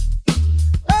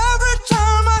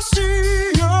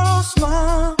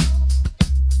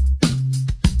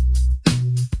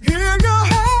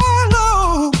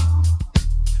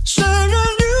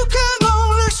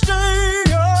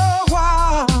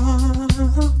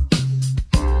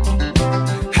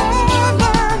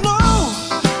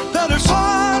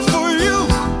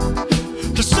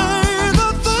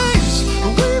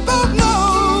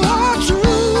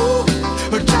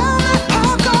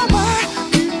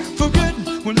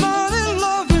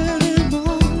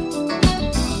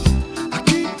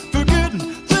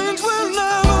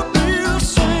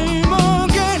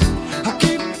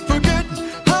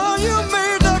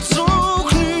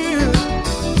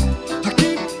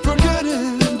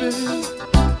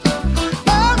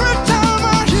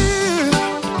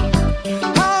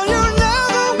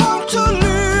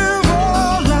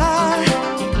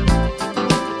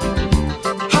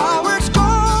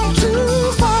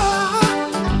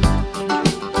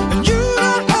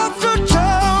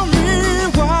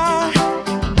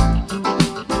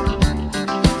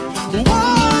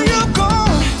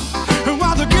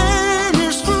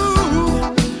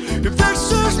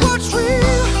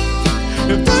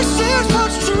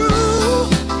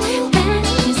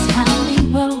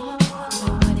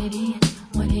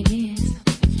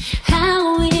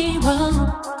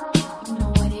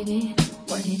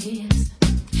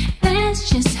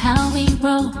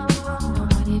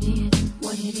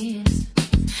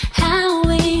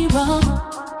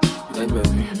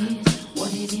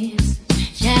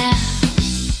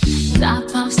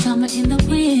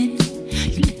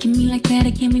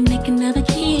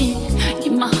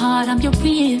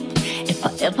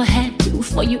 I had to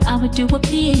for you, I would do a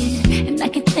bid. And I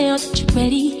can tell that you're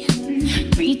ready.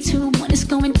 3, 2, 1, it's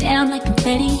going down like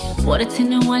confetti. 4 to 10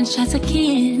 to 1 shots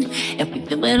again. If we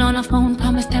do it on our phone,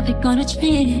 promise that we're gonna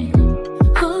trend.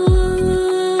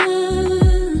 Ooh,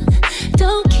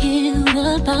 don't kill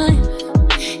the vibe.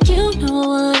 You know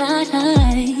what I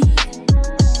like,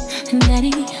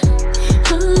 Daddy.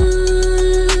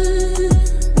 Ooh,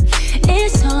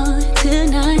 it's on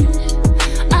tonight.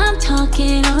 I'm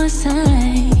talking on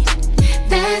sight.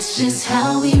 That's just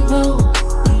how we roll.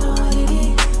 You know what it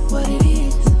is, what it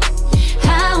is.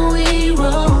 How we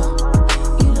roll.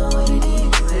 You know what it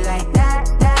is. Like that.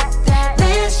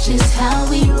 That's just how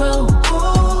we roll.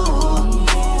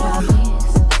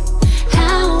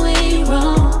 How we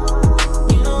roll.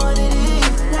 You know what it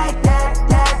is. Like that.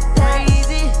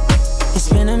 Crazy. It's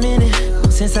been a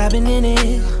minute since I've been in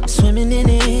it, swimming in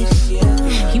it.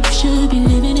 You should be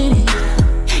living in it.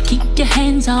 Keep your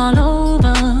hands all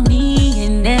over me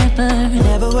and never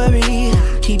worry,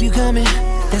 keep you coming.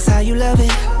 That's how you love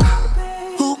it.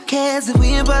 Who cares if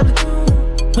we in public?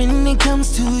 When it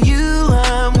comes to you,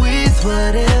 I'm with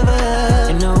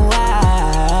whatever. You know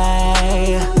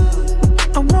why?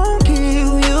 I won't give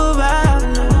you up.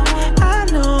 I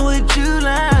know what you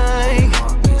like.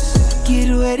 Get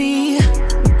ready.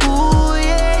 Ooh,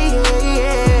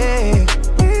 yeah.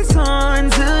 It's on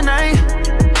tonight.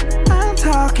 I'm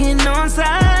talking on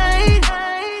side.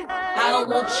 I don't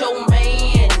want your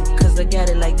man, cause I got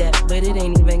it like that, but it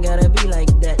ain't even gotta be like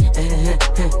that.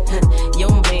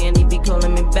 Your man, he be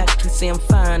calling me back to say I'm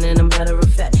fine and a matter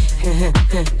of fact.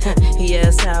 He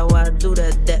asks how I do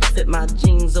that fit my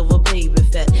jeans over baby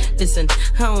fat. Listen,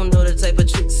 I don't know the type of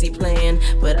tricks he playing,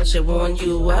 but I should warn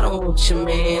you, I don't want your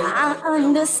man. I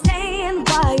understand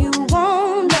why you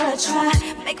wanna try,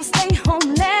 make him stay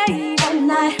home late at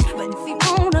night. But if he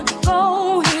wanna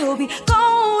go, he'll be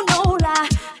gone, no lie.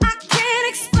 I can't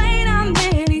explain how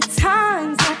many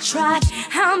times I tried,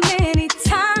 how many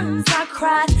times I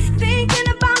cried, thinking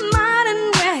about mine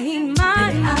and where he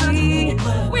might be.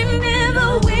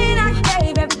 Remember when I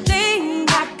gave everything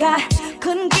I got,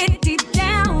 couldn't get deep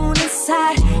down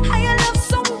inside. How you love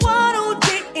someone who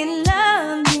didn't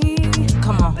love me.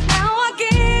 Come on. But now I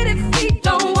get if he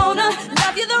don't wanna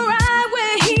love you the right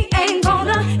way, he ain't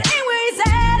gonna. Anywhere he's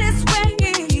at is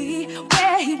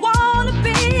where he wanna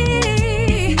be.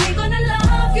 If he ain't gonna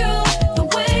love you the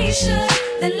way he should,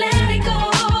 then let it go.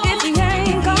 If he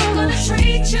ain't gonna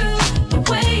treat you the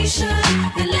way he should,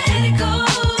 then let it go.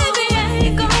 If he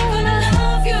ain't gonna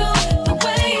love you the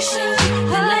way he should,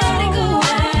 then let it go.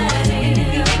 If he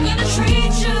ain't gonna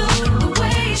treat you the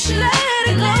way he should,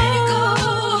 then let it go.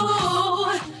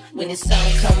 When the song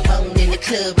come on in the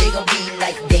club, they gon' be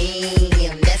like,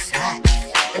 damn, that's hot.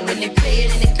 And when they play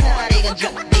it in the car, they gon'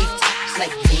 drop their tops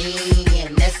like,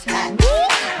 damn, that's hot.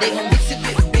 They gon' mix it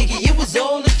with Biggie, it was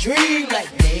all a dream, like,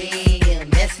 damn,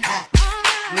 that's hot.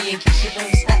 Me and Keisha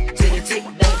don't stop till the tick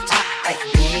don't top, like,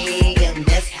 damn,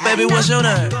 that's hot. Baby, what's your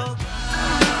name?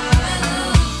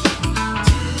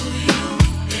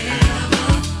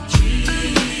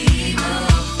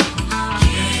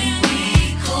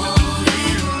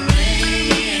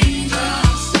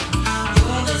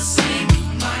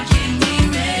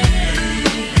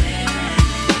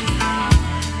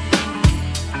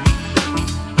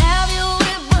 Have you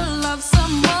ever loved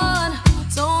someone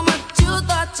so much you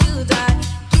thought you'd die,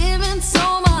 giving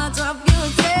so much of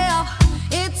yourself?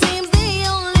 It seems the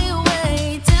only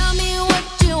way. Tell me what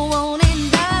you want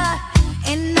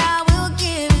and I will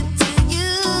give it to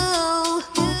you.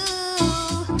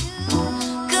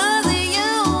 'Cause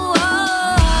you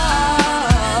are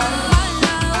my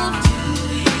love. Do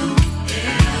you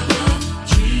ever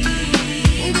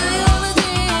dream? Do you ever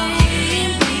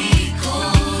dream?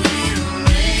 Cold in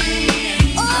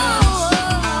rain. Oh,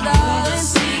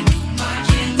 darling. My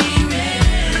candy rain.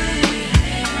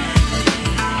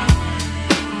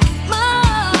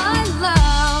 My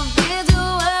love, did you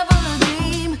ever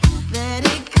dream that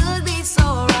it could be so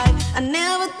right? I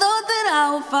never thought that I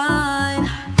would find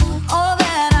all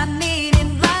that I need in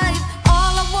life.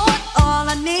 All I want, all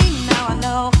I need. Now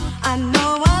I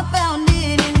know I found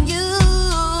it in you.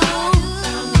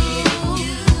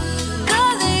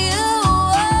 'Cause you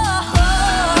are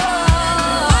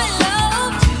my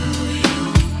love. Do you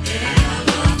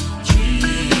ever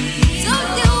dream? Do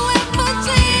you ever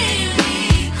dream?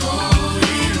 Cold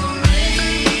in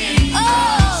rain. Oh,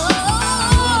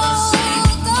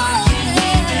 darling.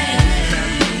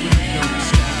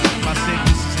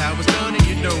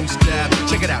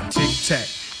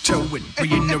 Toe it,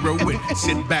 free in the row it.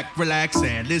 Sit back, relax,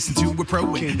 and listen to a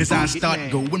pro as I start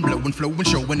going, blowing, flowing,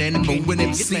 showing, and mowing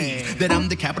MCs that I'm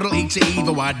the capital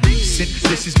H-A-V-O-I decent.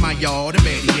 This is my yard, and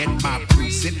better yet, my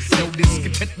precinct. No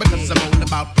discontent because I'm all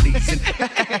about pleasing.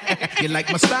 You like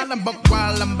my style? I'm buck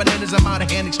wild, I'm bananas, I'm out of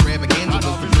hand, extravaganza,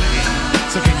 open plan.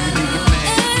 So can you dig it,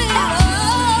 man?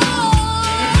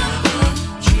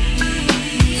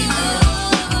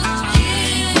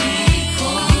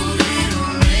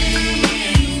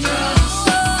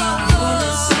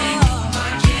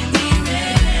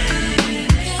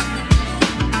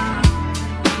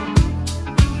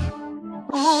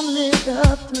 Only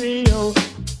the thrill,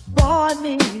 boy,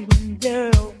 meeting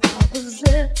girl,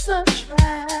 opposites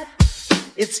attract.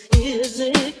 It's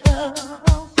physical,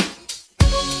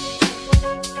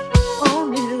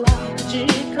 only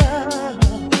logical.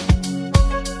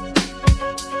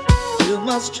 You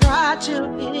must try to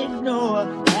ignore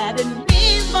that it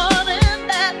means more than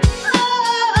that.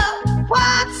 Oh,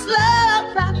 what's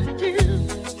love got to do?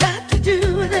 Got to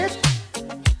do with it.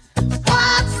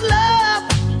 What's love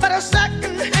but a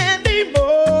second-hand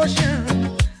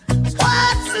emotion?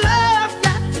 What's love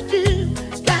got to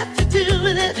do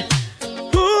with it?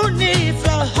 Who needs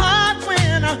a heart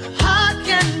when a heart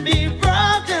can be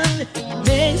broken? It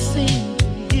may seem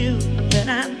to you that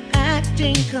I'm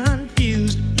acting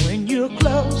confused when you're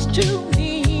close to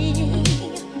me.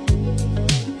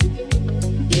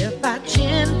 If I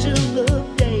tend to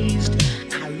look dazed,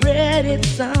 I read it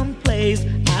someplace,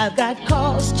 I've got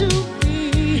cause to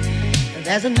be.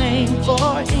 There's a name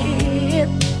for it.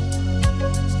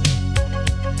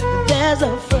 There's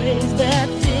a phrase that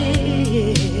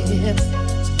fits.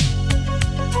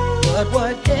 But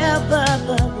whatever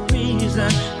the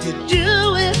reason, you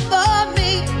do it for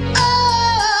me.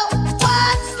 Oh,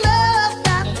 what's love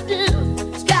got to do?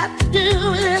 It's got to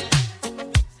do with it.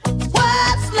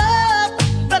 What's love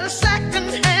but a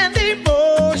second-hand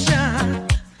emotion?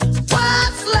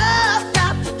 What's love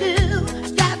got to do?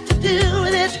 Got to do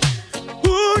with it.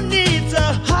 Who needs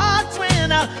a heart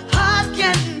when a heart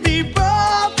can be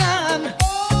broken?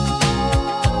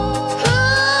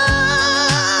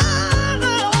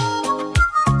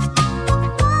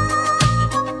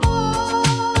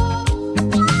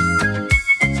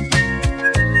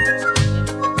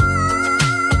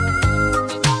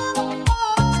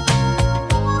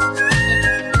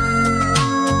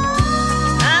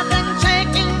 I've been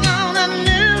taking on a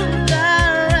new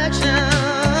direction,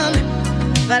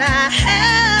 but I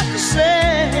have to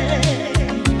say,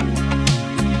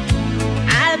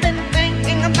 I've been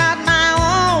thinking about my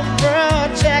own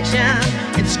protection.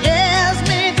 It scares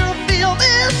me to feel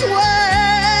this way.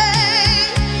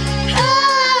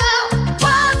 Oh,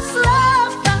 what's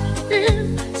love got to do?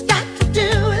 It's got to do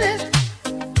with it.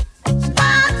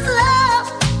 What's love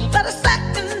but a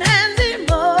second-hand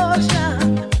emotion?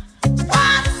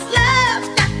 What's love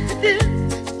got to do?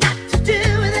 Got to do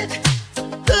with it.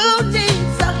 Who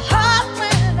needs a heart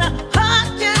when a heart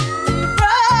can be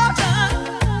broken?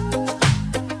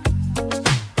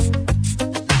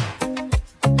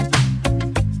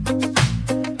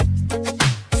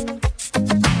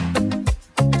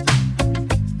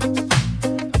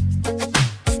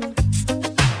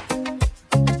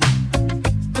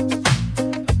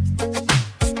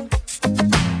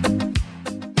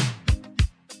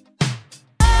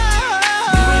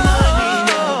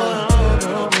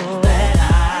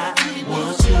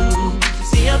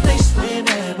 See a place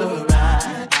whenever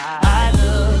I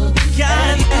look.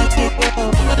 Can't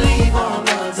believe all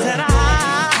of that I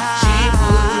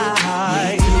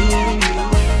do.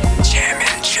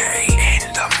 Jammin' J in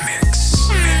the mix.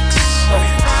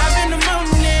 I'm in the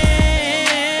morning,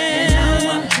 and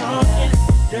now I'm talking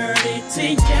dirty to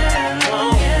you.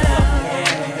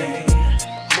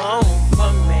 Won't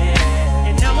for me.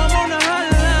 And now I'm on the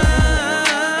hotline.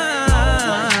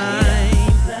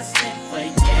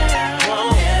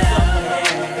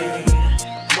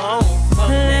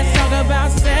 Let's talk about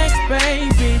sex,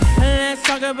 baby. Let's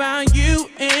talk about you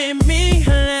and me.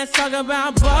 Let's talk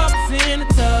about bubbles in the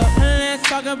tub. Let's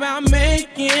talk about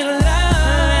making love.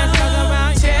 Let's talk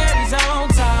about cherries on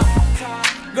top.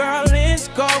 Girl, it's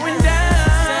going down.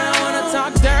 Said I wanna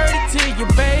talk dirty to you,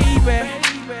 baby.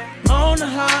 On the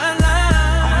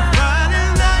hotline. Friday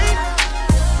night,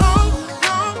 oh,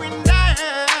 going down.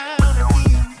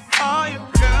 All you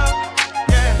girl,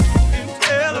 yeah, you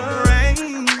tell the rain.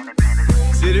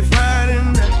 City Friday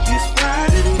night, it's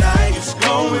Friday night, it's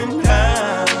going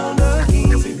down.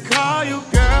 So call your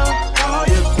girl,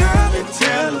 and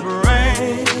tell her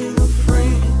rain.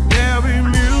 There'll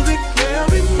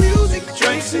be music,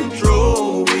 drinks and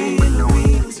throwing.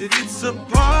 Said it's a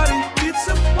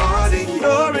party,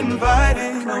 you're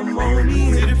invited.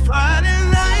 Friday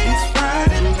night. It's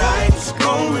Friday night. It's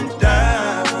going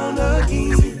down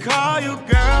again. Call your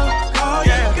girl. Call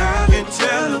your girl. And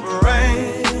tell her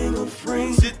bring a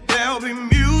friend. Sit, there'll be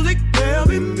music. There'll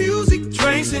be music.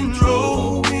 Drinks and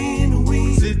rolling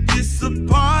wings. Sit, it's a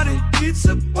party. It's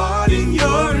a party.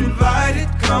 You're invited.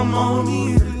 Come on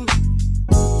in.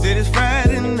 Said it's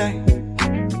Friday night,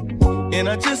 and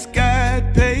I just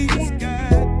got paid,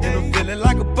 and I'm feeling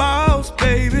like a boss,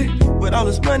 baby. With all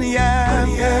this money I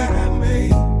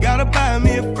made, gotta buy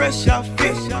me a fresh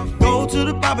outfit. Go to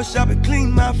the barber shop and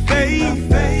clean my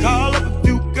face. Call up a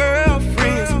few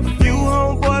girlfriends, a few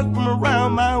homeboys from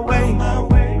around my way.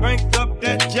 Cranked up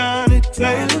that Johnny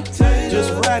Taylor,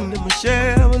 just riding in my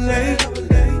Chevrolet.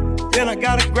 Then I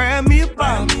gotta grab me a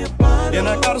bottle, then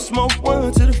I gotta smoke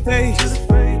one to the face.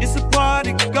 It's a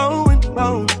party going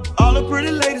on, all the pretty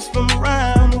ladies from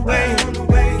around the way.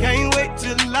 Can't wait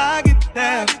till I get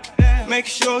there, make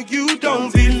sure you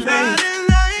don't be late.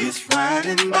 It's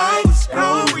Friday night, it's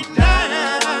going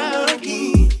down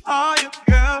again. All your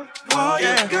girl,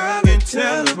 and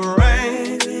tell her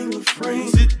bring a friend.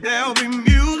 Sit, there'll be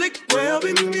music,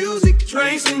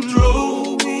 drinks and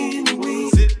rolling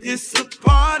wings. It's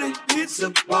a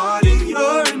party,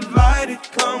 you're invited,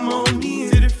 come on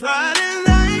in. It's Friday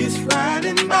night, it's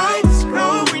Friday night, it's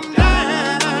going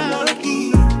down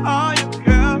again. All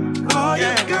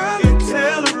your girl, and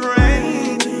tell her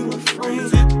bring a friend.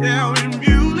 Sit, there'll be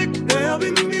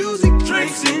music,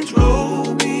 drinks and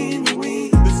rolling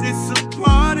wings. It's a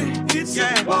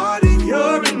party,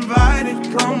 you're invited,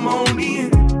 come on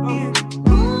in.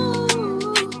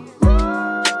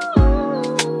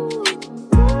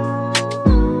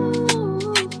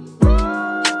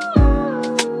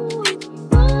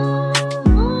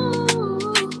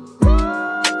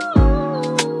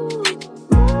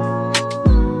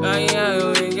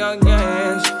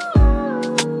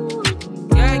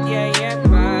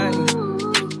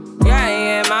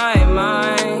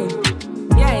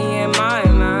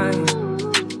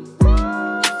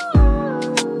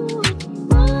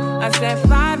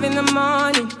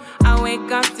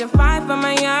 After 5 for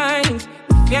my earnings,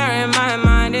 fear in my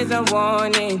mind is a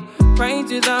warning. Pray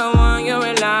to the one you're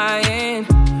relying.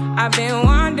 I've been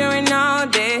wandering all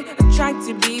day. I tried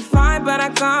to be fine, but I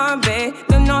can't be.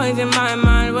 The noise in my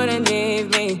mind wouldn't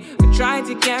leave me. I tried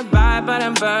to get by, but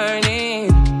I'm burning.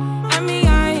 And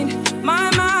behind my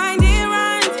mind it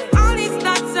runs all these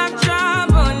thoughts of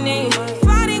trouble me.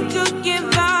 Fighting to give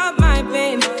up my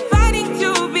pain, fighting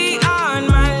to be on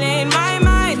my lane. My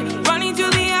mind running to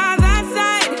the other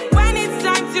side when it's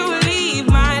time to leave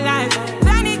my life.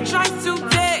 Then it tries to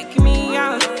take me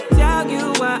out, tell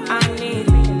you what I need.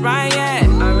 Right, yeah,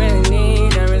 I really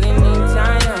need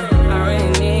time now.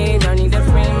 I need a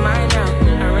free mind now.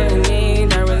 I really need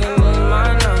my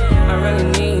love.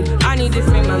 I need a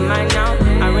free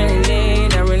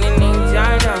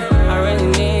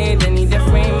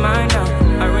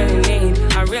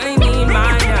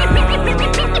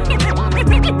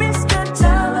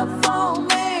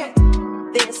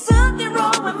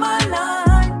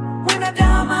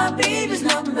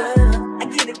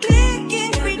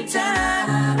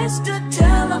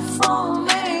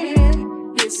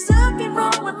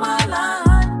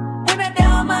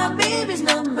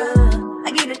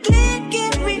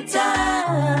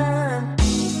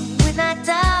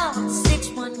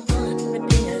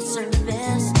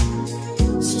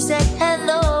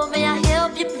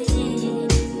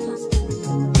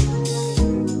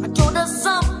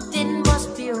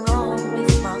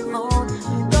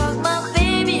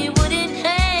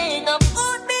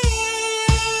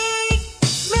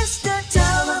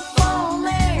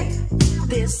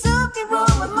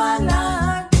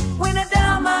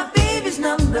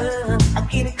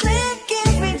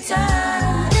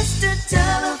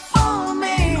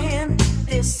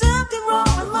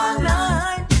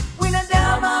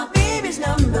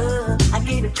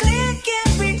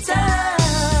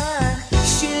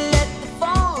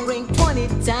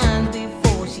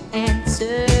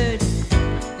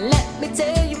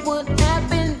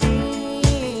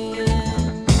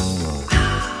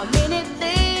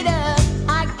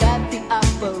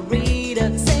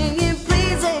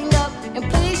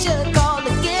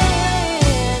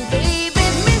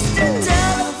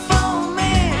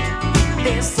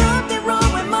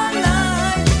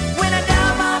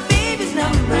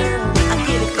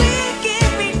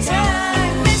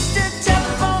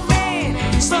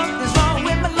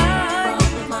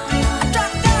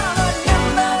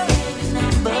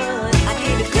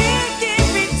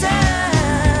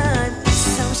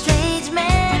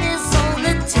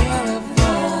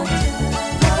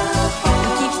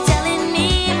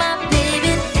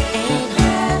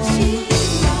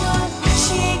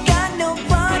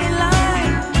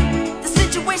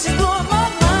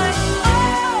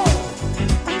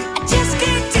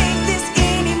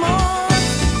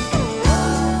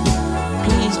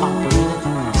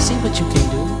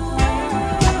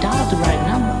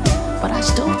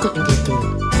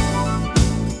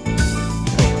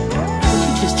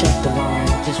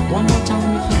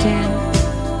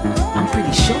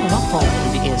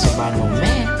got no man.